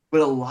Drake,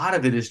 but a lot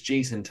of it is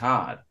Jason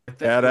Todd.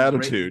 Bad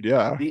attitude,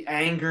 yeah. The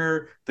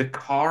anger, the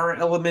car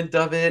element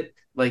of it,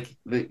 like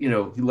he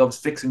loves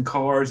fixing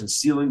cars and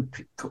stealing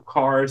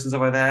cars and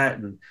stuff like that.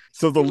 And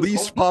so the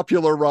least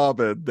popular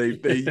Robin, they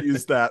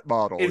use that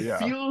model. It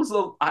feels.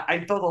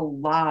 I felt a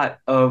lot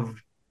of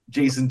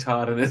Jason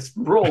Todd in this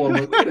role. I'm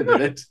like, wait a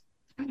minute,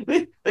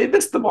 they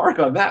missed the mark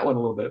on that one a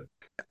little bit.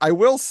 I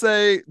will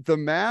say the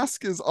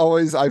mask is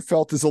always, I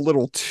felt, is a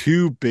little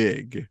too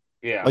big.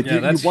 Yeah. Like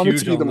you want it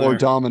to be the more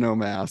Domino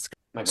mask.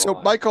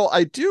 So, Michael,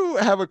 I do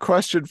have a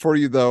question for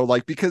you, though,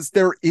 like, because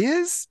there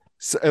is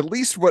at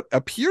least what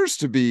appears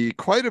to be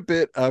quite a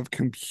bit of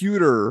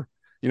computer,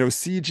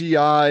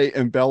 CGI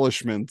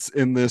embellishments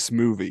in this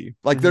movie.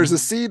 Like there's a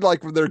scene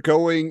like when they're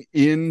going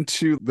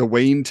into the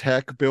Wayne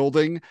Tech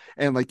building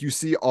and like you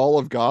see all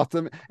of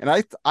Gotham. And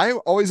I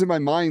always in my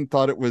mind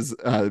thought it was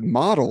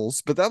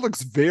models, but that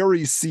looks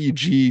very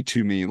CG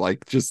to me,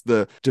 like just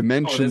the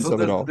dimensions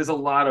of it all. There's a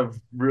lot of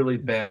really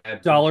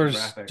bad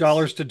dollars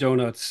to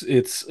donuts.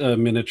 It's a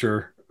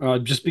miniature.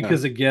 Just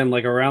because, again,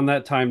 like around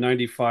that time,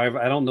 95,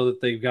 I don't know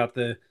that they've got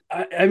the...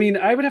 I mean,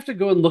 I would have to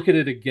go and look at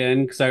it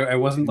again because I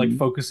wasn't like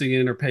focusing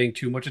in or paying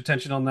too much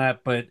attention on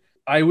that, but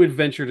I would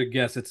venture to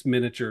guess it's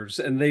miniatures,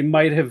 and they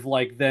might have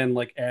then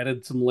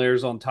added some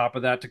layers on top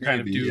of that to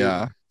kind of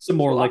do some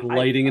more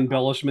lighting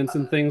embellishments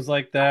and things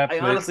like that. I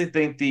honestly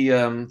think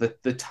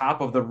the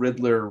top of the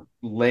Riddler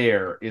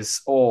layer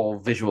is all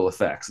visual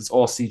effects. It's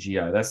all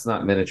CGI. That's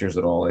not miniatures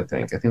at all. I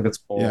think that's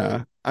all.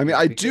 Yeah. I mean,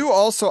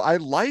 I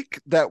like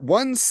that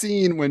one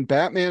scene when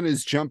Batman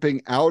is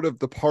jumping out of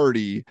the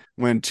party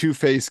when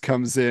Two-Face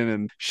comes in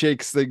and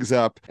shakes things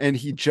up and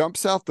he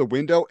jumps out the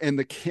window,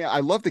 and I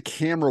love the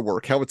camera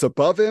work, how it's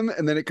above him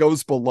and then it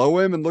goes below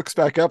him and looks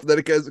back up and then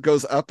it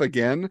goes up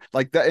again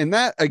like that. And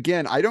that,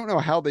 again, I don't know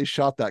how they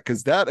shot that,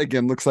 because that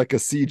again looks like a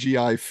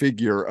CGI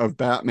figure of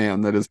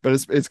Batman but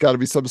it's got to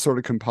be some sort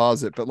of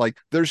composite. But like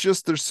there's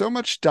so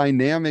much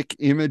dynamic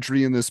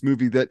imagery in this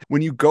movie that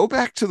when you go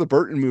back to the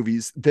Burton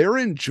movies, they're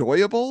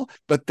enjoyable,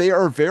 but they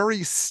are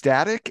very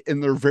static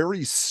and they're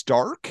very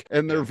stark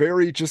and they're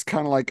very just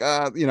kind of like,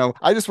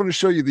 I just want to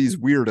show you these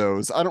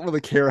weirdos. I don't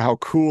really care how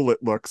cool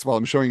it looks while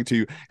I'm showing it to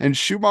you. And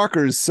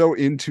Schumacher is so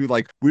into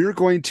like, we're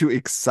going to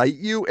excite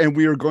you and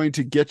we are going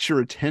to get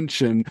your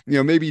attention,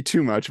 maybe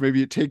too much,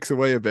 maybe it takes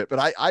away a bit, but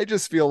I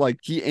just feel like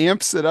he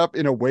amps it up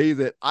in a way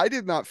that I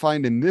did not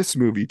find in this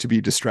movie to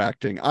be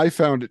distracting. I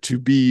found it to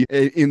be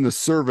in the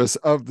service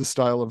of the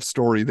style of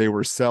story they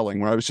were selling,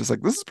 where I was just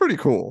like, this is pretty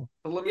cool.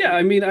 Yeah,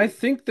 I mean, I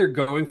think they're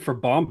going for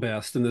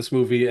bombast in this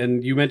movie,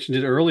 and you mentioned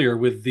it earlier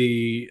with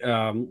the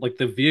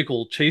the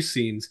vehicle chase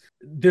scenes.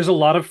 There's a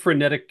lot of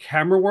frenetic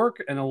camera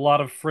work and a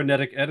lot of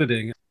frenetic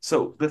editing.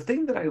 So the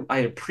thing that I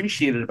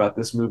appreciated about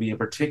this movie in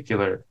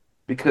particular,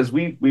 because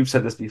we've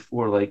said this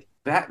before, like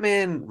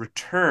Batman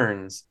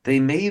Returns, they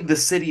made the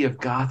city of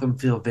Gotham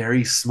feel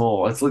very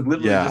small. It's like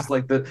literally just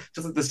like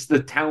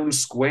the town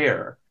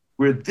square,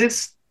 where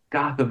this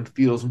Gotham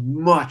feels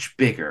much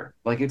bigger.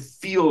 Like it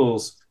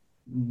feels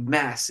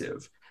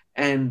massive,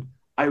 and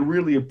I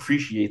really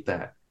appreciate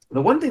that.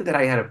 The one thing that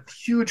I had a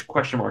huge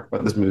question mark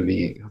about this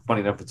movie,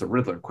 funny enough, it's a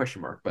Riddler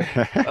question mark, but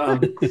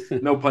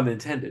no pun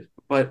intended.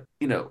 But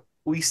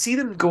we see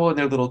them go on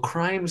their little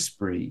crime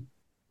spree,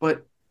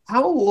 but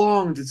how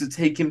long does it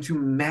take him to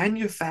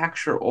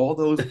manufacture all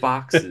those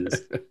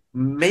boxes,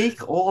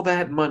 make all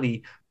that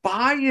money,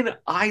 buy an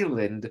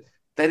island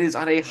that is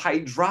on a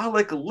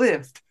hydraulic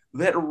lift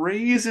that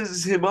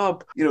raises him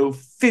up,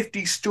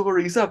 50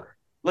 stories up?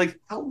 Like,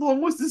 how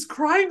long was this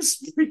crime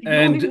spree?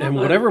 And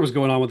whatever was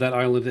going on with that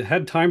island, it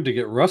had time to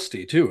get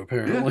rusty too,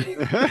 apparently.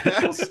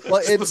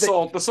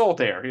 The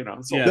salt air,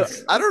 air.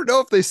 I don't know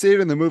if they say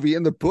it in the movie.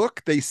 In the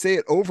book, they say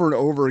it over and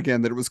over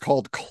again that it was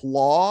called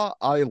Claw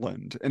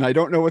Island. And I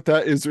don't know what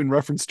that is in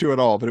reference to at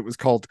all, but it was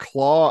called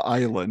Claw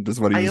Island is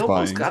what he was buying. I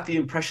almost got the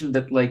impression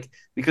that,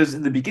 because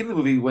in the beginning of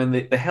the movie, when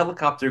the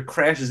helicopter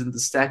crashes into the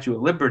Statue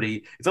of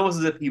Liberty, it's almost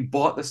as if he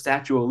bought the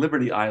Statue of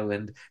Liberty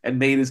Island and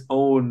made his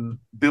own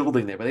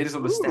building there. But they just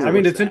I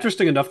mean, it's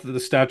interesting enough that the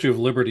Statue of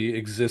Liberty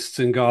exists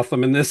in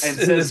Gotham in this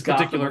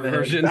particular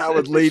version. Now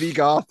with Lady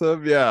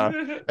Gotham, yeah.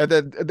 And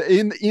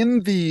then in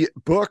the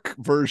book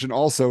version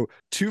also,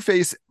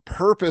 Two-Face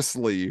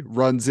purposely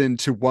runs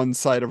into one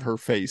side of her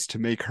face to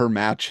make her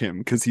match him,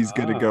 because he's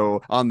going to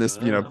go on this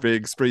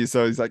big spree.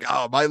 So he's like,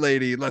 oh, my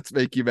lady, let's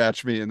make you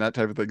match me, and that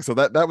type of thing. So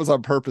that was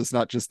on purpose,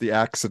 not just the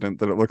accident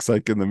that it looks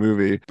like in the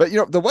movie. But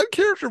the one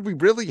character we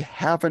really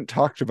haven't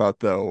talked about,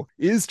 though,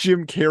 is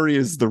Jim Carrey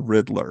as the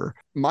Riddler.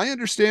 My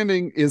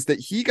understanding is that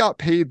he got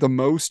paid the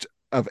most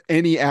of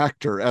any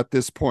actor at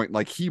this point.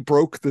 Like, he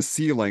broke the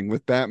ceiling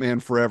with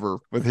Batman Forever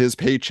with his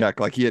paycheck.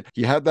 Like, he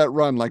had that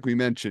run, like we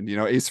mentioned,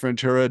 Ace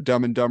Ventura,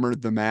 Dumb and Dumber,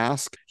 The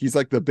Mask. He's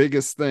like the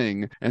biggest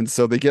thing. And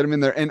so they get him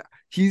in there. And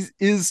he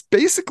is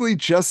basically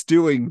just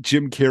doing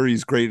Jim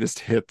Carrey's greatest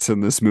hits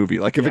in this movie.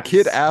 Like if a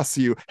kid asks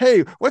you,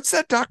 hey, what's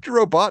that Dr.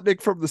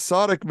 Robotnik from the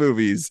Sonic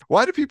movies?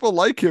 Why do people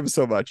like him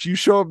so much? You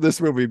show him this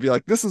movie and be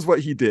like, this is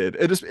what he did.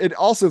 And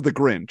also The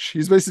Grinch.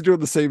 He's basically doing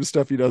the same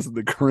stuff he does in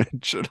The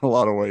Grinch in a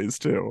lot of ways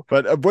too.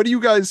 But what do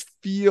you guys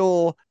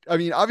feel? I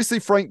mean, obviously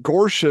Frank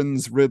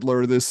Gorshin's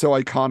Riddler is so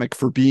iconic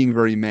for being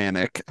very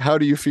manic. How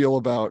do you feel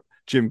about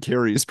Jim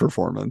Carrey's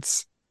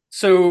performance?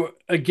 So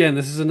again,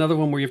 this is another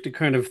one where you have to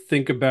kind of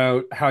think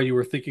about how you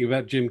were thinking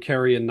about Jim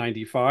Carrey in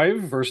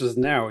 95 versus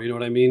now. You know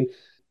what I mean?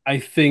 I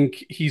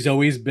think he's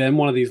always been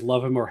one of these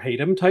love him or hate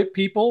him type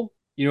people.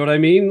 You know what I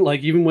mean?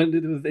 Like even when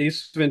with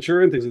Ace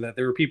Ventura and things like that,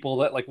 there were people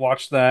that like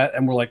watched that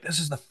and were like, this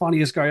is the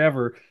funniest guy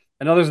ever.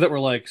 And others that were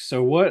like,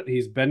 so what?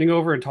 He's bending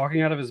over and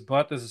talking out of his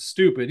butt. This is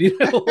stupid. You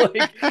know,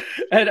 like,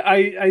 and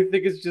I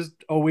think it's just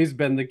always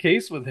been the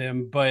case with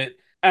him. But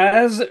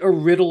as a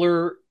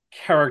Riddler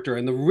character,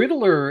 and the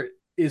Riddler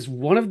is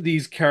one of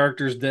these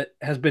characters that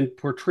has been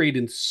portrayed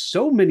in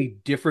so many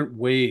different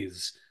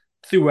ways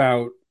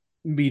throughout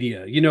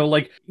media. You know,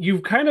 like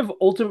you've kind of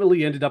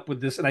ultimately ended up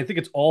with this, and I think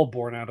it's all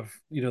born out of,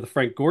 you know, the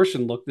Frank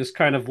Gorshin look, this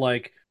kind of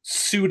like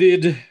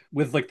suited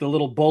with like the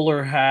little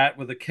bowler hat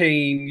with a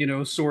cane, you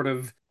know, sort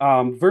of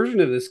version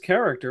of this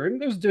character. And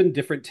there's been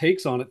different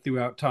takes on it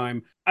throughout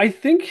time. I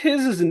think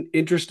his is an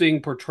interesting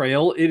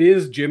portrayal. It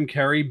is Jim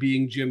Carrey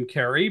being Jim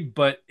Carrey,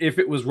 but if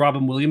it was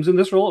Robin Williams in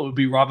this role, it would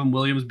be Robin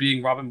Williams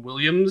being Robin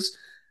Williams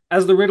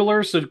as the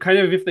Riddler. So kind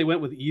of if they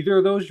went with either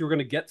of those, you're going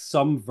to get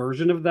some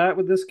version of that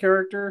with this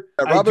character.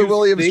 Robin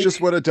Williams just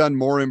would have done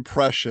more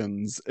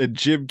impressions, and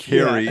Jim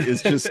Carrey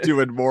is just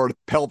doing more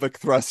pelvic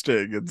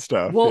thrusting and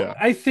stuff. Well,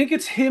 I think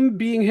it's him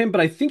being him,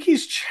 but I think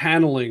he's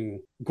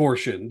channeling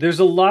Gorshin. There's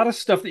a lot of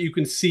stuff that you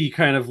can see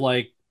kind of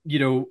like, you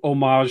know,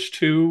 homage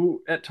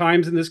to at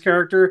times in this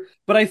character.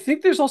 But I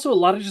think there's also a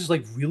lot of just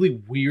like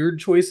really weird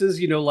choices,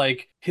 you know,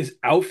 like his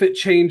outfit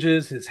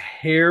changes, his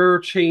hair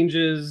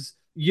changes,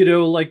 you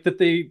know, like that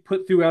they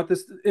put throughout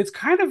this. It's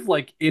kind of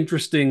like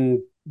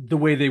interesting the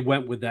way they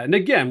went with that. And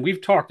again, we've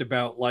talked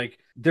about like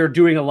they're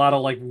doing a lot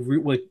of like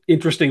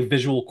interesting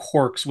visual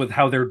quirks with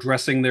how they're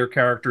dressing their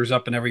characters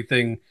up and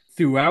everything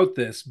throughout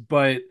this.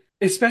 But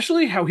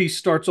especially how he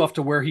starts off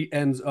to where he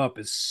ends up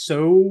is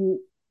so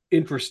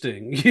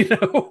interesting, you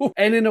know?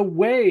 And in a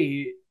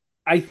way,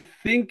 I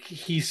think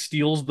he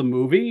steals the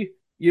movie.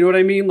 You know what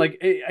I mean? Like,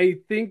 I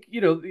think,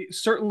 you know,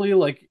 certainly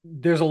like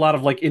there's a lot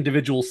of like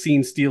individual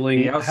scene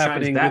stealing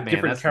happening with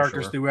different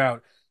characters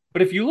throughout.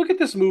 But if you look at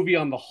this movie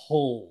on the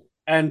whole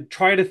and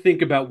try to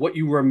think about what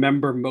you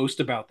remember most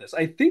about this,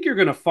 I think you're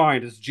going to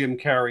find is Jim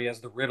Carrey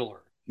as the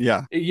Riddler.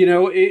 Yeah. You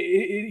know,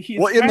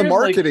 well, in the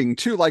marketing like,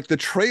 too, like the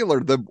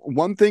trailer, the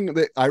one thing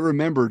that I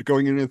remembered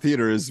going into the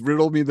theater is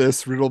riddle me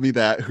this, riddle me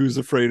that. Who's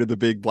afraid of the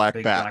big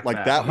black bat?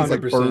 Like that was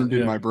like burned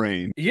in my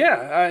brain.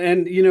 Yeah.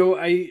 And, you know,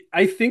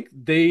 I think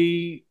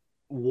they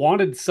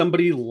wanted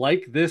somebody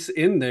like this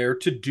in there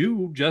to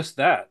do just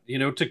that, you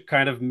know, to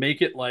kind of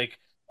make it like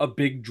a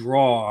big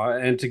draw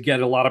and to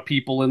get a lot of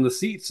people in the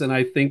seats. And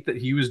I think that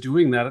he was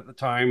doing that at the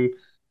time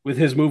with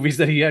his movies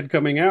that he had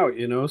coming out,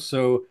 you know,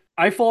 so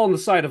I fall on the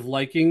side of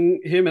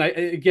liking him. And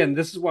again,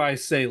 this is why I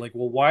say, like,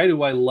 well, why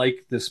do I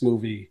like this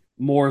movie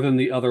more than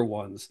the other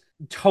ones?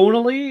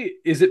 Tonally,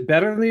 is it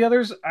better than the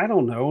others? I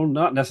don't know,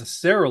 not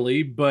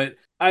necessarily, but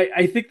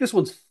I think this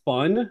one's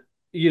fun.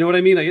 You know what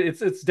I mean?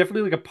 It's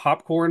definitely like a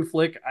popcorn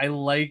flick. I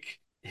like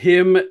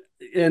him.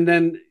 And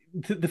then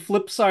the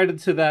flip side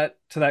to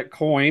that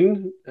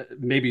coin,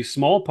 maybe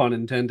small pun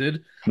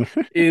intended,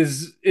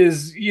 is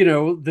you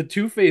know, the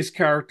Two-Face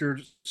character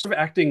sort of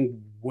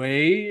acting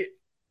way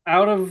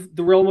out of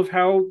the realm of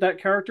how that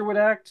character would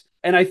act.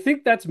 And I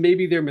think that's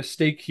maybe their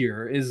mistake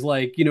here is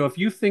like, you know, if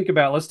you think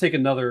about, let's take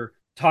another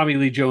Tommy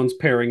Lee Jones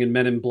pairing in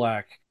Men in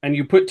Black, and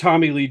you put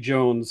Tommy Lee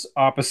Jones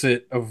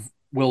opposite of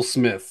Will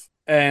Smith.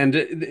 And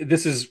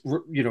this is,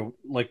 you know,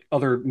 like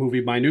other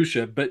movie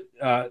minutia, but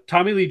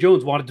Tommy Lee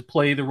Jones wanted to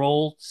play the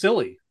role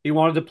silly. He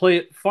wanted to play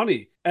it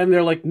funny. And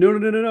they're like,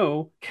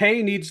 no.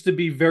 Kay needs to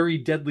be very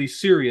deadly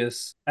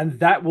serious, and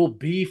that will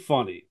be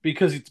funny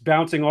because it's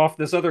bouncing off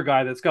this other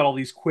guy that's got all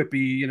these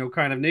quippy, you know,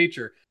 kind of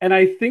nature. And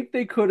I think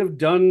they could have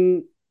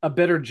done a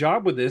better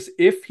job with this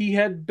if he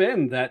had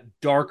been that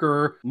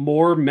darker,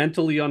 more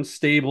mentally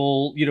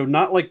unstable, you know,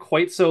 not like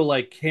quite so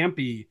like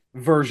campy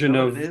version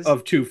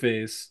of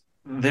Two-Face.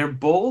 They're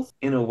both,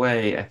 in a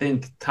way, I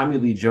think Tommy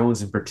Lee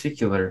Jones in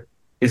particular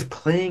is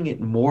playing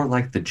it more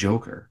like the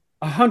Joker.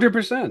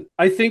 100%.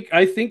 I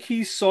think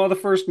he saw the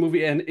first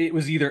movie and it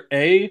was either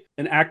A,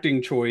 an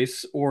acting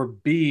choice, or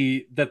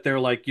B, that they're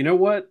like, you know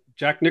what?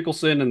 Jack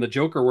Nicholson and the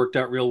Joker worked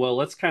out real well.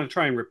 Let's kind of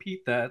try and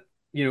repeat that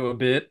a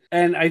bit.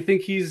 And I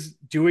think he's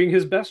doing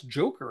his best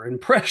Joker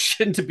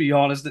impression, to be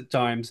honest, at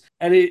times.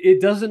 And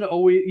it doesn't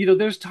always,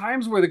 there's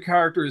times where the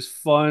character is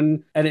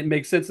fun and it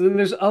makes sense. And then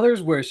there's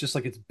others where it's just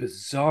like it's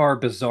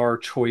bizarre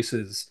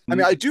choices. I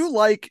mean, I do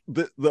like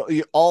the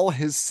all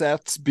his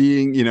sets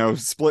being,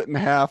 split in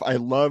half. I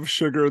love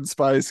Sugar and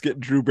Spice, get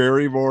Drew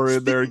Barrymore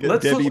in there,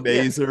 get Debbie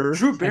Mazar.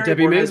 Drew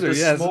Barrymore has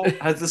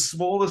the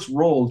smallest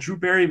role. Drew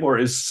Barrymore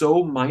is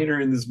so minor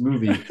in this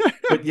movie,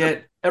 but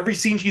yet every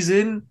scene she's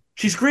in,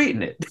 she's great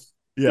in it.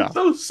 Yeah.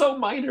 So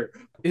minor.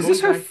 Is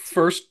this her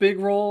first big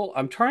role?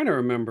 I'm trying to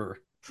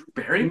remember. Drew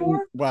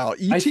Barrymore? Wow.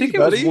 E.T., I think it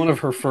was one of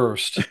her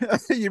first.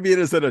 You mean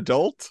as an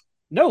adult?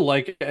 No,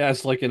 like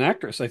as like an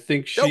actress. I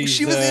think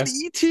she was in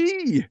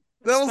E.T.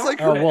 That was like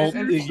her.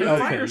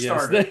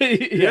 Firestarter.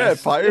 Yeah,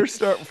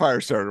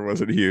 Firestarter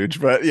wasn't huge,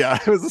 but yeah,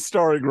 it was a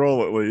starring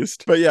role at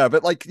least. But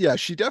yeah,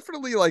 she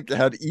definitely like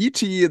had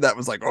E.T. and that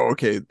was like, oh,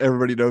 okay,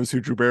 everybody knows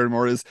who Drew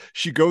Barrymore is.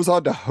 She goes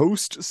on to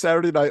host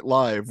Saturday Night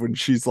Live when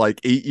she's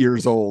like 8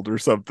 years old or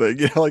something.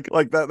 Yeah,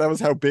 like that was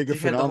how big a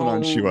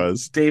phenomenon she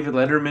was. David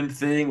Letterman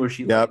thing where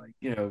she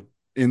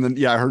in the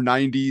her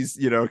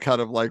 90s,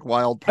 kind of like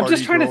wild party. I'm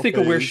just trying to think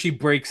of where she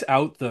breaks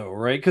out though,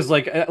 right? Because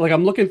like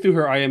I'm looking through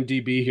her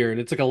IMDb here, and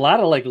it's like a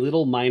lot of like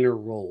little minor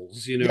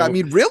roles, Yeah, I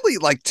mean, really,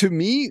 like to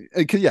me,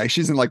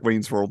 she's in like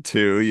Wayne's World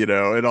 2,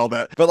 and all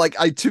that. But like,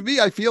 to me,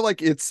 I feel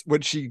like it's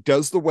when she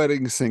does The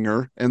Wedding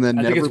Singer and then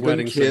Never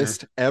Been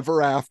Kissed,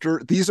 Ever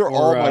After. These are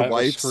all my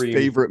wife's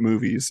favorite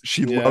movies.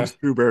 She loves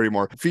Drew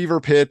Barrymore.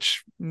 Fever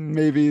Pitch,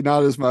 maybe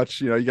not as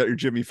much. You got your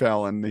Jimmy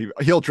Fallon.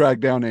 He'll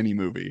drag down any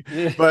movie,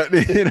 but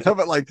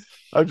but like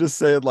I'm just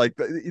saying, like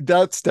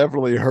that's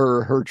definitely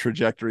her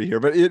trajectory here.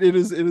 But it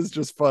is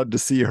just fun to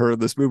see her in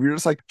this movie. You're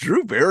just like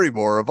Drew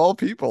Barrymore of all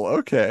people.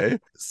 Okay,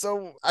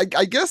 so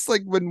I guess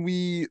like when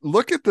we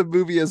look at the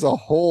movie as a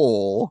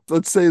whole,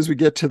 let's say as we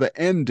get to the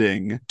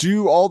ending,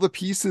 do all the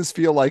pieces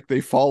feel like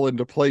they fall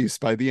into place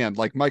by the end?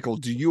 Like Michael,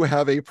 do you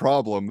have a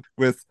problem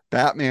with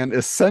Batman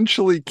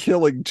essentially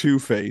killing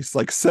Two-Face,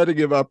 like setting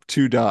him up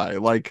to die?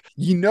 Like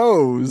he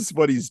knows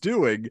what he's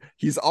doing.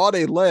 He's on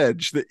a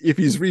ledge that if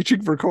he's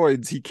reaching for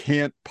coins, he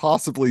can't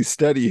possibly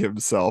steady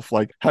himself.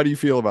 Like, how do you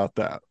feel about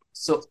that?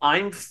 So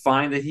I'm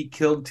fine that he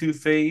killed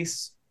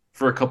Two-Face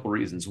for a couple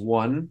reasons.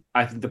 One,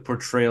 I think the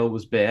portrayal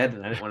was bad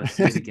and I didn't want to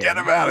see it again. Get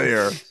him out of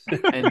here.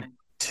 And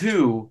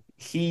two,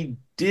 he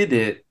did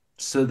it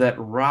so that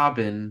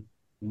Robin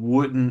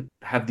wouldn't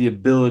have the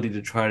ability to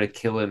try to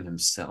kill him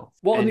himself.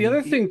 Well, and the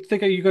other thing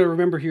you got to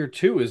remember here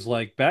too is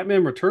like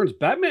Batman Returns.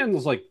 Batman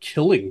was like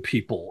killing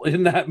people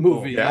in that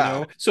movie.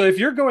 So if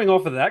you're going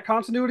off of that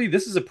continuity,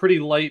 this is a pretty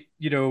light,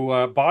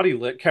 body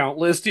count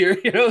list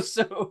here.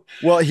 So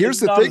well,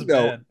 here's the thing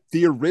though: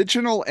 the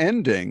original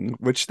ending,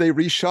 which they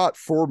reshot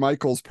for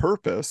Michael's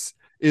purpose,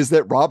 is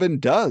that Robin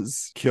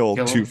does kill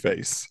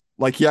Two-Face.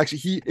 Like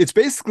it's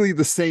basically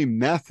the same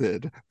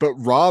method, but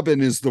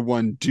Robin is the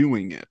one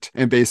doing it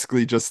and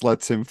basically just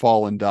lets him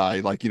fall and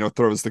die. Like,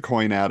 throws the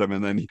coin at him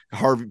and then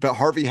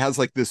Harvey has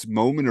like this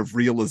moment of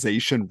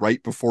realization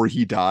right before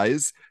he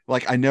dies.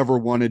 Like, I never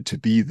wanted to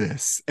be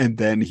this. And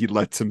then he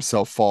lets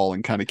himself fall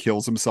and kind of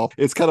kills himself.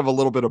 It's kind of a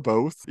little bit of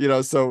both,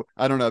 so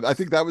I don't know. I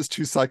think that was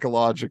too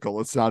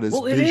psychological. It's not as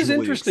well. It is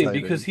interesting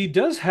because he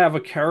does have a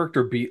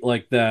character beat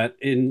like that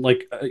in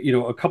like,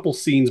 a couple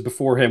scenes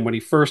before him when he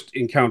first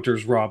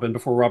encounters Robin,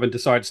 before Robin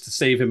decides to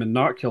save him and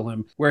not kill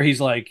him, where he's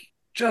like,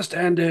 just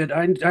end it.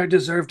 I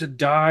deserve to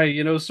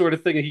die, sort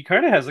of thing. And he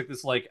kind of has like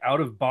this like out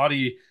of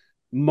body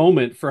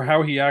moment for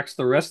how he acts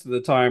the rest of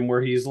the time,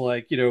 where he's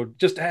like,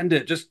 just end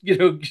it, just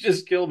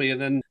just kill me. And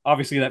then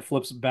obviously that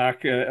flips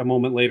back a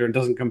moment later and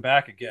doesn't come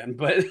back again.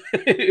 But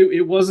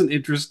it was an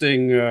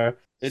interesting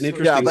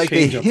like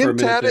they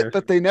hint at it,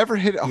 but they never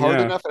hit it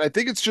hard enough. And I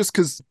think it's just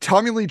because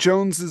Tommy Lee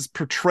Jones's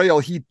portrayal,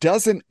 he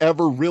doesn't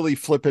ever really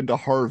flip into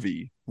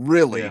Harvey,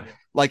 really. Yeah.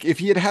 Like if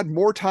he had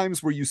more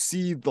times where you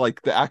see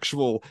like the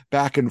actual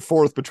back and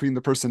forth between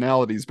the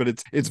personalities, but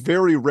it's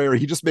very rare.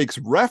 He just makes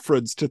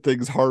reference to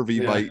things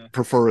Harvey might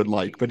prefer and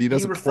like, but he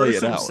doesn't play it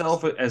out. He refers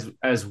himself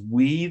as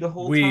we the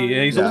whole time.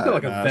 Yeah, he's almost got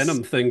like a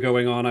Venom thing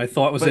going on. I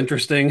thought was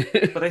interesting.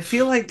 But I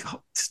feel like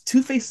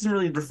Two-Face doesn't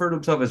really refer to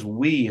himself as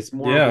we. It's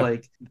more of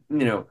like,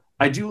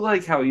 I do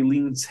like how he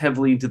leans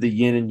heavily into the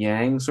yin and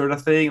yang sort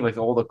of thing, like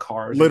all the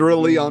cars.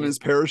 Literally on his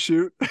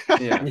parachute.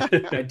 Yeah,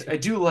 I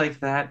do like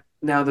that.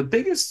 Now, the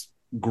biggest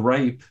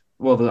gripe,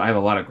 I have a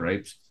lot of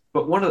gripes,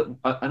 but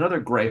another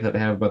gripe that I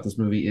have about this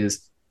movie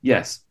is,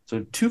 yes,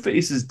 so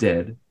Two-Face is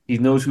dead. He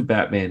knows who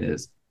Batman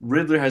is.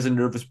 Riddler has a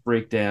nervous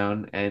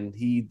breakdown, and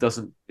he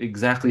doesn't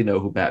exactly know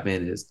who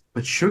Batman is.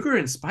 But Sugar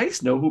and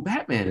Spice know who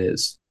Batman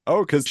is.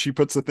 Oh, because she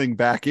puts the thing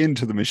back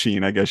into the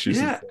machine, I guess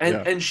she's...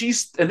 and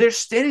they're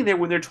standing there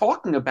when they're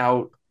talking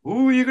about,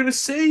 who are you going to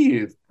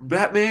save?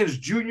 Batman's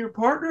junior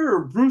partner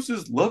or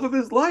Bruce's love of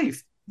his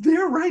life?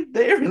 They're right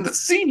there in the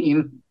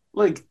scene.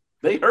 Like,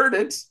 they heard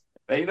it.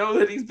 They know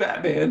that he's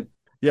Batman.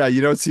 Yeah,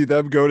 you don't see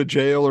them go to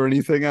jail or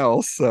anything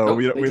else, so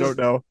we don't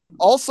know.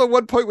 Also,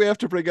 one point we have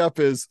to bring up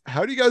is,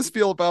 how do you guys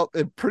feel about,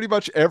 in pretty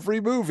much every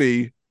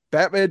movie,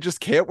 Batman just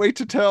can't wait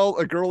to tell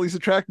a girl he's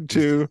attracted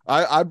to,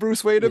 I'm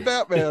Bruce Wayne and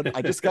Batman.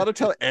 I just got to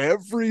tell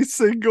every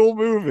single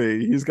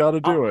movie he's got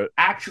to do it.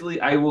 Actually,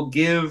 I will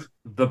give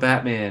the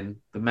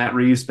Matt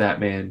Reeves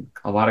Batman,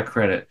 a lot of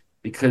credit,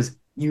 because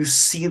you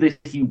see that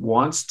he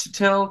wants to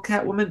tell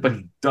Catwoman, but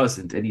he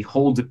doesn't, and he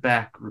holds it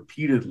back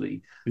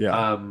repeatedly.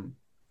 Yeah.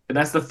 And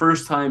that's the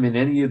first time in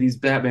any of these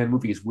Batman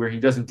movies where he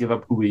doesn't give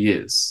up who he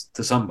is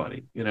to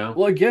somebody, you know?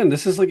 Well, again,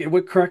 this is like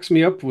what cracks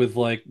me up with,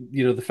 like,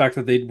 you know, the fact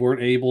that they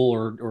weren't able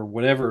or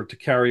whatever to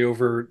carry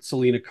over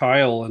Selina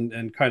Kyle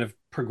and kind of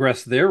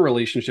progress their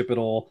relationship at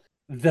all.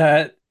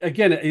 That,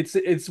 again,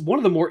 it's one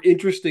of the more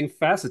interesting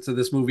facets of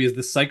this movie is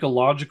the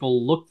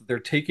psychological look that they're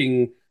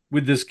taking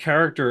with this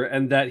character,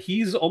 and that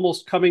he's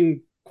almost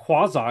coming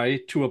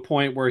quasi to a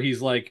point where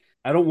he's like,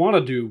 I don't want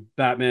to do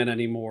Batman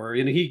anymore.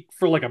 And he,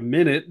 for like a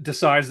minute,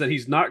 decides that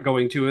he's not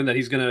going to, and that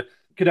he's going to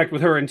connect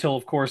with her until,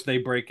 of course, they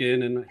break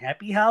in and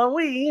happy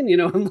Halloween, you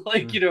know, and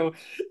like, you know,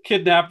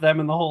 kidnap them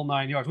in the whole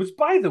 9 yards. Which,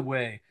 by the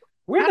way,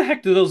 where the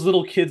heck do those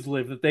little kids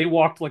live that they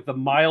walked like the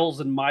miles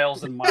and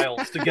miles and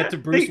miles to get to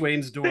Bruce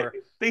Wayne's door?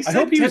 They I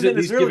hope he was at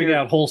least earlier, giving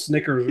out whole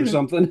Snickers or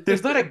something.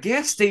 There's not a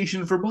gas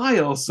station for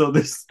miles, so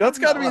that's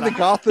got to be the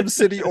Gotham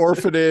City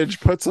orphanage.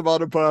 Puts him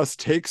on a bus,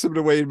 takes him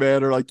to Wayne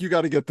Manor. Like, you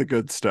got to get the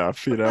good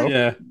stuff, you know?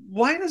 Yeah.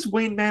 Why does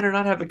Wayne Manor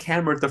not have a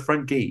camera at the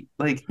front gate?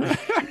 Like, but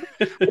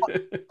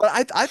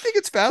I think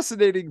it's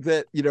fascinating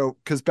that, you know,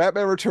 because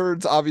Batman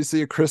Returns,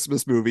 obviously a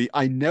Christmas movie.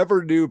 I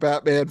never knew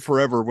Batman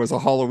Forever was a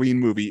Halloween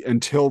movie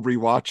until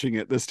rewatching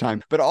it this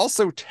time. But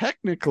also,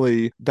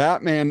 technically,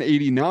 Batman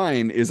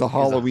 89 is a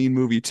Halloween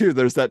movie too.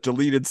 There's that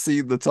deleted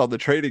scene that's on the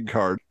trading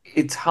card.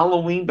 It's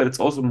Halloween, but it's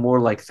also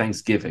more like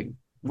Thanksgiving.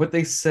 What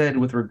they said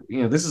with,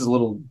 you know, this is a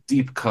little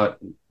deep cut,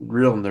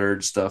 real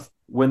nerd stuff.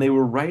 When they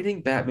were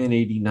writing Batman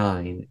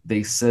 89,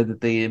 they said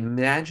that they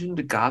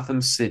imagined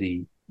Gotham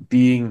City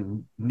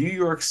being New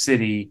York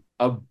City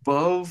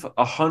above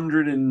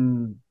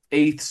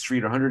 108th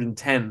Street or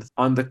 110th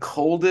on the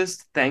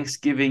coldest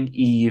Thanksgiving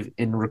Eve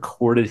in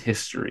recorded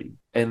history.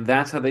 And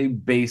that's how they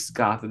based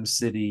Gotham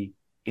City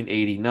in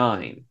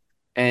 89.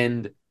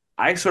 And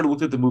I sort of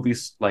looked at the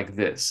movies like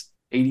this.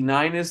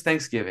 89 is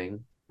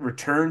Thanksgiving,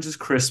 Returns is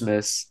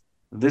Christmas,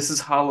 this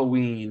is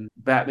Halloween,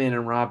 Batman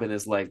and Robin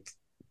is like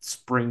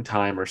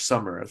springtime or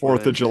summer.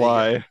 4th of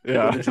July.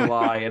 Yeah. 4th of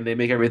July, and they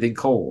make everything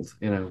cold,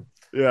 you know.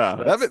 Yeah,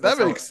 that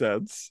makes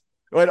sense.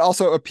 And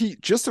also, Pete,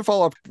 just to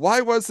follow up,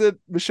 why wasn't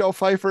Michelle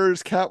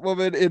Pfeiffer's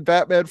Catwoman in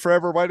Batman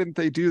Forever? Why didn't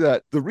they do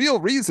that? The real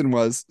reason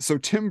was, so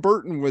Tim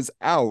Burton was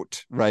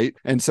out, right?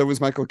 And so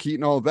was Michael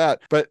Keaton, all of that.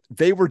 But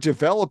they were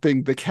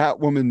developing the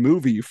Catwoman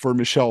movie for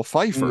Michelle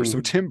Pfeiffer. So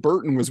Tim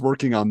Burton was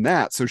working on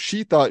that. So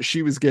she thought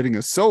she was getting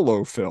a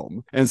solo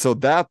film. And so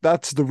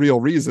that's the real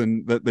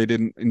reason that they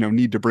didn't, you know,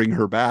 need to bring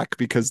her back,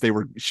 because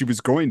she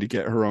was going to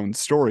get her own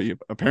story,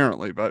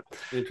 apparently. But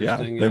yeah,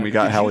 then we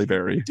got Halle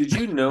Berry. Did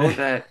you know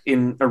that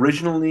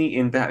originally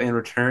in Batman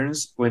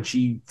Returns, when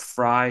she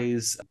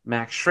fries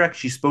Max Schreck,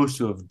 she's supposed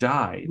to have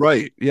died.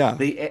 Right, yeah.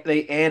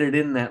 They added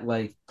in that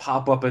like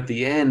pop up at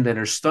the end, and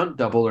her stunt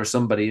double or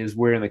somebody is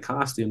wearing the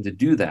costume to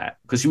do that,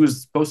 because she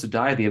was supposed to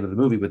die at the end of the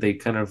movie, but they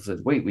kind of said,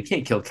 wait, we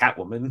can't kill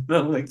Catwoman.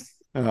 Like,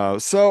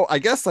 so I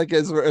guess, like,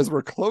 as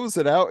we're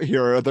closing out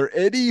here, are there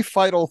any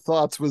final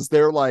thoughts? Was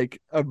there like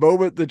a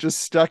moment that just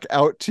stuck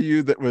out to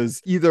you that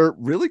was either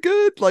really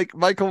good, like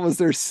Michael, was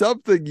there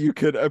something you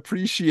could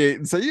appreciate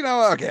and say, you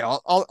know, okay,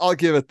 I'll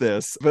give it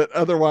this, but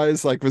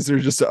otherwise, like, was there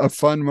just a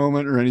fun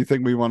moment or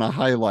anything we want to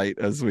highlight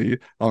as we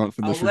I'll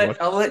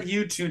let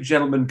you two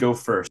gentlemen go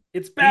first.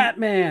 It's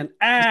Batman.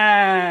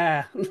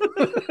 I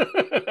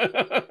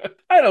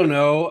don't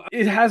know.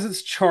 It has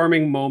its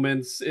charming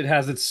moments. It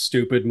has its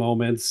stupid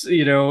moments.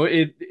 You know,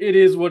 it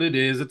is what it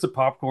is. It's a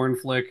popcorn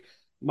flick.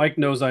 Mike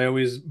knows I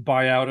always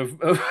buy out of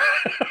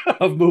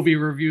of movie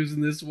reviews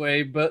in this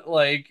way, but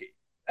like,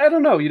 I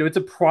don't know. You know, it's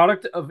a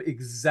product of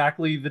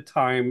exactly the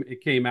time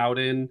it came out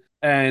in.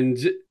 And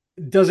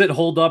does it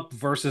hold up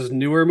versus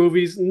newer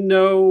movies?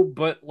 No,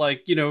 but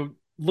like, you know,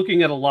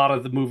 looking at a lot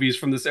of the movies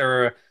from this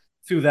era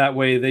through that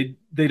way,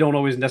 they don't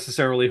always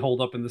necessarily hold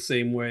up in the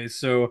same way.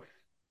 So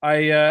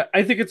I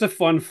think it's a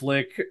fun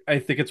flick. I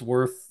think it's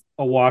worth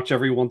a watch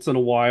every once in a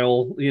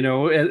while, you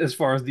know, as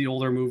far as the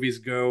older movies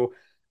go.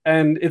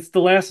 And it's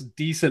the last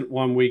decent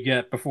one we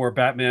get before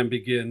Batman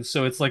Begins.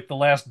 So it's like the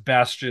last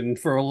bastion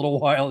for a little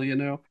while, you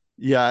know?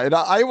 Yeah, and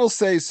I will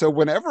say, so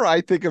whenever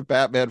I think of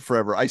Batman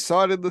Forever, I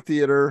saw it in the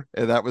theater,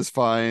 and that was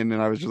fine.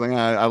 And I was just like,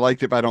 I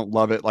liked it, but I don't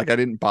love it. Like, I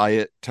didn't buy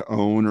it to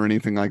own or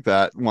anything like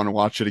that. Want to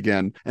watch it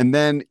again. And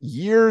then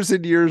years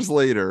and years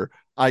later,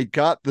 I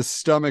got the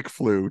stomach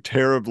flu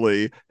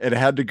terribly and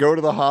had to go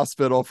to the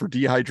hospital for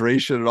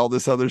dehydration and all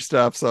this other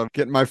stuff. So I'm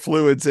getting my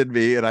fluids in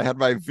me, and I had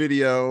my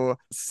video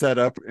set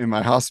up in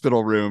my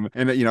hospital room,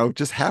 and it, you know,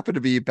 just happened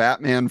to be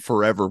Batman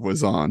Forever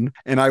was on.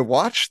 And I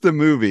watched the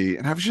movie,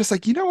 and I was just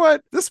like, you know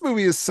what? This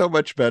movie is so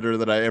much better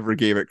than I ever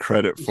gave it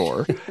credit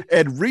for.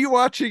 And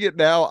rewatching it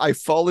now, I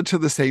fall into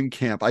the same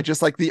camp. I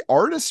just like the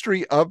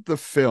artistry of the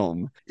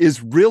film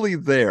is really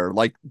there.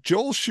 Like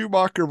Joel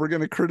Schumacher, we're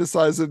going to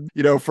criticize him,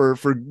 you know, for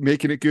making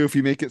making it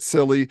goofy, make it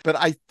silly. But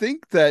I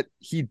think that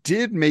he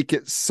did make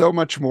it so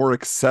much more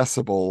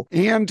accessible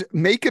and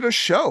make it a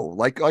show.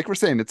 Like we're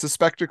saying, it's a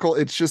spectacle.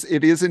 It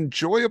is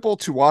enjoyable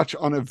to watch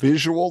on a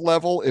visual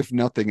level, if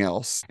nothing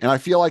else. And I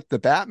feel like the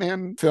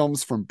Batman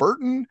films from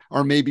Burton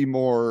are maybe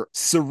more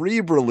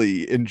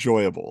cerebrally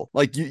enjoyable.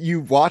 Like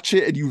you watch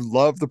it and you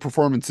love the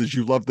performances,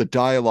 you love the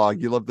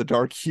dialogue, you love the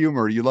dark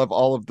humor, you love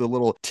all of the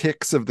little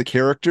ticks of the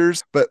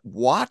characters, but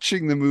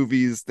watching the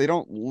movies, they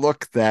don't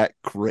look that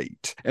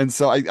great. And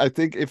so I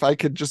think if I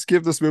could just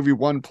give this movie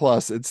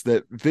 1+, it's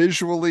that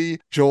visually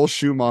Joel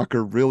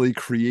Schumacher really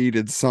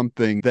created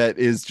something that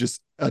is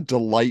just a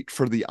delight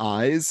for the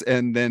eyes.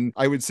 And then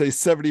I would say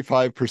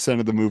 75%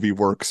 of the movie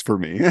works for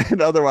me.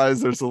 And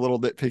otherwise there's a little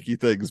nitpicky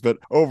things, but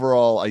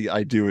overall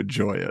I do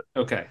enjoy it.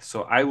 Okay,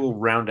 so I will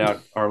round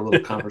out our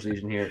little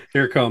conversation here.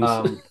 Here it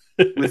comes.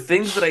 With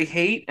things that I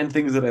hate and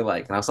things that I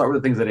like. And I'll start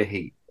with the things that I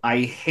hate.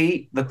 I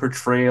hate the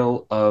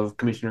portrayal of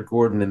Commissioner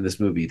Gordon in this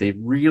movie.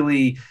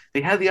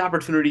 They had the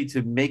opportunity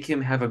to make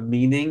him have a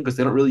meaning because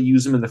they don't really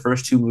use him in the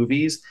first two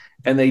movies,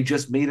 and they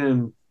just made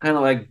him kind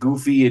of like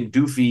goofy and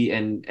doofy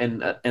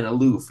and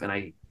aloof, and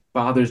it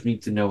bothers me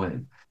to no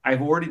end.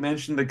 I've already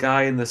mentioned the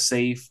guy in the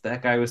safe.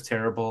 That guy was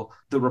terrible.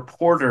 The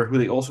reporter, who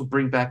they also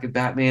bring back in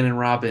Batman and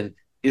Robin,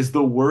 is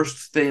the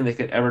worst thing they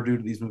could ever do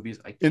to these movies.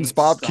 It's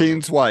Bob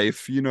Kane's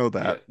wife. You know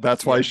that. Yeah,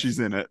 that's why she's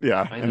in it.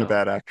 Yeah, and a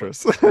bad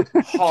actress.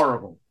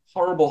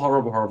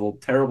 Horrible,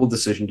 terrible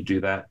decision to do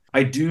that.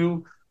 I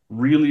do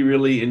really,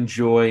 really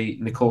enjoy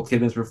Nicole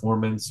Kidman's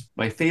performance.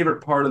 My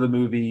favorite part of the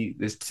movie,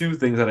 there's two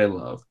things that I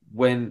love.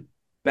 When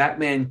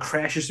Batman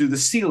crashes through the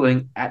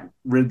ceiling at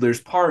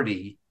Riddler's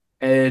party,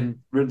 and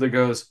Riddler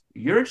goes,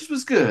 "Yours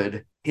was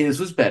good, his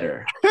was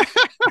better."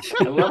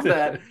 I love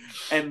that.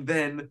 And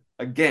then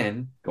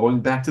again,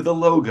 going back to the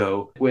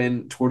logo,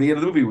 when toward the end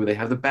of the movie where they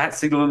have the bat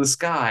signal in the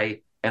sky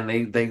and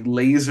they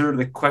laser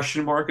the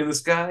question mark in the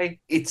sky,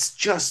 it's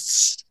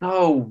just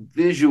so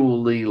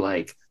visually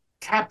like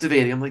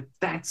captivating. I'm like,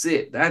 that's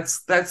it. That's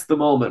the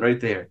moment right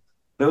there.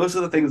 Those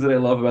are the things that I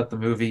love about the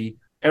movie.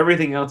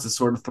 Everything else is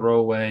sort of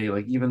throwaway,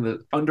 like even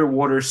the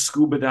underwater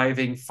scuba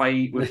diving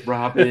fight with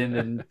Robin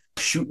and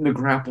shooting a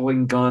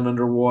grappling gun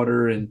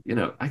underwater. And,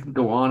 I can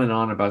go on and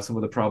on about some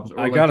of the problems.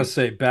 I gotta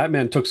say,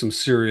 Batman took some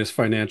serious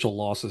financial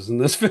losses in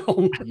this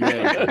film.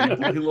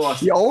 Yeah, he lost.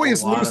 He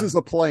always loses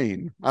a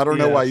plane. I don't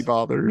know why he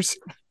bothers.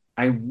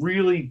 I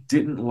really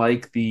didn't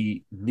like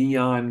the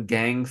neon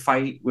gang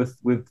fight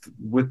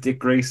with Dick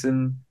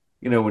Grayson.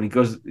 When he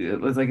goes,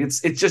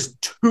 it's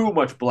just too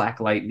much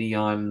blacklight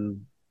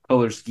neon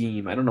color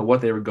scheme. I don't know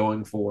what they were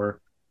going for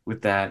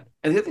with that.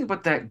 And the other thing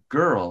about that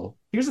girl,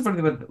 here's the funny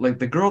thing about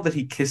the girl that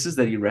he kisses,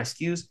 that he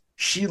rescues,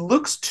 she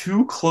looks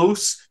too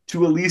close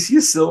to Alicia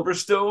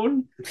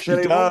Silverstone. She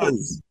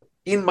does.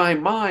 In my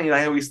mind,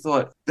 I always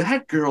thought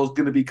that girl's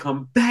going to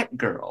become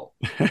Batgirl.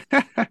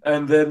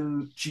 And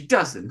then she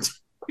doesn't.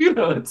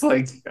 It's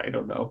like, I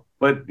don't know.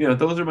 But,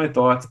 those are my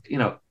thoughts.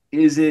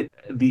 Is it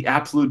the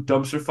absolute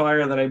dumpster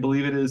fire that I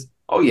believe it is?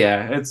 Oh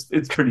yeah,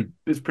 it's pretty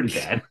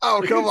bad.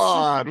 Oh come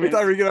on, we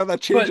thought we were gonna have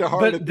that change of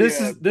heart. But this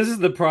is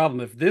the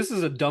problem. If this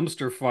is a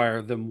dumpster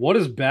fire, then what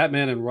is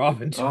Batman and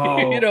Robin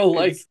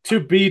doing? To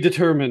be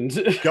determined.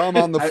 Gum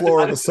on the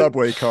floor of the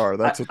subway car.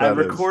 That's what that is.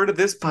 I recorded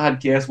this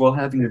podcast while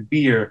having a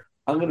beer.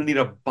 I'm gonna need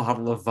a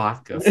bottle of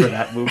vodka for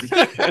that movie.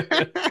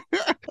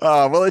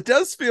 Well, it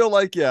does feel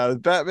like,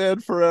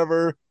 Batman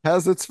Forever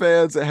has its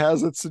fans, it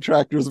has its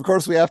detractors. Of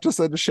course, we have to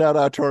send a shout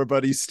out to our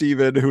buddy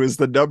Steven, who is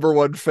the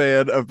 #1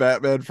 fan of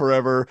Batman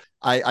Forever.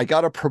 I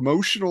got a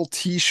promotional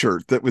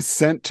t-shirt that was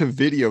sent to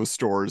video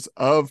stores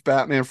of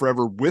Batman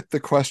Forever with the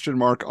question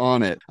mark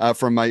on it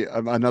from my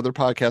another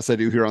podcast I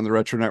do here on the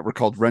Retro Network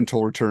called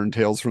Rental Return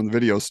Tales from the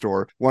Video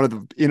Store. One of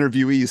the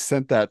interviewees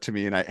sent that to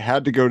me and I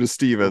had to go to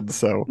Steven.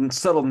 So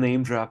subtle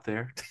name drop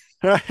there.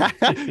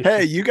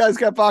 Hey, you guys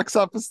got Box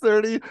Office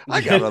 30.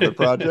 I got other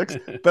projects.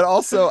 But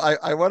also,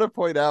 I want to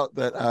point out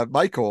that,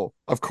 Michael,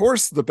 of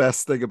course, the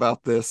best thing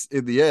about this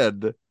in the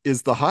end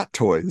is the Hot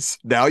Toys.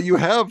 Now you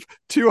have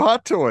 2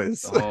 Hot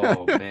Toys.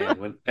 Oh,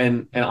 man.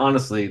 And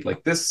honestly,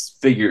 this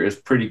figure is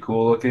pretty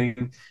cool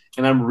looking.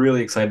 And I'm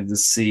really excited to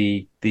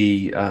see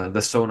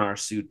the sonar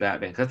suit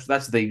Batman. That's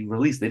what they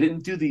released. They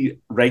didn't do the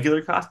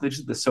regular costume. They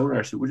just did the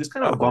sonar suit, which is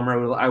kind of a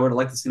bummer. I would have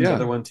liked to see the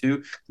other one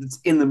too. It's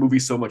in the movie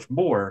so much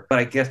more. But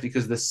I guess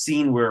because the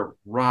scene where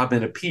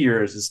Robin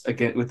appears is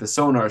again with the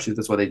sonar suit,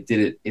 that's why they did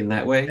it in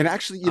that way. And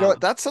actually, you know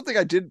what? That's something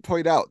I didn't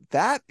point out.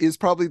 That is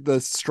probably the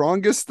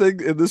strongest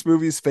thing in this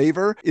movie's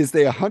favor is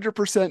they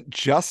 100%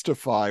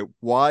 justify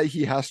why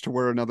he has to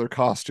wear another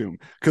costume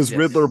because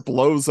Riddler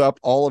blows up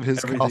all of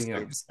his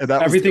costumes. And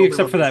that everything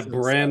except for that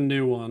brand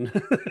new one.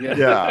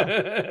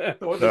 Yeah.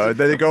 Then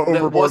they go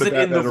overboard. Wasn't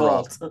in the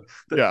vault.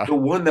 The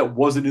one that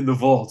wasn't in the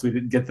vault. We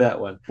didn't get that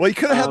one. Well, he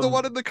could have had the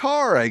one in the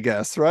car, I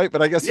guess, right?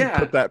 But I guess he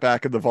put that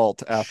back in the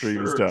vault after he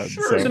was done.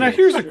 So now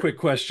here's a quick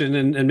question,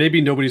 and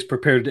maybe nobody's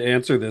prepared to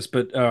answer this,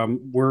 but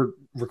we're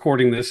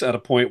recording this at a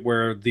point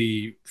where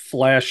the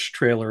Flash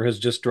trailer has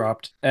just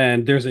dropped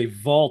and there's a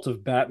vault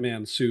of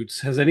Batman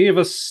suits. Has any of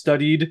us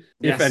studied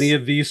if any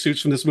of these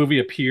suits from this movie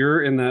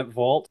appear in that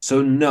vault?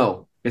 So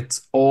no,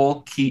 it's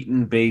all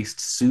Keaton-based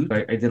suit.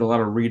 I did a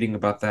lot of reading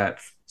about that.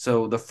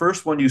 So the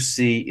first one you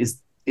see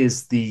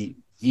is the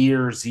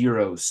Year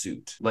Zero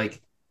suit.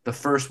 Like the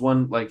first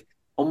one, like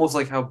almost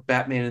like how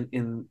Batman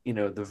in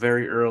the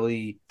very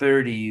early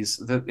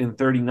 30s, in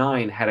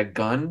 39 had a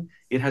gun.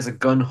 It has a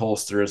gun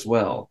holster as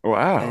well.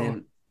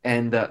 Wow.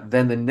 And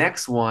then the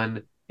next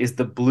one is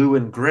the blue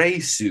and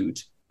gray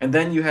suit. And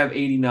then you have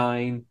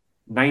 89,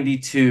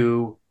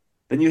 92.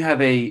 Then you have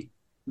they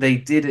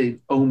did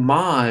an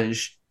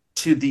homage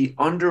to the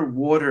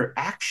underwater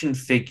action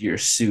figure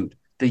suit,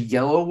 the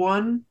yellow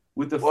one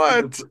with the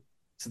what?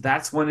 So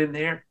that's one in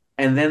there.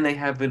 And then they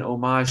have an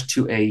homage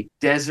to a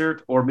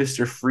Desert or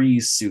Mr.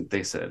 Freeze suit,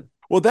 they said.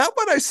 Well, that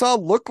one I saw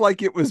looked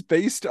like it was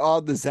based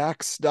on the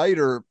Zack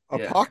Snyder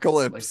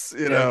Apocalypse,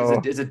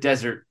 It's a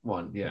desert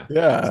one, yeah.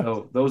 Yeah.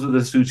 So those are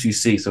the suits you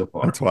see so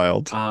far. That's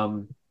wild.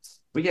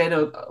 But yeah,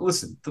 no,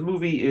 listen, the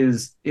movie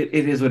is, it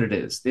is what it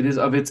is. It is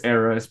of its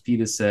era, as Pete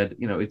has said.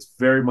 It's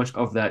very much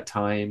of that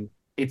time.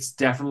 It's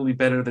definitely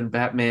better than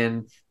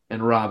Batman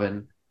and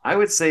Robin. I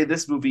would say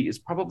this movie is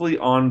probably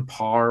on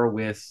par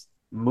with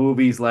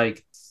movies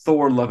like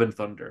Thor: Love and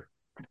Thunder.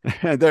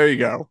 There you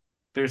go.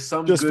 There's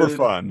some just good, for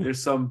fun.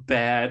 There's some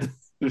bad.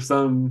 There's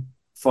some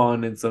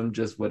fun and some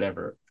just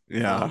whatever.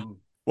 Yeah.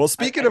 Well,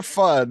 speaking of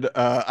fun,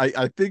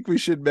 I think we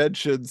should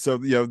mention, so,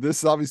 this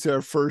is obviously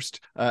our first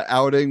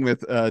outing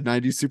with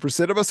 90s Super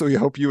Cinema, so we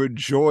hope you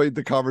enjoyed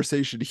the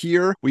conversation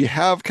here. We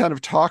have kind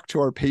of talked to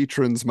our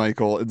patrons,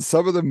 Michael, and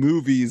some of the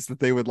movies that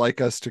they would like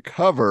us to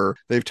cover.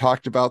 They've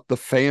talked about The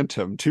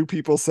Phantom. 2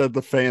 people said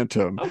The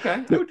Phantom.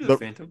 Okay, I would do The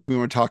Phantom. We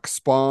want to talk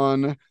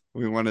Spawn.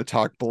 We want to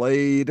talk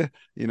Blade,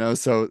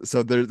 so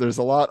there's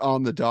a lot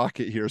on the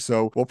docket here.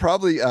 So we'll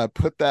probably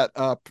put that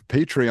up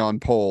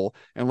Patreon poll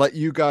and let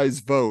you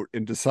guys vote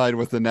and decide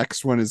what the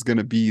next one is going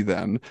to be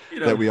then.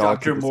 That we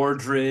Dr.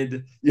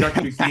 Mordred,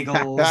 Dr.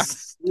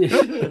 Giggles.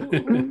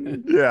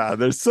 Yeah,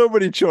 there's so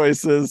many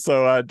choices.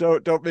 So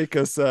don't make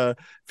us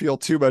feel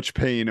too much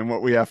pain in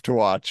what we have to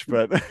watch.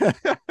 But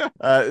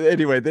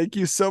anyway, thank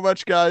you so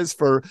much, guys,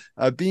 for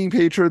being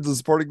patrons and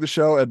supporting the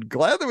show. And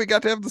glad that we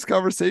got to have this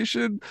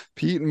conversation.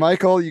 Pete and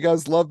Michael, you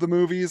guys love the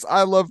movies.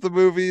 I love the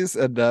movies,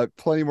 and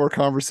plenty more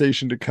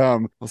conversation to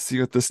come. We'll see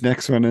what this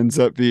next one ends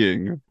up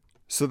being.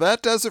 So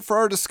that does it for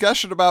our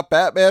discussion about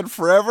Batman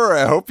Forever.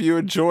 I hope you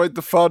enjoyed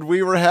the fun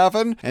we were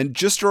having. And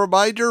just a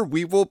reminder,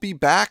 we will be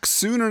back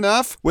soon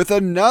enough with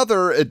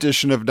another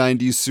edition of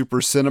 90s Super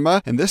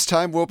Cinema. And this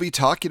time we'll be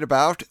talking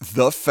about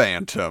The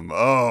Phantom.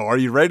 Oh, are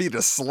you ready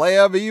to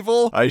slam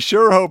evil? I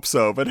sure hope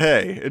so. But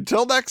hey,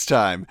 until next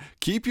time,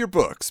 keep your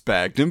books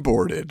bagged and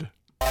boarded.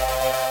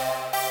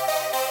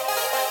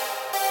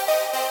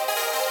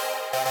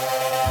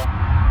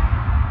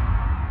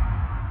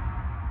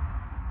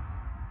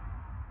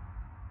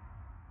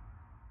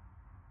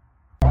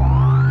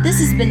 This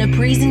has been a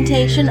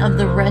presentation of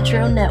the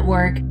Retro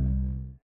Network.